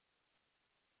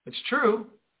 it's true,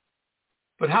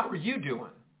 but how are you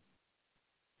doing?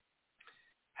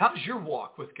 How's your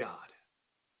walk with God?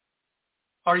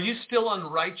 Are you still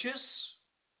unrighteous?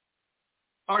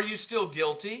 Are you still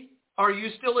guilty? Are you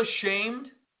still ashamed?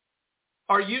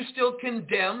 Are you still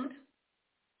condemned?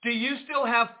 Do you still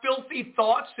have filthy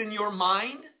thoughts in your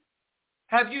mind?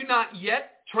 Have you not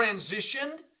yet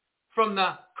transitioned from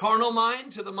the carnal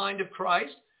mind to the mind of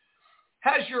Christ?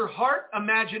 Has your heart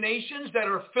imaginations that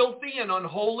are filthy and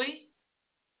unholy?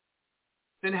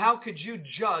 Then how could you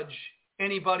judge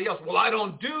anybody else? Well, I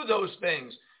don't do those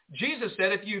things. Jesus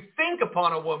said, if you think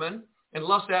upon a woman and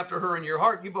lust after her in your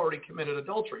heart, you've already committed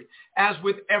adultery, as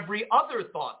with every other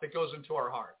thought that goes into our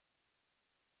heart.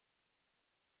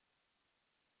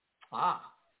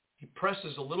 He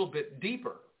presses a little bit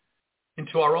deeper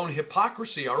into our own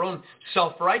hypocrisy, our own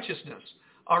self-righteousness,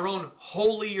 our own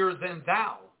holier than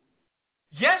thou.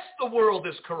 Yes, the world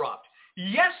is corrupt.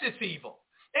 Yes, it's evil.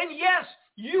 And yes,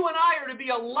 you and I are to be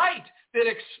a light that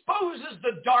exposes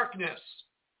the darkness.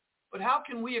 But how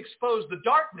can we expose the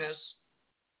darkness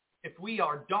if we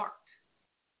are dark?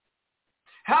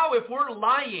 How if we're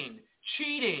lying,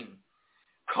 cheating,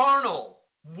 carnal,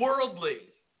 worldly?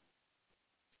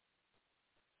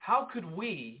 How could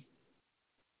we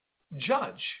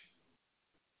judge?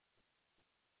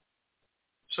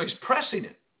 So he's pressing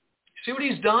it. See what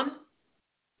he's done?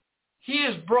 He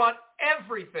has brought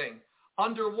everything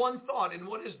under one thought. And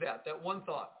what is that? That one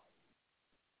thought.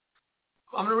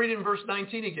 I'm going to read it in verse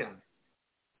 19 again.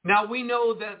 Now we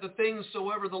know that the things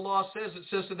soever the law says, it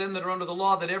says to them that are under the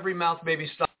law, that every mouth may be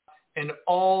stopped, and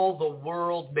all the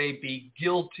world may be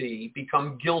guilty,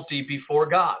 become guilty before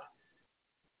God.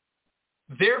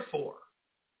 Therefore,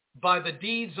 by the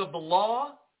deeds of the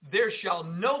law, there shall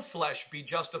no flesh be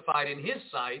justified in his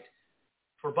sight,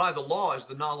 for by the law is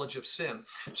the knowledge of sin.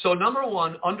 So number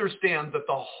one, understand that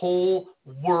the whole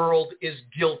world is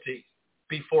guilty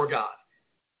before God.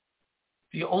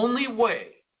 The only way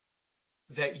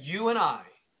that you and I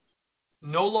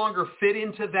no longer fit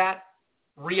into that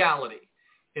reality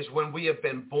is when we have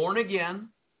been born again,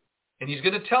 and he's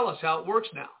going to tell us how it works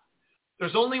now.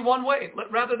 There's only one way.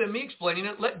 Rather than me explaining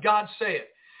it, let God say it.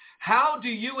 How do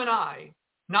you and I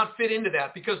not fit into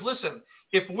that? Because listen,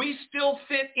 if we still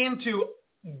fit into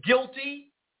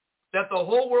guilty, that the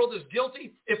whole world is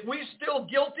guilty, if we're still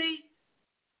guilty,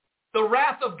 the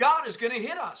wrath of God is going to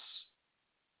hit us.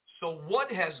 So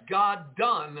what has God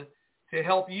done to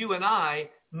help you and I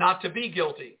not to be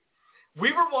guilty?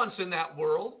 We were once in that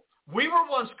world. We were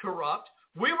once corrupt.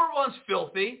 We were once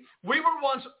filthy. We were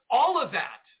once all of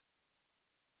that.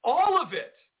 All of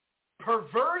it.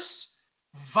 Perverse,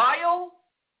 vile.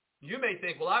 You may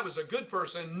think, well, I was a good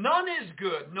person. None is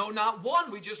good. No, not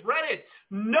one. We just read it.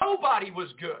 Nobody was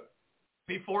good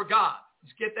before God.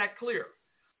 Let's get that clear.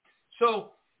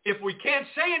 So if we can't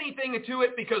say anything to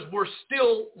it because we're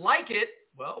still like it,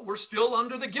 well, we're still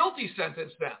under the guilty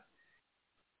sentence then.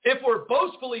 If we're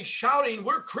boastfully shouting,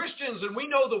 we're Christians and we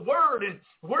know the word and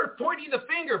we're pointing the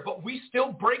finger, but we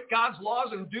still break God's laws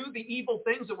and do the evil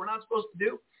things that we're not supposed to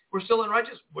do, we're still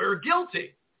unrighteous, we're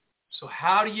guilty. So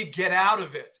how do you get out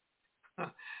of it?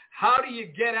 How do you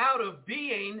get out of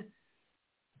being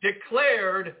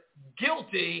declared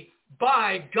guilty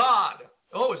by God?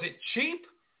 Oh, is it cheap?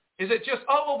 Is it just,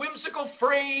 a whimsical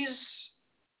phrase?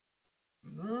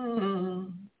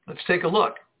 Let's take a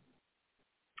look.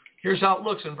 Here's how it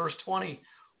looks in verse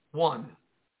 21.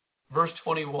 Verse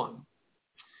 21.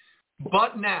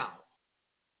 But now,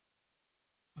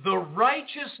 the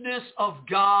righteousness of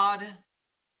God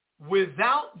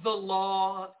without the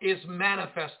law is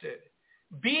manifested,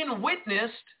 being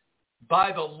witnessed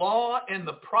by the law and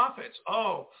the prophets.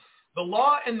 Oh, the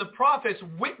law and the prophets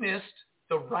witnessed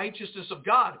the righteousness of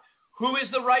God. Who is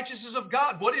the righteousness of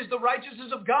God? What is the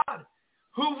righteousness of God?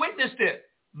 Who witnessed it?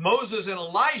 Moses and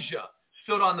Elijah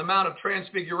stood on the Mount of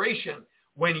Transfiguration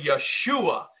when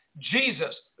Yeshua,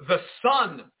 Jesus, the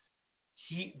Son,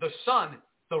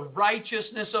 the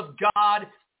righteousness of God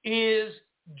is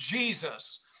Jesus.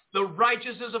 The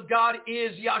righteousness of God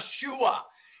is Yeshua.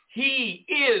 He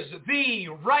is the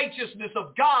righteousness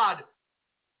of God.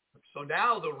 So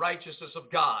now the righteousness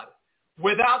of God.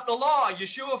 Without the law,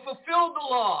 Yeshua fulfilled the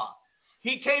law.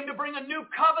 He came to bring a new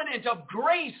covenant of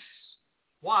grace.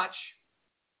 Watch.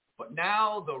 But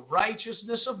now the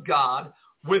righteousness of God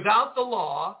without the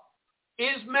law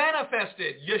is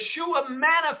manifested. Yeshua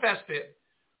manifested,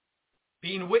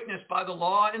 being witnessed by the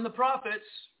law and the prophets,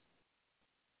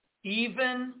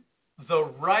 even the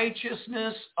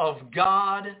righteousness of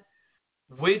God,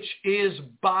 which is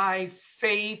by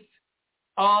faith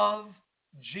of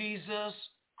Jesus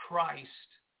Christ.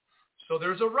 So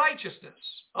there's a righteousness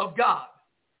of God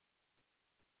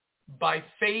by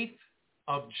faith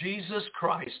of Jesus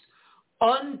Christ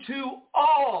unto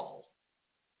all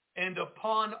and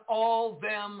upon all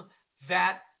them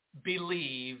that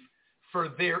believe, for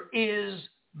there is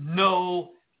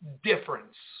no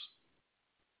difference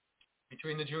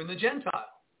between the Jew and the Gentile,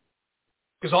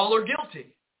 because all are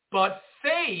guilty. But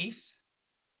faith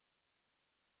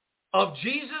of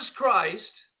Jesus Christ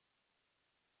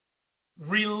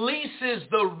releases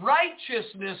the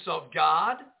righteousness of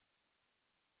God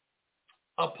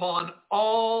upon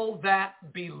all that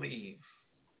believe.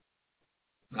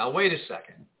 Now, wait a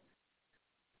second.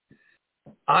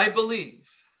 I believe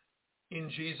in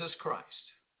Jesus Christ.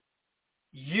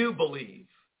 You believe.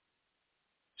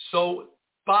 So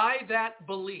by that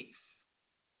belief,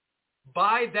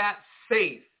 by that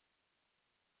faith,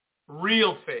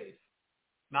 real faith,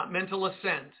 not mental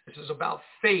assent. This is about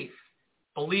faith,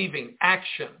 believing,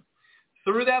 action.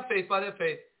 Through that faith, by that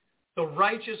faith, the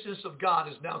righteousness of God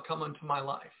has now come into my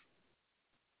life.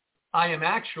 I am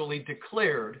actually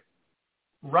declared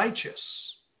righteous.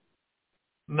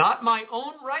 Not my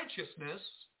own righteousness,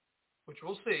 which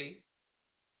we'll see,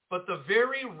 but the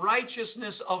very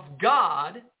righteousness of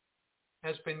God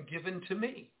has been given to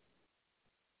me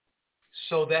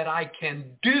so that I can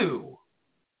do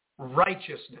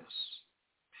righteousness.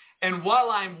 And while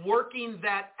I'm working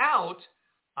that out,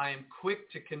 I am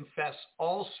quick to confess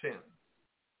all sin.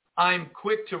 I'm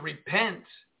quick to repent,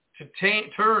 to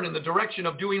turn in the direction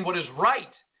of doing what is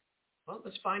right. Well,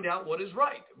 let's find out what is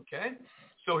right, okay?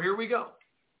 So here we go.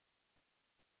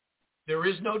 There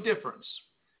is no difference.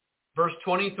 Verse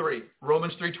 23,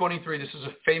 Romans 3:23, this is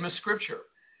a famous scripture.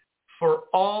 For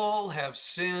all have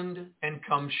sinned and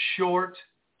come short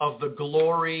of the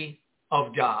glory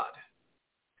of God.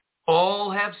 All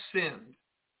have sinned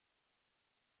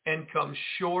and come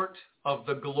short of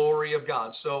the glory of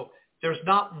God. So there's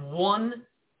not one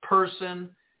person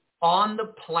on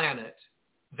the planet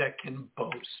that can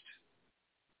boast.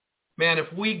 Man,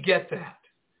 if we get that,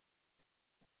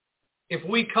 if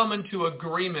we come into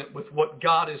agreement with what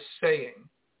God is saying,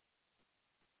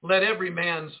 let every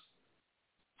man's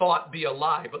thought be a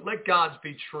lie, but let God's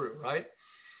be true, right?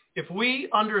 If we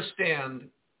understand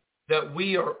that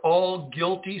we are all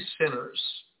guilty sinners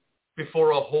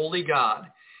before a holy God,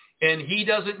 and he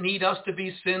doesn't need us to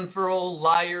be sinful,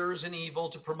 liars, and evil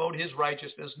to promote his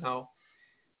righteousness,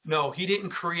 no, he didn't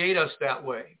create us that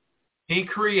way. He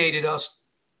created us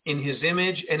in his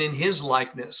image and in his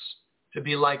likeness to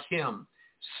be like him.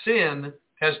 Sin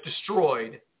has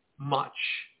destroyed much.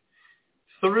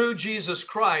 Through Jesus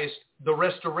Christ, the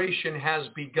restoration has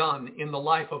begun in the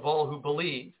life of all who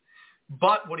believe.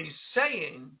 But what he's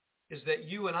saying is that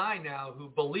you and I now who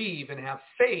believe and have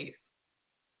faith,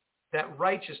 that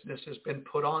righteousness has been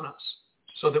put on us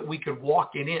so that we could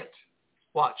walk in it.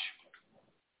 Watch.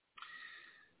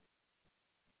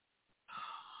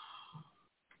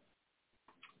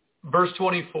 Verse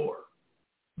 24,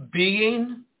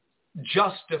 being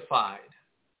justified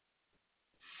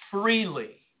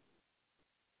freely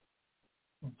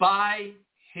by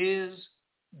his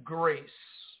grace.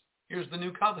 Here's the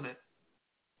new covenant.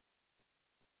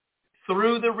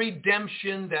 Through the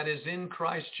redemption that is in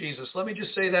Christ Jesus. Let me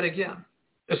just say that again.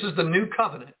 This is the new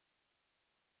covenant.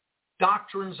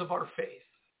 Doctrines of our faith.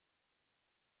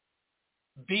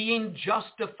 Being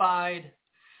justified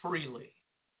freely.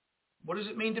 What does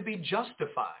it mean to be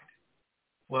justified?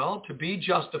 Well, to be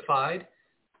justified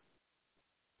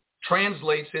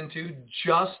translates into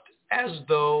just as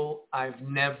though I've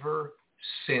never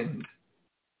sinned.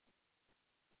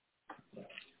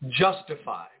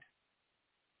 Justified.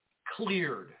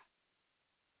 Cleared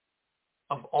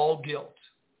of all guilt.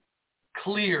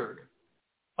 Cleared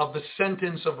of the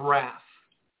sentence of wrath.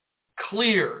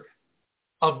 Cleared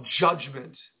of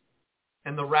judgment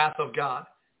and the wrath of God.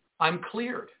 I'm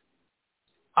cleared.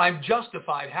 I'm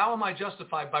justified. How am I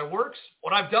justified? By works?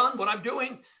 What I've done? What I'm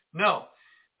doing? No.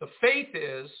 The faith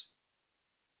is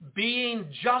being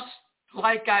just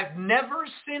like I've never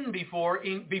sinned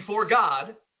before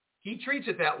God. He treats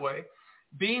it that way.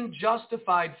 Being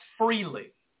justified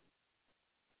freely.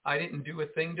 I didn't do a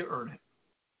thing to earn it.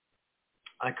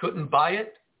 I couldn't buy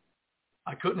it.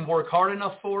 I couldn't work hard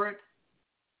enough for it.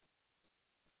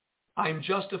 I'm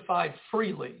justified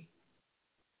freely.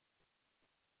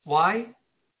 Why?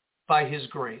 By his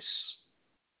grace.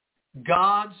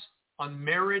 God's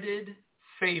unmerited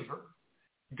favor.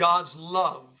 God's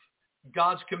love.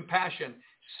 God's compassion.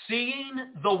 Seeing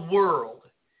the world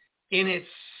in its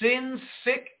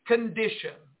sin-sick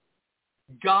condition.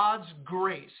 God's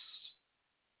grace.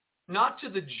 Not to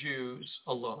the Jews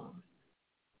alone,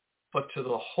 but to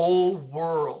the whole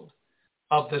world,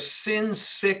 of the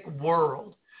sin-sick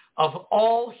world, of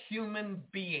all human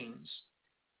beings.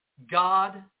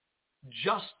 God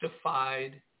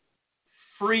justified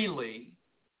freely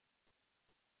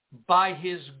by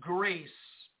his grace,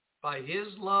 by his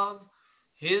love,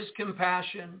 his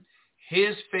compassion,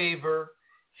 his favor,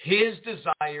 his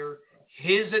desire,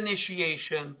 his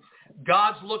initiation.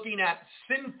 God's looking at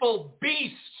sinful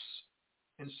beasts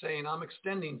and saying, I'm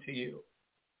extending to you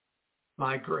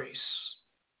my grace.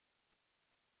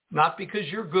 Not because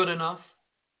you're good enough,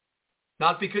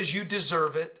 not because you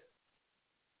deserve it,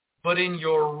 but in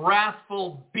your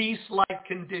wrathful, beast-like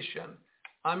condition,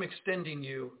 I'm extending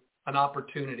you an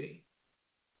opportunity.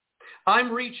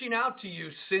 I'm reaching out to you,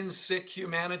 sin-sick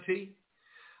humanity.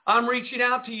 I'm reaching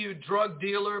out to you, drug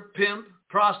dealer, pimp,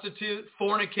 prostitute,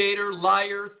 fornicator,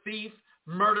 liar, thief,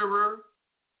 murderer,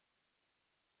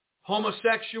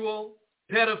 homosexual,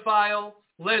 pedophile,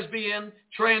 lesbian,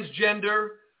 transgender,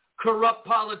 corrupt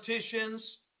politicians,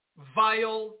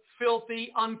 vile,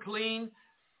 filthy, unclean,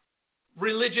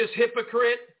 religious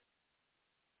hypocrite.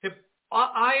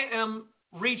 I am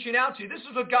reaching out to you. This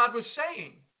is what God was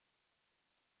saying.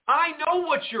 I know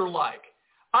what you're like.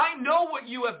 I know what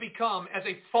you have become as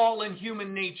a fallen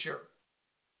human nature.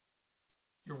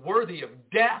 You're worthy of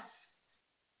death.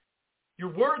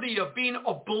 You're worthy of being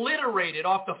obliterated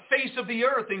off the face of the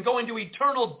earth and going to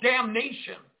eternal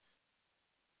damnation.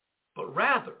 But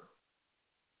rather,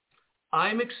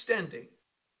 I'm extending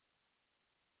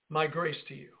my grace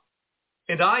to you.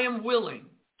 And I am willing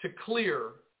to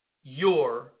clear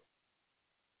your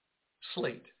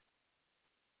slate.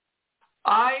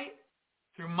 I,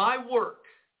 through my work,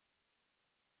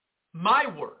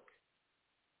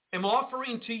 am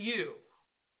offering to you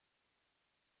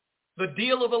the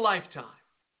deal of a lifetime.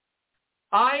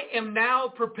 I am now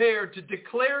prepared to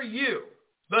declare you,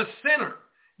 the sinner,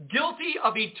 guilty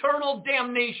of eternal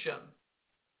damnation,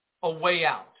 a way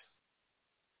out.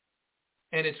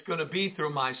 And it's going to be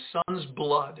through my Son's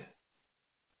blood.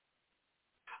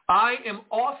 I am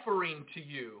offering to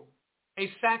you a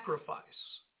sacrifice.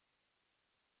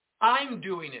 I'm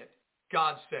doing it,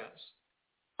 God says.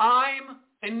 I'm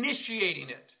initiating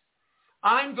it.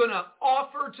 I'm going to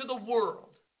offer to the world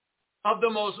of the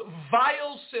most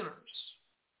vile sinners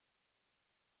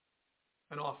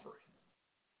an offering.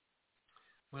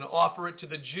 I'm going to offer it to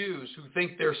the Jews who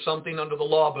think they're something under the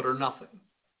law but are nothing.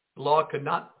 The law could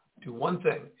not do one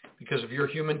thing because of your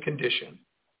human condition.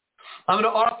 I'm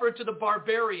going to offer it to the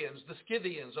barbarians, the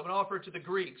Scythians. I'm going to offer it to the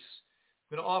Greeks.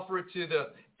 I'm going to offer it to the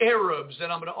Arabs,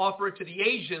 and I'm going to offer it to the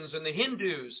Asians and the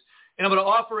Hindus, and I'm going to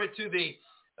offer it to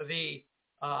the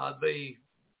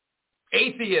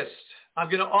atheist. I'm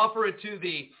going to offer it to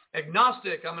the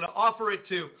agnostic. I'm going to offer it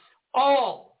to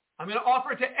all. I'm going to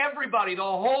offer it to everybody, the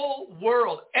whole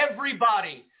world,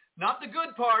 everybody. Not the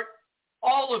good part,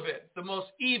 all of it. The most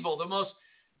evil, the most...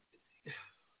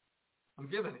 I'm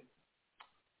giving it.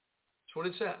 That's what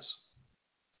it says.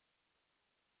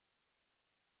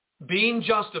 Being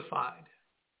justified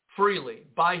freely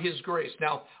by his grace.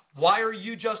 Now, why are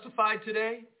you justified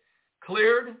today?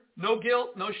 Cleared, no guilt,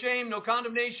 no shame, no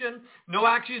condemnation, no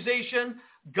accusation.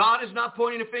 God is not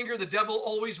pointing a finger. The devil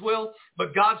always will,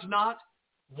 but God's not.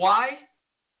 Why?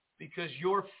 Because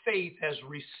your faith has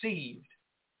received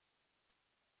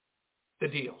the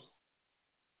deal.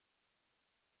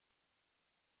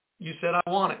 You said, I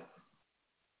want it.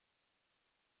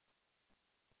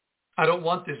 I don't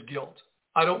want this guilt.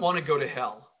 I don't want to go to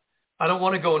hell. I don't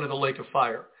want to go into the lake of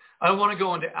fire. I don't want to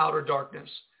go into outer darkness.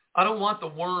 I don't want the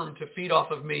worm to feed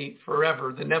off of me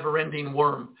forever, the never-ending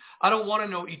worm. I don't want to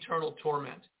know eternal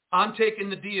torment. I'm taking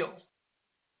the deal.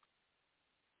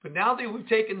 But now that we've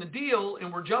taken the deal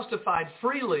and we're justified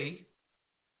freely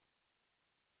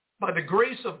by the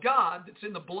grace of God that's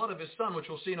in the blood of his Son, which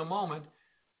we'll see in a moment,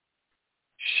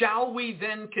 shall we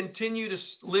then continue to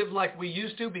live like we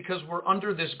used to because we're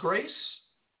under this grace?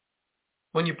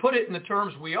 When you put it in the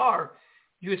terms we are,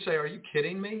 you would say, are you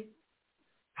kidding me?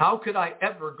 How could I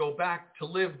ever go back to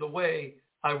live the way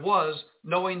I was,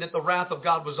 knowing that the wrath of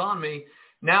God was on me?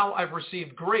 Now I've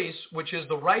received grace, which is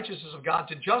the righteousness of God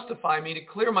to justify me, to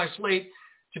clear my slate,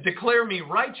 to declare me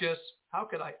righteous. How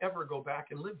could I ever go back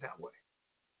and live that way?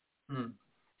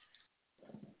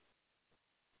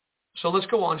 So let's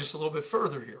go on just a little bit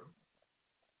further here.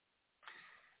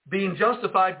 Being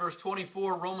justified, verse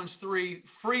 24, Romans 3,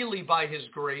 freely by his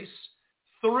grace,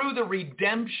 through the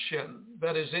redemption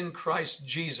that is in Christ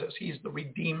Jesus. He's the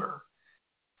Redeemer.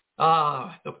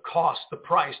 The cost, the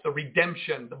price, the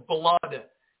redemption, the blood.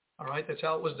 All right, that's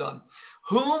how it was done.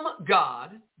 Whom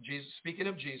God, Jesus, speaking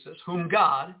of Jesus, whom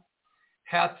God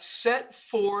hath set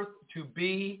forth to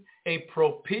be a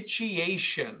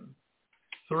propitiation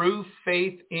through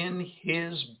faith in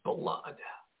his blood.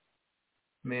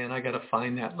 Man, I got to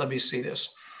find that. Let me see this.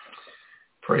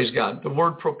 Praise God. The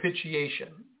word propitiation.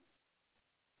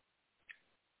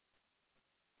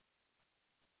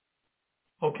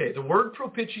 Okay, the word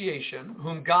propitiation,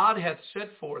 whom God hath set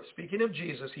forth, speaking of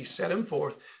Jesus, he set him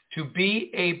forth to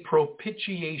be a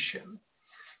propitiation.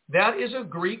 That is a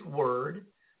Greek word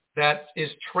that is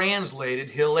translated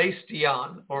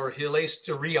hilastion or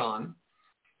hilasterion,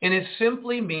 and it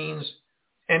simply means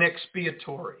an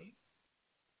expiatory,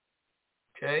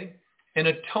 okay? An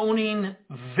atoning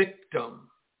victim.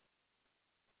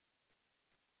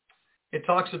 It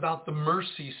talks about the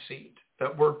mercy seat,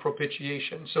 that word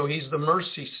propitiation. So he's the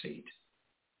mercy seat.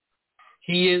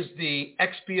 He is the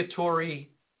expiatory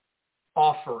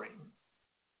offering.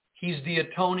 He's the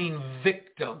atoning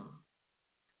victim.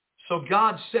 So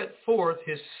God set forth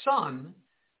his son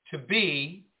to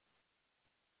be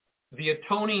the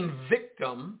atoning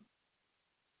victim.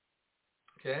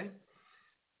 Okay?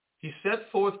 He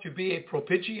set forth to be a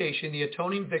propitiation, the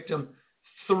atoning victim,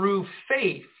 through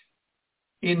faith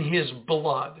in his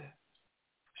blood.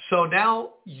 So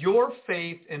now your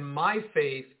faith and my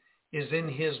faith is in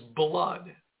his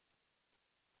blood,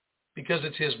 because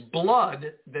it's his blood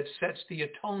that sets the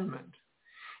atonement.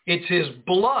 It's his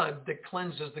blood that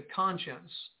cleanses the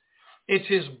conscience. It's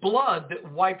his blood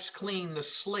that wipes clean the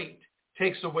slate,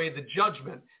 takes away the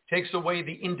judgment, takes away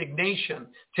the indignation,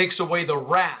 takes away the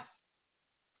wrath.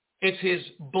 It's his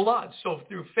blood. So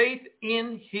through faith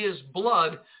in his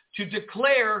blood, to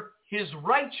declare his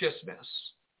righteousness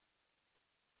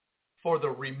for the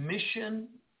remission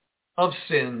of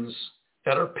sins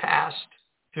that are passed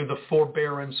through the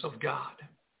forbearance of God.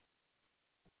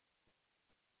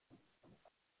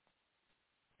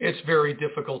 It's very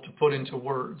difficult to put into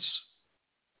words.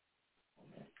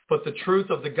 But the truth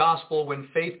of the gospel, when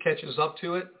faith catches up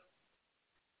to it,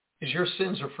 is your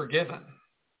sins are forgiven.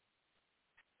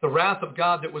 The wrath of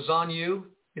God that was on you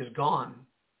is gone.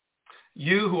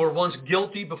 You who were once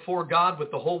guilty before God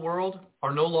with the whole world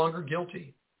are no longer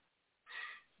guilty.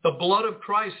 The blood of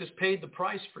Christ has paid the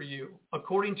price for you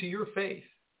according to your faith.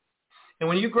 And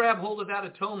when you grab hold of that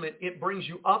atonement, it brings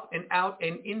you up and out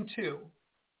and into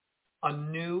a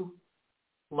new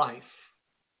life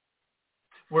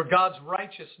where God's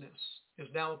righteousness is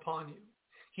now upon you.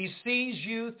 He sees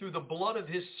you through the blood of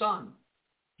his son.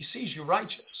 He sees you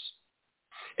righteous.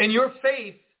 And your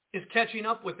faith is catching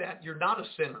up with that. You're not a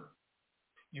sinner.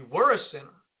 You were a sinner,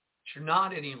 but you're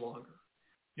not any longer.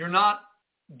 You're not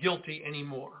guilty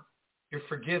anymore. You're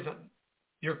forgiven.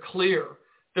 You're clear.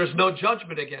 There's no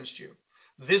judgment against you.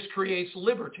 This creates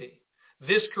liberty.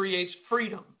 This creates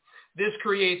freedom. This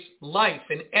creates life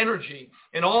and energy,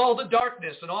 and all the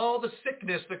darkness and all the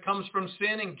sickness that comes from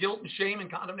sin and guilt and shame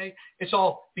and condemnation. It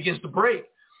all begins to break,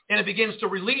 and it begins to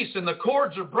release, and the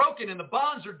cords are broken and the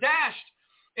bonds are dashed,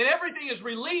 and everything is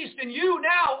released, and you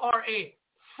now are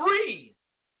free.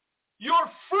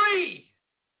 You're free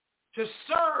to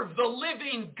serve the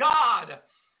living God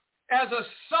as a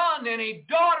son and a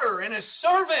daughter and a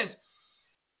servant.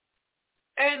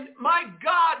 And my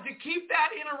God, to keep that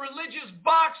in a religious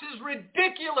box is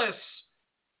ridiculous.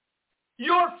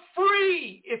 You're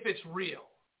free if it's real.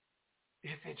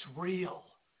 If it's real.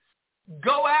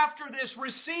 Go after this.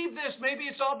 Receive this. Maybe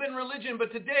it's all been religion,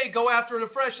 but today go after it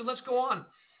afresh. And let's go on.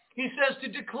 He says to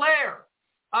declare,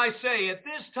 I say, at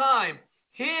this time,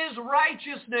 his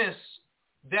righteousness,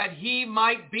 that he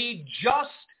might be just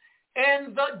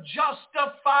and the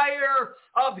justifier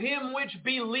of him which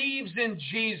believes in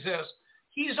Jesus.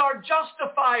 He's our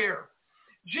justifier.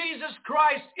 Jesus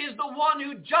Christ is the one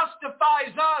who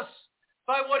justifies us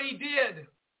by what he did.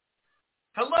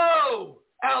 Hello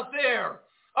out there.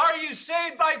 Are you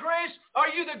saved by grace? Are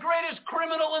you the greatest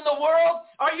criminal in the world?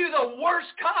 Are you the worst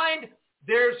kind?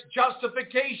 There's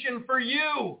justification for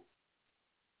you.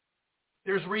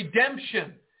 There's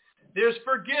redemption. There's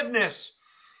forgiveness.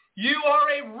 You are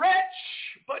a wretch,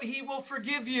 but he will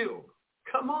forgive you.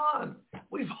 Come on.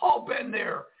 We've all been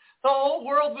there. The whole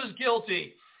world was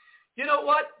guilty. You know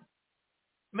what?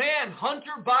 Man,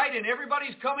 Hunter Biden,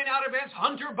 everybody's coming out against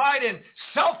Hunter Biden.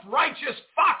 Self-righteous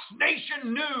Fox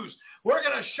Nation News. We're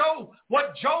going to show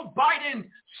what Joe Biden's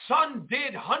son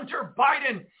did, Hunter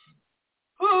Biden.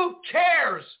 Who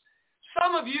cares?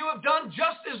 Some of you have done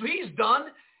just as he's done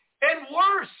and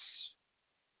worse.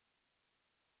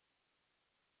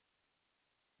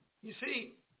 You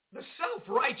see, the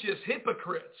self-righteous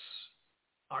hypocrites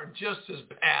are just as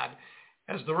bad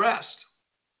as the rest.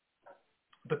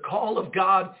 The call of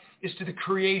God is to the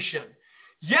creation.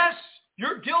 Yes,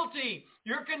 you're guilty.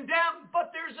 You're condemned,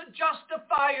 but there's a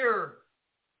justifier.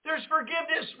 There's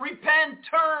forgiveness. Repent,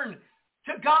 turn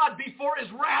to God before his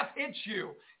wrath hits you.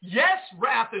 Yes,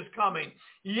 wrath is coming.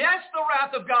 Yes, the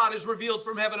wrath of God is revealed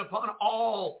from heaven upon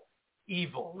all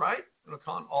evil, right? And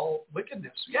upon all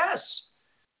wickedness. Yes.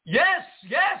 Yes,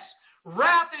 yes.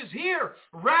 Wrath is here.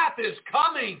 Wrath is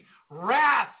coming.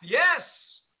 Wrath, yes.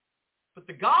 But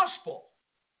the gospel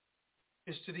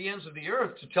is to the ends of the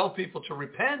earth to tell people to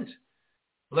repent,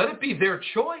 Let it be their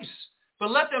choice, but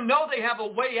let them know they have a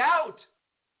way out.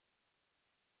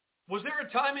 Was there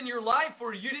a time in your life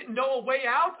where you didn't know a way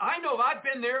out? I know I've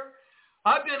been there.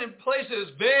 I've been in places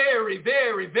very,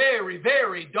 very, very,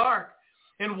 very dark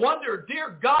and wondered,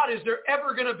 dear God, is there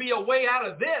ever going to be a way out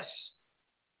of this?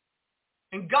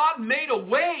 And God made a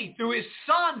way through his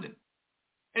Son.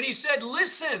 And he said,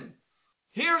 listen,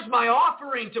 here's my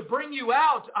offering to bring you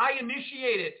out. I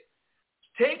initiate it.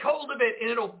 Take hold of it and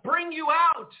it'll bring you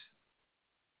out.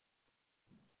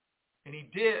 And he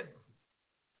did.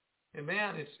 And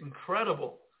man, it's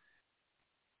incredible.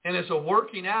 And it's a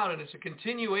working out and it's a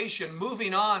continuation,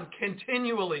 moving on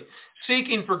continually,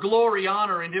 seeking for glory,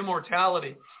 honor, and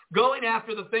immortality, going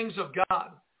after the things of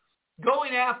God,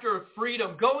 going after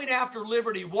freedom, going after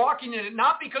liberty, walking in it,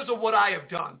 not because of what I have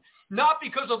done, not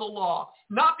because of the law,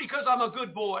 not because I'm a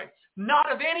good boy,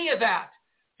 not of any of that,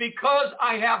 because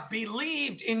I have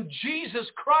believed in Jesus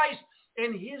Christ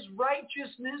and his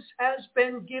righteousness has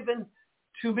been given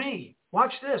to me.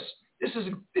 Watch this.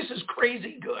 This is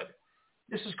crazy good.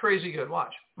 This is crazy good.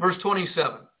 Watch. Verse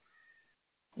 27.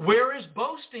 Where is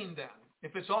boasting then?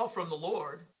 If it's all from the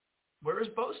Lord, where is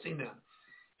boasting then?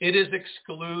 It is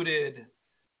excluded.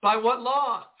 By what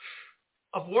law?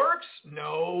 Of works?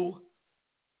 No.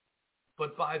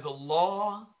 But by the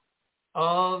law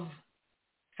of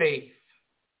faith.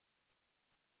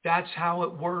 That's how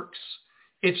it works.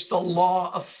 It's the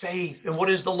law of faith. And what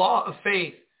is the law of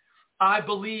faith? I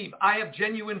believe. I have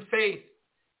genuine faith.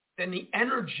 Then the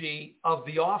energy of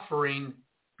the offering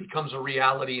becomes a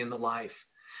reality in the life.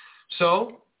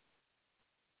 So,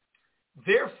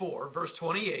 therefore, verse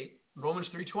 28, Romans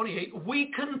 3:28,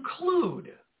 we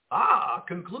conclude,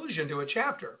 conclusion to a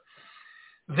chapter,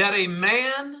 that a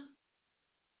man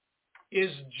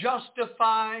is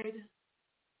justified.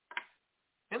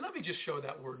 And let me just show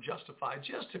that word justified,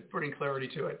 just to bring clarity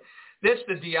to it. That's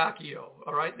the diakio,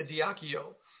 all right, the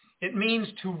diakio. It means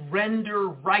to render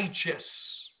righteous,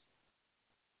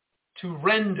 to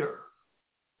render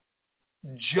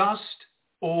just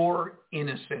or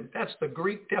innocent. That's the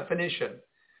Greek definition.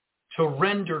 To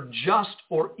render just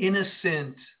or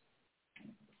innocent.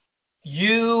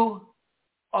 You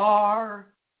are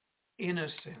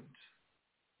innocent.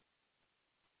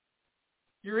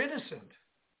 You're innocent.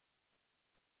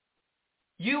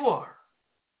 You are.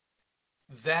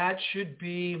 That should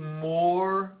be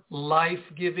more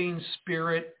life-giving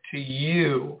spirit to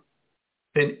you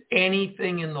than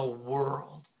anything in the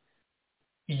world.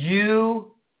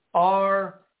 You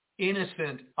are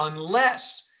innocent unless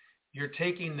you're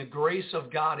taking the grace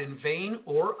of God in vain,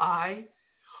 or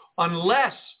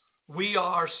unless we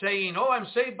are saying, I'm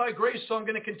saved by grace, so I'm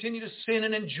going to continue to sin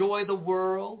and enjoy the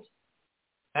world.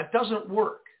 That doesn't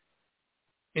work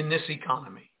in this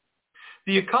economy.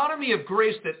 The economy of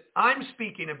grace that I'm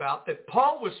speaking about, that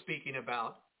Paul was speaking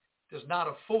about, does not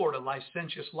afford a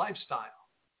licentious lifestyle.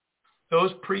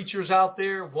 Those preachers out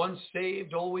there, once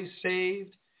saved, always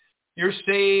saved, you're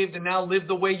saved and now live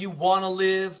the way you want to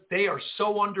live, they are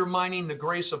so undermining the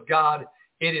grace of God,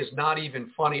 it is not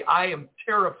even funny. I am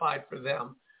terrified for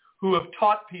them who have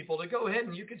taught people to go ahead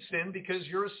and you can sin because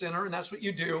you're a sinner and that's what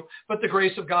you do, but the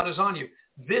grace of God is on you.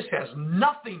 This has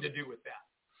nothing to do with that.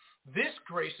 This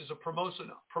grace is a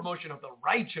promotion of the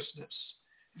righteousness,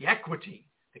 the equity,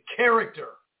 the character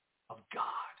of God.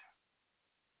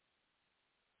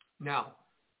 Now,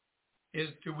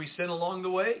 do we sin along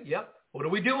the way? Yep. What do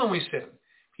we do when we sin?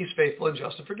 He's faithful and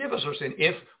just to forgive us our sin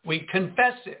if we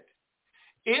confess it.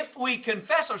 If we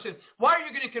confess our sin. Why are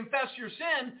you going to confess your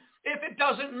sin if it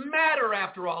doesn't matter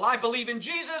after all? I believe in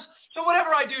Jesus, so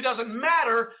whatever I do doesn't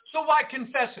matter, so why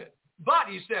confess it? But,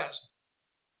 he says,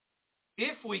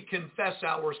 if we confess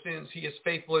our sins, he is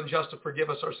faithful and just to forgive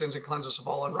us our sins and cleanse us of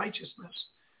all unrighteousness.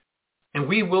 And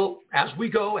we will, as we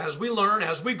go, as we learn,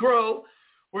 as we grow,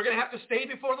 we're going to have to stay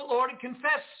before the Lord and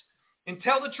confess and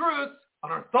tell the truth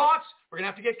on our thoughts. We're going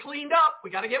to have to get cleaned up. We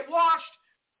got to get washed.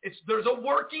 There's a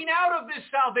working out of this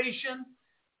salvation,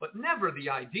 but never the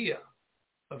idea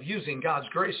of using God's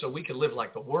grace so we can live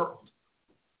like the world.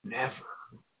 Never.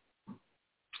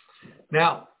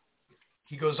 Now,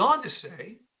 he goes on to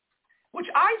say, which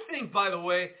I think, by the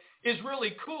way, is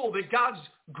really cool, that God's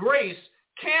grace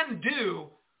can do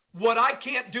what I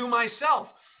can't do myself.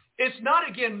 It's not,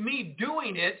 again, me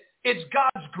doing it. It's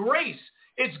God's grace.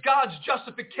 It's God's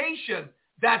justification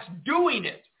that's doing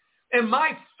it. And my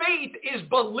faith is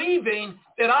believing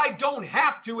that I don't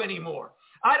have to anymore.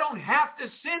 I don't have to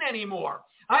sin anymore.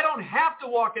 I don't have to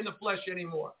walk in the flesh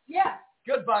anymore. Yeah.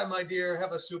 Goodbye, my dear.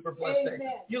 Have a super blessed day.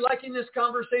 You liking this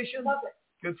conversation? Love it.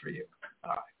 Good for you.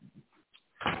 All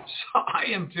right. So I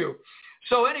am too.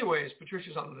 So anyways,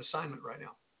 Patricia's on an assignment right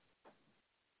now.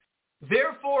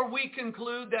 Therefore, we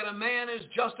conclude that a man is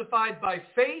justified by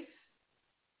faith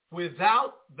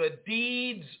without the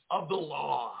deeds of the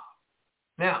law.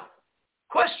 Now,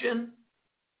 question,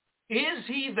 is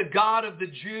he the God of the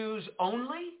Jews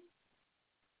only?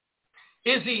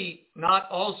 Is he not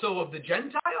also of the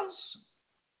Gentiles?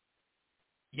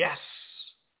 Yes,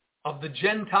 of the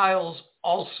Gentiles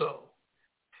also.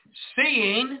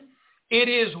 Seeing it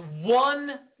is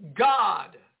one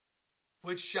God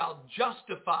which shall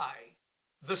justify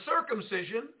the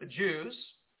circumcision, the Jews,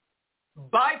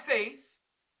 by faith,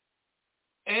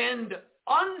 and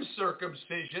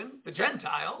uncircumcision, the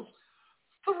Gentiles,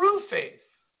 through faith.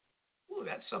 Ooh,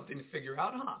 that's something to figure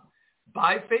out, huh?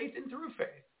 By faith and through faith.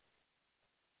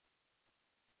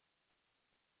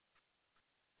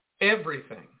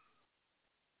 Everything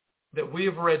that we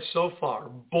have read so far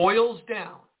boils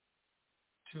down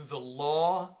to the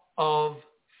law of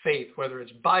faith, whether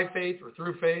it's by faith or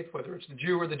through faith, whether it's the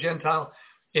Jew or the Gentile,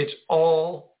 it's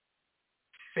all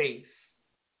faith.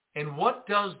 And what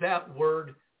does that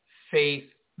word faith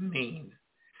mean?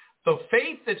 The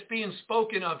faith that's being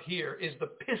spoken of here is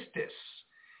the pistis.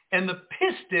 And the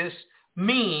pistis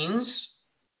means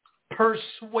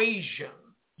persuasion.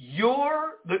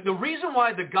 The reason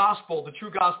why the gospel, the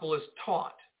true gospel, is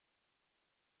taught,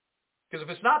 because if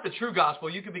it's not the true gospel,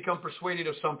 you can become persuaded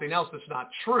of something else that's not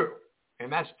true,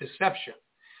 and that's deception.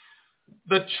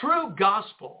 The true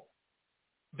gospel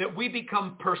that we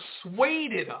become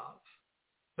persuaded of,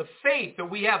 the faith that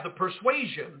we have, the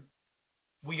persuasion,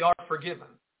 we are forgiven.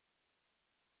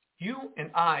 You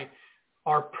and I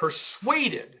are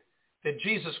persuaded that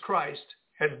Jesus Christ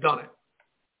has done it.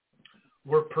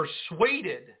 We're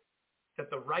persuaded that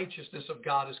the righteousness of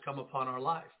God has come upon our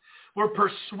life. We're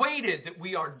persuaded that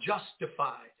we are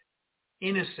justified,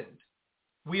 innocent.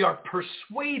 We are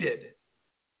persuaded.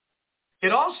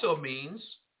 It also means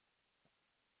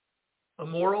a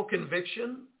moral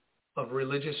conviction of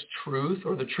religious truth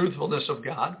or the truthfulness of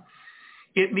God.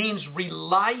 It means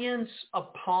reliance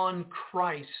upon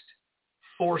Christ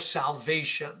for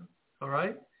salvation. All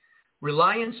right?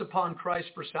 Reliance upon Christ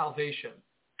for salvation.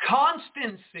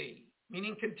 Constancy,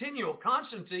 meaning continual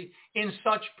constancy in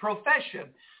such profession.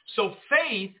 So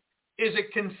faith is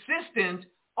a consistent,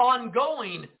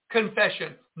 ongoing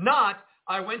confession. Not,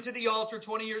 I went to the altar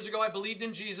 20 years ago, I believed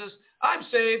in Jesus, I'm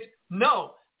saved.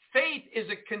 No, faith is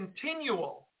a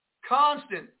continual,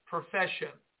 constant profession.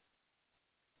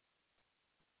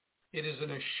 It is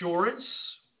an assurance.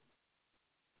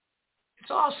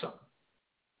 It's awesome.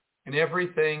 And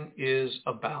everything is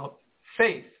about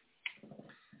faith.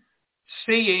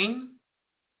 Seeing,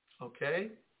 okay,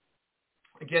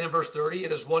 again in verse 30,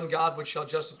 it is one God which shall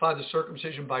justify the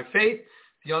circumcision by faith,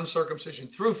 the uncircumcision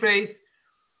through faith.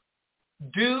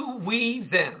 Do we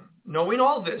then, knowing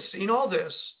all this, seeing all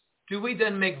this, do we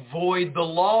then make void the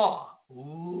law?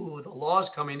 Ooh, the law is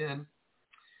coming in.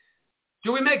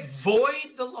 Do we make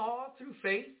void the law through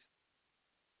faith?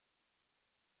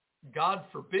 God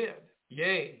forbid.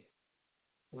 Yea,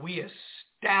 we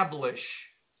establish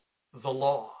the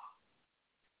law.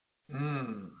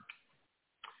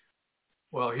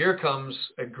 Well, here comes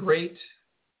a great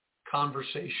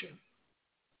conversation.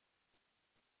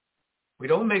 We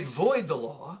don't make void the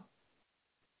law.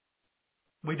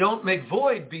 We don't make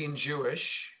void being Jewish.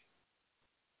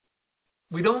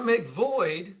 We don't make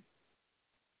void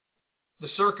the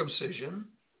circumcision,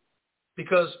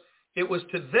 because it was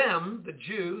to them, the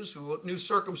Jews who knew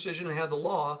circumcision and had the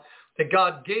law, that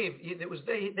God gave. It was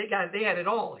they had it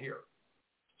all here.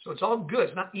 So it's all good.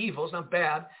 It's not evil. It's not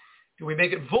bad. Do we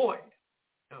make it void?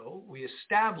 No, we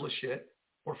establish it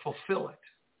or fulfill it.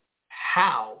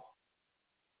 How?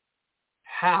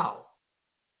 How?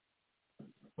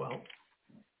 Well,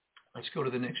 let's go to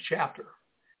the next chapter.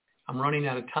 I'm running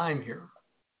out of time here.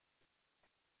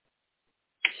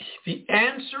 The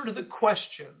answer to the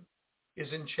question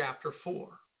is in chapter 4.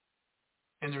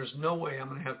 And there's no way I'm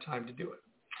going to have time to do it.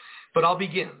 But I'll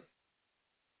begin.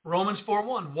 Romans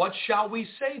 4:1, what shall we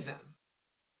say then?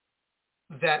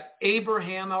 That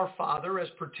Abraham our father, as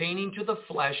pertaining to the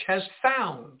flesh, has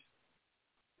found.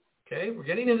 Okay, we're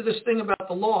getting into this thing about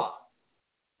the law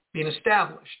being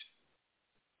established.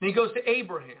 And he goes to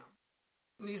Abraham,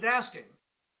 and he's asking,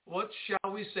 what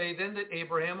shall we say then that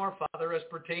Abraham our father, as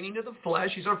pertaining to the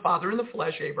flesh, he's our father in the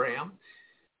flesh, Abraham,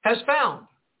 has found?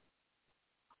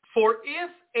 For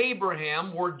if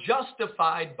Abraham were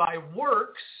justified by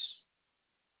works,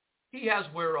 he has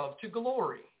whereof to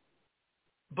glory,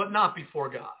 but not before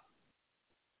God.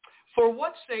 For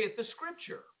what saith the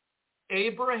Scripture?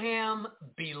 Abraham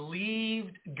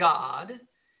believed God,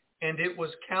 and it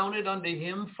was counted unto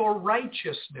him for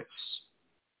righteousness.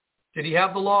 Did he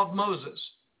have the law of Moses?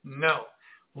 No.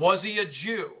 Was he a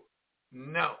Jew?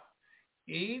 No.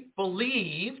 He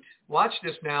believed, watch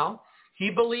this now, he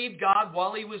believed God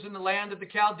while he was in the land of the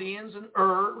Chaldeans and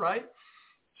Ur, right?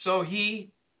 So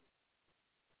he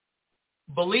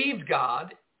believed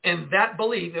God, and that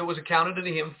belief, it was accounted to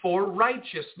him for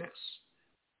righteousness.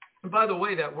 And by the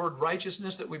way, that word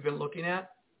righteousness that we've been looking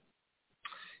at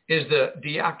is the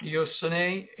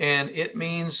diakiosune, and it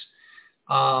means,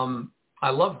 I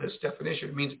love this definition,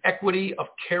 it means equity of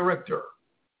character.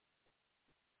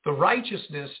 The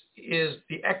righteousness is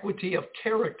the equity of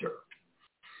character.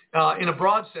 In a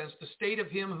broad sense, the state of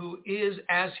him who is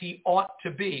as he ought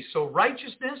to be. So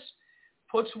righteousness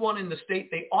puts one in the state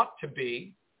they ought to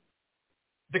be,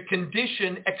 the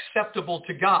condition acceptable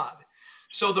to God.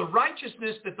 So the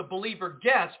righteousness that the believer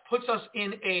gets puts us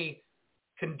in a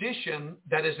condition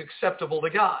that is acceptable to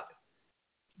God.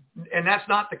 And that's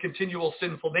not the continual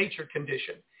sinful nature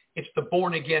condition. It's the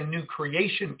born-again new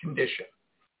creation condition.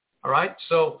 All right?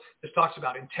 So this talks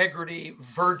about integrity,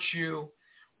 virtue,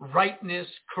 rightness,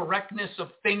 correctness of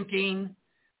thinking.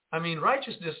 I mean,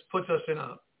 righteousness puts us in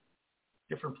a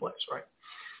different place, right?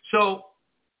 So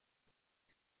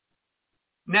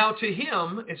now to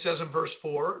him, it says in verse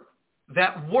 4,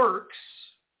 that works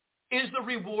is the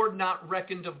reward not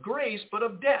reckoned of grace, but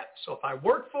of debt. So if I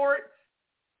work for it,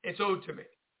 it's owed to me.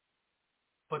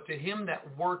 But to him that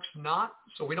works not,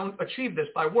 so we don't achieve this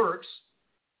by works,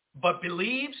 but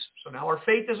believes, so now our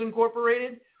faith is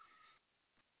incorporated,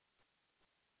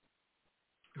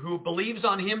 who believes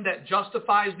on him that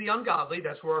justifies the ungodly,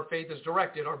 that's where our faith is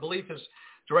directed. Our belief is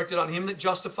directed on him that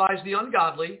justifies the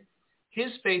ungodly.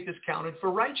 His faith is counted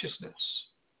for righteousness.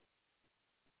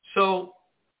 So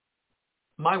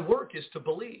my work is to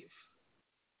believe.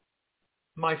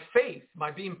 My faith,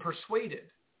 my being persuaded,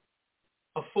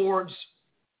 affords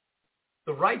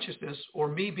the righteousness or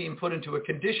me being put into a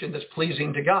condition that's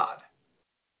pleasing to God.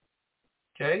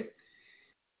 Okay?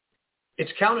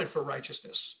 It's counted for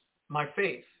righteousness. My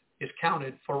faith is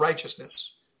counted for righteousness,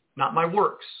 not my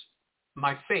works,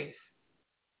 my faith.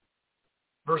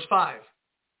 Verse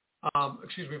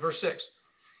 6.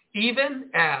 Even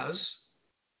as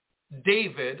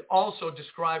David also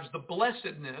describes the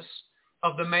blessedness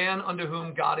of the man unto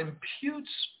whom God imputes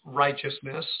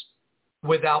righteousness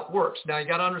without works. Now, you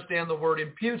got to understand the word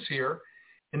imputes here,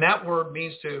 and that word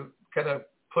means to kind of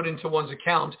put into one's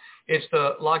account. It's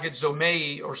the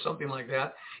logizomai or something like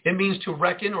that. It means to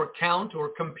reckon or count or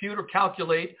compute or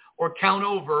calculate or count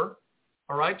over.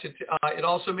 All right. It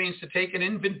also means to take an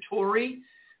inventory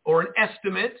or an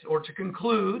estimate or to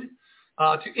conclude,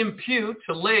 to impute,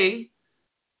 to lay,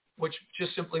 which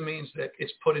just simply means that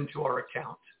it's put into our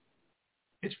account.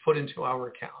 It's put into our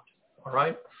account. All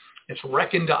right. It's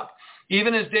reckoned up.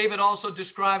 Even as David also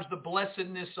describes the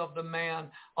blessedness of the man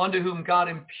unto whom God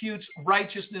imputes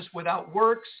righteousness without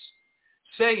works,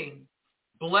 saying,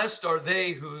 blessed are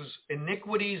they whose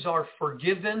iniquities are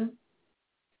forgiven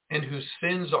and whose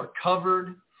sins are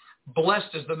covered.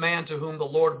 Blessed is the man to whom the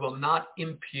Lord will not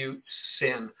impute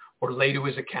sin or lay to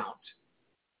his account.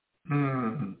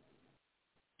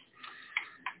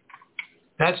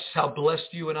 That's how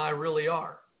blessed you and I really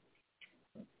are.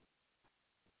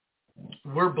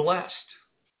 We're blessed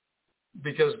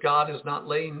because God is not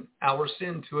laying our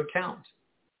sin to account.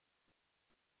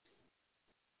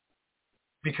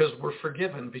 Because we're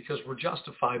forgiven, because we're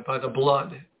justified by the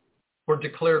blood. We're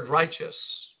declared righteous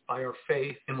by our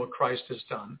faith in what Christ has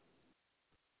done.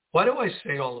 Why do I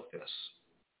say all of this?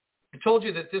 I told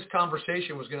you that this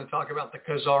conversation was going to talk about the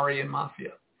Khazarian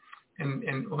Mafia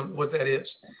and what that is.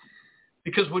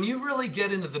 Because when you really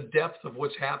get into the depth of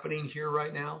what's happening here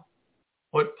right now,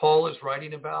 what Paul is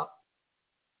writing about,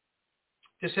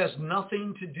 this has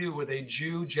nothing to do with a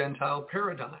Jew-Gentile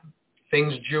paradigm.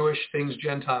 Things Jewish, things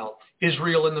Gentile.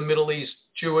 Israel in the Middle East,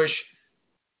 Jewish.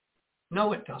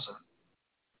 No, it doesn't.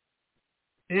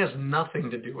 It has nothing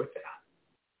to do with that.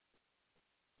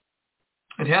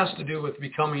 It has to do with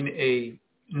becoming a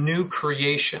new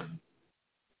creation.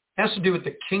 It has to do with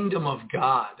the kingdom of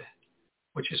God,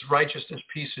 which is righteousness,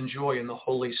 peace, and joy in the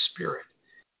Holy Spirit.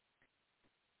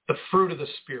 The fruit of the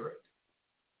Spirit.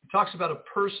 It talks about a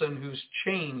person who's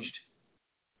changed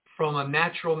from a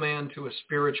natural man to a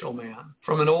spiritual man,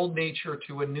 from an old nature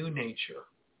to a new nature,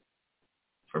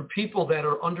 from people that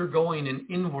are undergoing an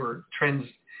inward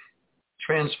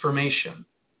transformation,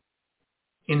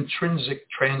 intrinsic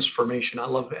transformation. I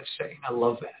love that saying. I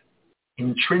love that.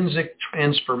 Intrinsic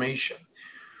transformation.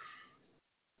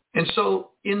 And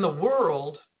so in the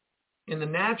world, in the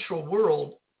natural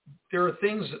world, there are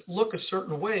things that look a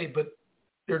certain way, but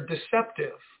they're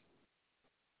deceptive.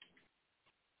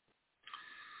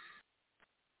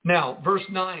 Now, verse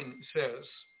 9 says,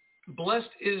 blessed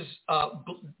is,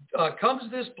 comes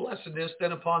this blessedness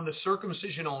then upon the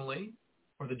circumcision only,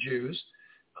 or the Jews,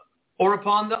 or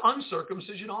upon the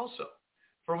uncircumcision also?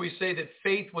 For we say that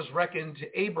faith was reckoned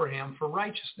to Abraham for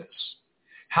righteousness.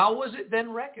 How was it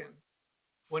then reckoned?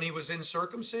 When he was in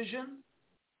circumcision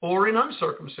or in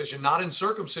uncircumcision? Not in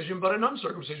circumcision, but in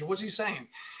uncircumcision. What's he saying?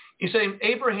 He's saying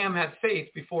Abraham had faith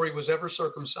before he was ever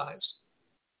circumcised.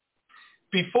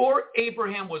 Before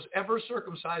Abraham was ever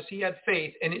circumcised, he had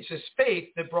faith, and it's his faith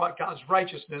that brought God's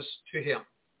righteousness to him.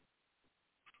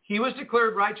 He was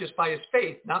declared righteous by his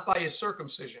faith, not by his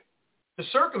circumcision. The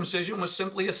circumcision was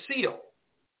simply a seal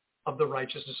of the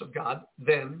righteousness of God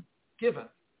then given.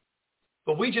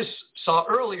 But we just saw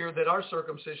earlier that our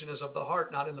circumcision is of the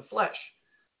heart, not in the flesh,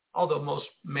 although most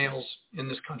males in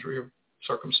this country are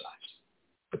circumcised.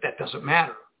 But that doesn't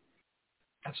matter.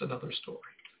 That's another story.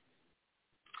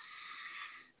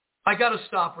 I got to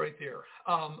stop right there.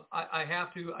 I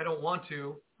have to. I don't want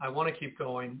to. I want to keep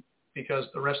going because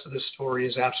the rest of this story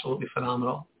is absolutely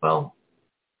phenomenal. Well,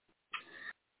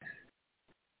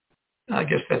 I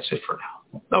guess that's it for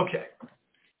now. Okay.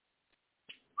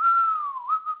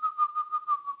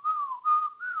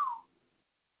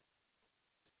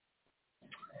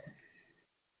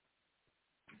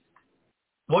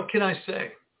 What can I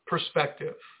say?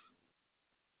 Perspective.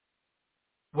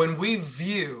 When we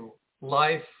view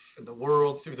life and the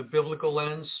world through the biblical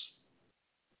lens,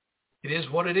 it is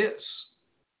what it is.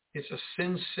 It's a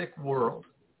sin-sick world.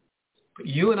 But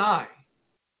you and I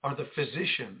are the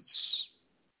physicians.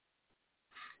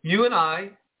 You and I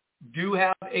do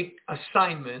have an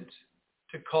assignment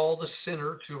to call the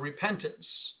sinner to repentance,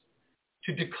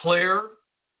 to declare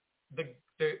the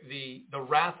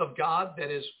wrath of God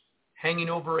that is hanging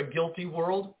over a guilty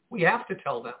world. We have to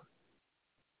tell them.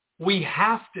 We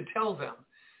have to tell them.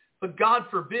 But God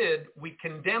forbid we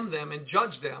condemn them and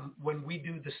judge them when we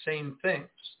do the same things.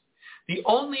 The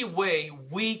only way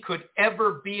we could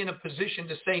ever be in a position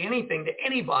to say anything to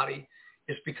anybody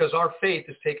is because our faith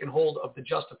has taken hold of the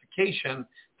justification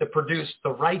that produced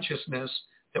the righteousness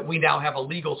that we now have a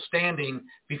legal standing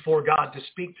before God to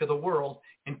speak to the world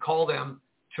and call them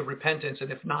to repentance.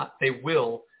 And if not, they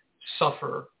will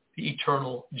suffer the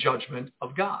eternal judgment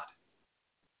of God.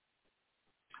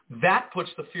 That puts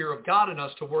the fear of God in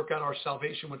us to work out our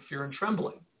salvation with fear and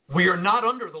trembling. We are not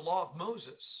under the law of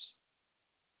Moses.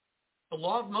 The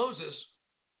law of Moses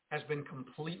has been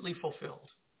completely fulfilled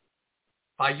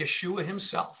by Yeshua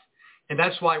himself. And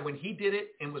that's why when he did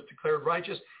it and was declared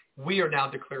righteous, we are now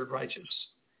declared righteous.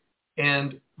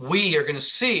 And we are going to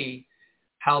see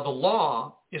how the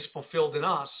law is fulfilled in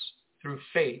us through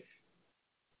faith.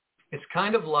 It's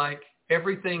kind of like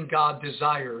everything God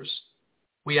desires,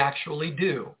 we actually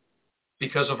do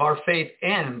because of our faith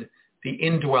and the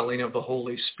indwelling of the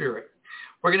Holy Spirit.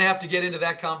 We're going to have to get into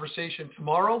that conversation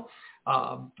tomorrow.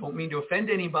 Don't mean to offend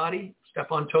anybody,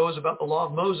 step on toes about the law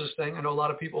of Moses thing. I know a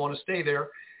lot of people want to stay there.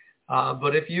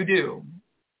 But if you do,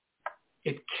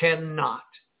 it cannot.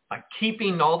 By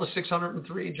keeping all the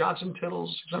 603 jots and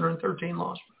tittles, 613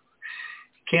 laws,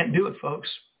 you can't do it, folks.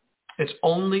 It's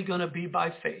only going to be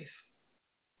by faith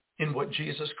in what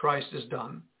Jesus Christ has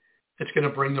done that's going to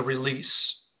bring the release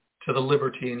to the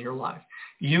liberty in your life.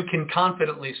 You can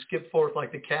confidently skip forth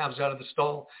like the calves out of the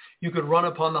stall. You could run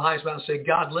upon the highest mountain and say,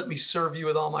 God, let me serve you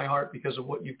with all my heart because of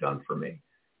what you've done for me.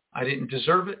 I didn't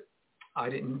deserve it.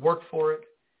 I didn't work for it.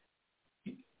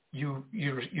 You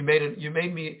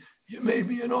made me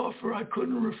an offer I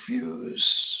couldn't refuse.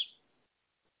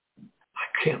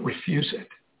 I can't refuse it.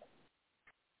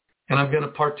 And I'm going to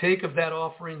partake of that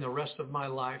offering the rest of my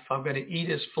life. I'm going to eat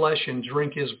his flesh and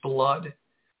drink his blood.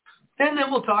 And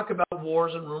then we'll talk about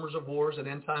wars and rumors of wars and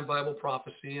end-time Bible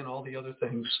prophecy and all the other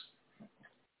things.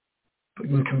 But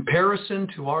in comparison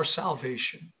to our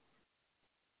salvation,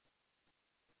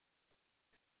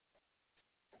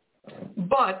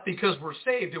 but because we're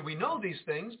saved and we know these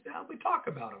things, we talk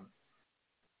about them.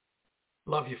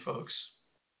 Love you, folks.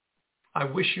 I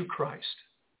wish you Christ.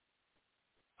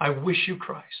 I wish you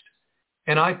Christ.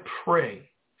 And I pray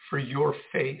for your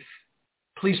faith.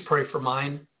 Please pray for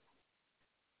mine.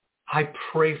 I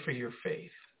pray for your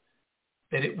faith,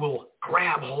 that it will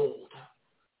grab hold.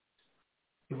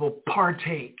 It will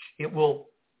partake. It will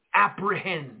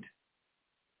apprehend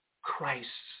Christ's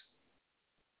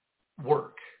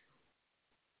work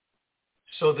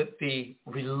so that the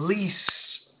release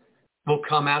will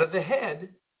come out of the head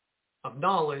of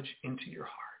knowledge into your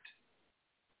heart.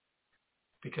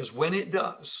 Because when it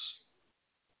does,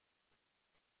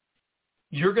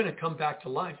 you're going to come back to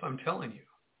life, I'm telling you.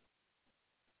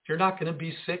 You're not going to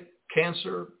be sick,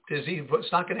 cancer, disease.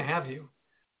 It's not going to have you.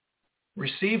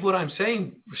 Receive what I'm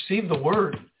saying. Receive the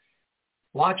word.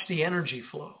 Watch the energy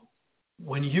flow.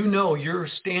 When you know you're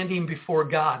standing before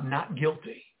God not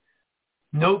guilty,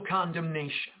 no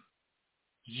condemnation,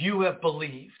 you have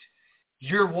believed,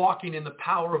 you're walking in the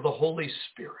power of the Holy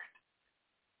Spirit.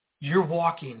 You're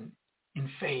walking in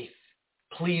faith,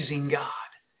 pleasing God,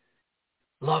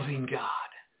 loving God,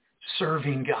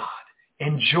 serving God,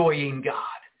 enjoying God,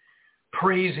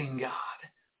 praising God,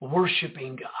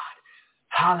 worshiping God,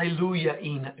 hallelujah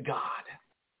in God.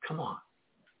 Come on.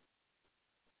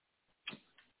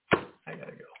 I got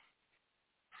to go.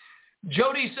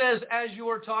 Jody says, as you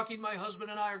are talking, my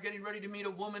husband and I are getting ready to meet a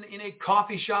woman in a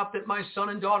coffee shop that my son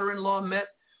and daughter-in-law met,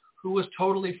 who was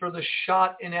totally for the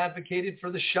shot and advocated for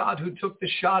the shot, who took the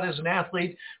shot as an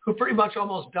athlete, who pretty much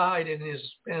almost died and has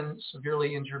been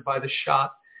severely injured by the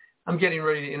shot. I'm getting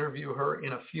ready to interview her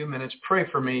in a few minutes. Pray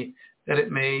for me that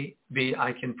it may be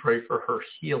I can pray for her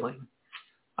healing.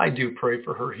 I do pray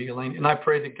for her healing, and I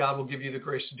pray that God will give you the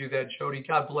grace to do that, Jody.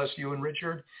 God bless you and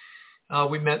Richard.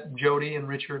 We met Jody and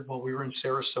Richard while we were in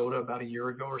Sarasota about a year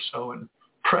ago or so, and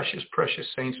precious, precious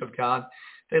saints of God.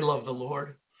 They love the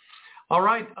Lord. All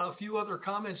right, a few other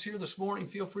comments here this morning.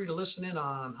 Feel free to listen in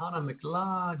on Hannah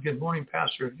McLeod. Good morning,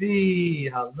 Pastor V.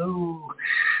 Hello.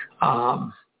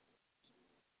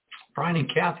 Brian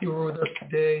and Kathy were with us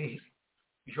today.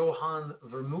 Johan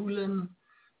Vermeulen.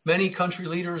 Many country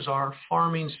leaders are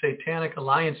forming satanic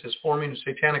alliances.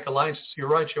 You're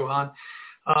right, Johan.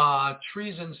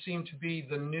 Treason seemed to be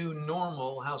the new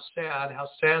normal. How sad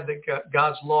that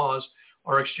God's laws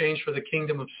are exchanged for the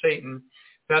kingdom of Satan.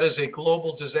 That is a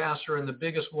global disaster and the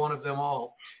biggest one of them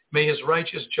all. May his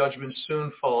righteous judgment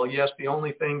soon fall. Yes, the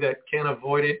only thing that can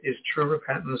avoid it is true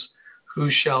repentance.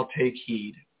 Who shall take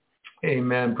heed?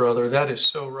 Amen, brother. That is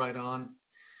so right on.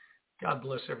 God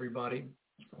bless everybody.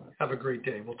 Have a great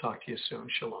day. We'll talk to you soon.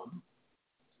 Shalom.